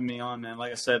appreciate you having me on, man.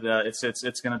 Like I said,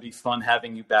 it's going to be fun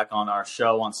having you back on our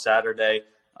show on Saturday.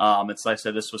 It's like I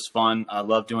said, this was fun. I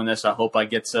love doing this. I hope I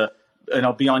get to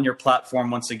be on your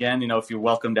platform once again. If you're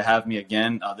welcome to have me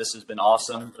again. This has been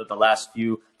awesome. The last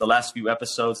few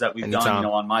episodes that we've done,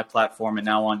 on my platform and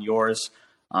now on yours.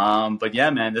 But yeah,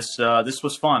 man, this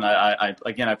was fun. I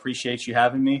appreciate you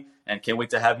having me, and can't wait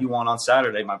to have you on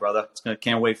Saturday, my brother.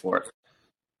 Can't wait for it.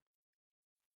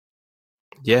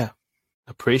 Yeah,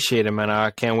 appreciate it, man.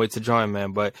 I can't wait to join,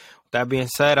 man. But with that being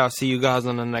said, I'll see you guys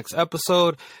on the next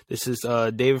episode. This is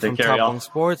David from Top Bunk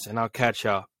Sports, and I'll catch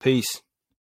y'all. Peace.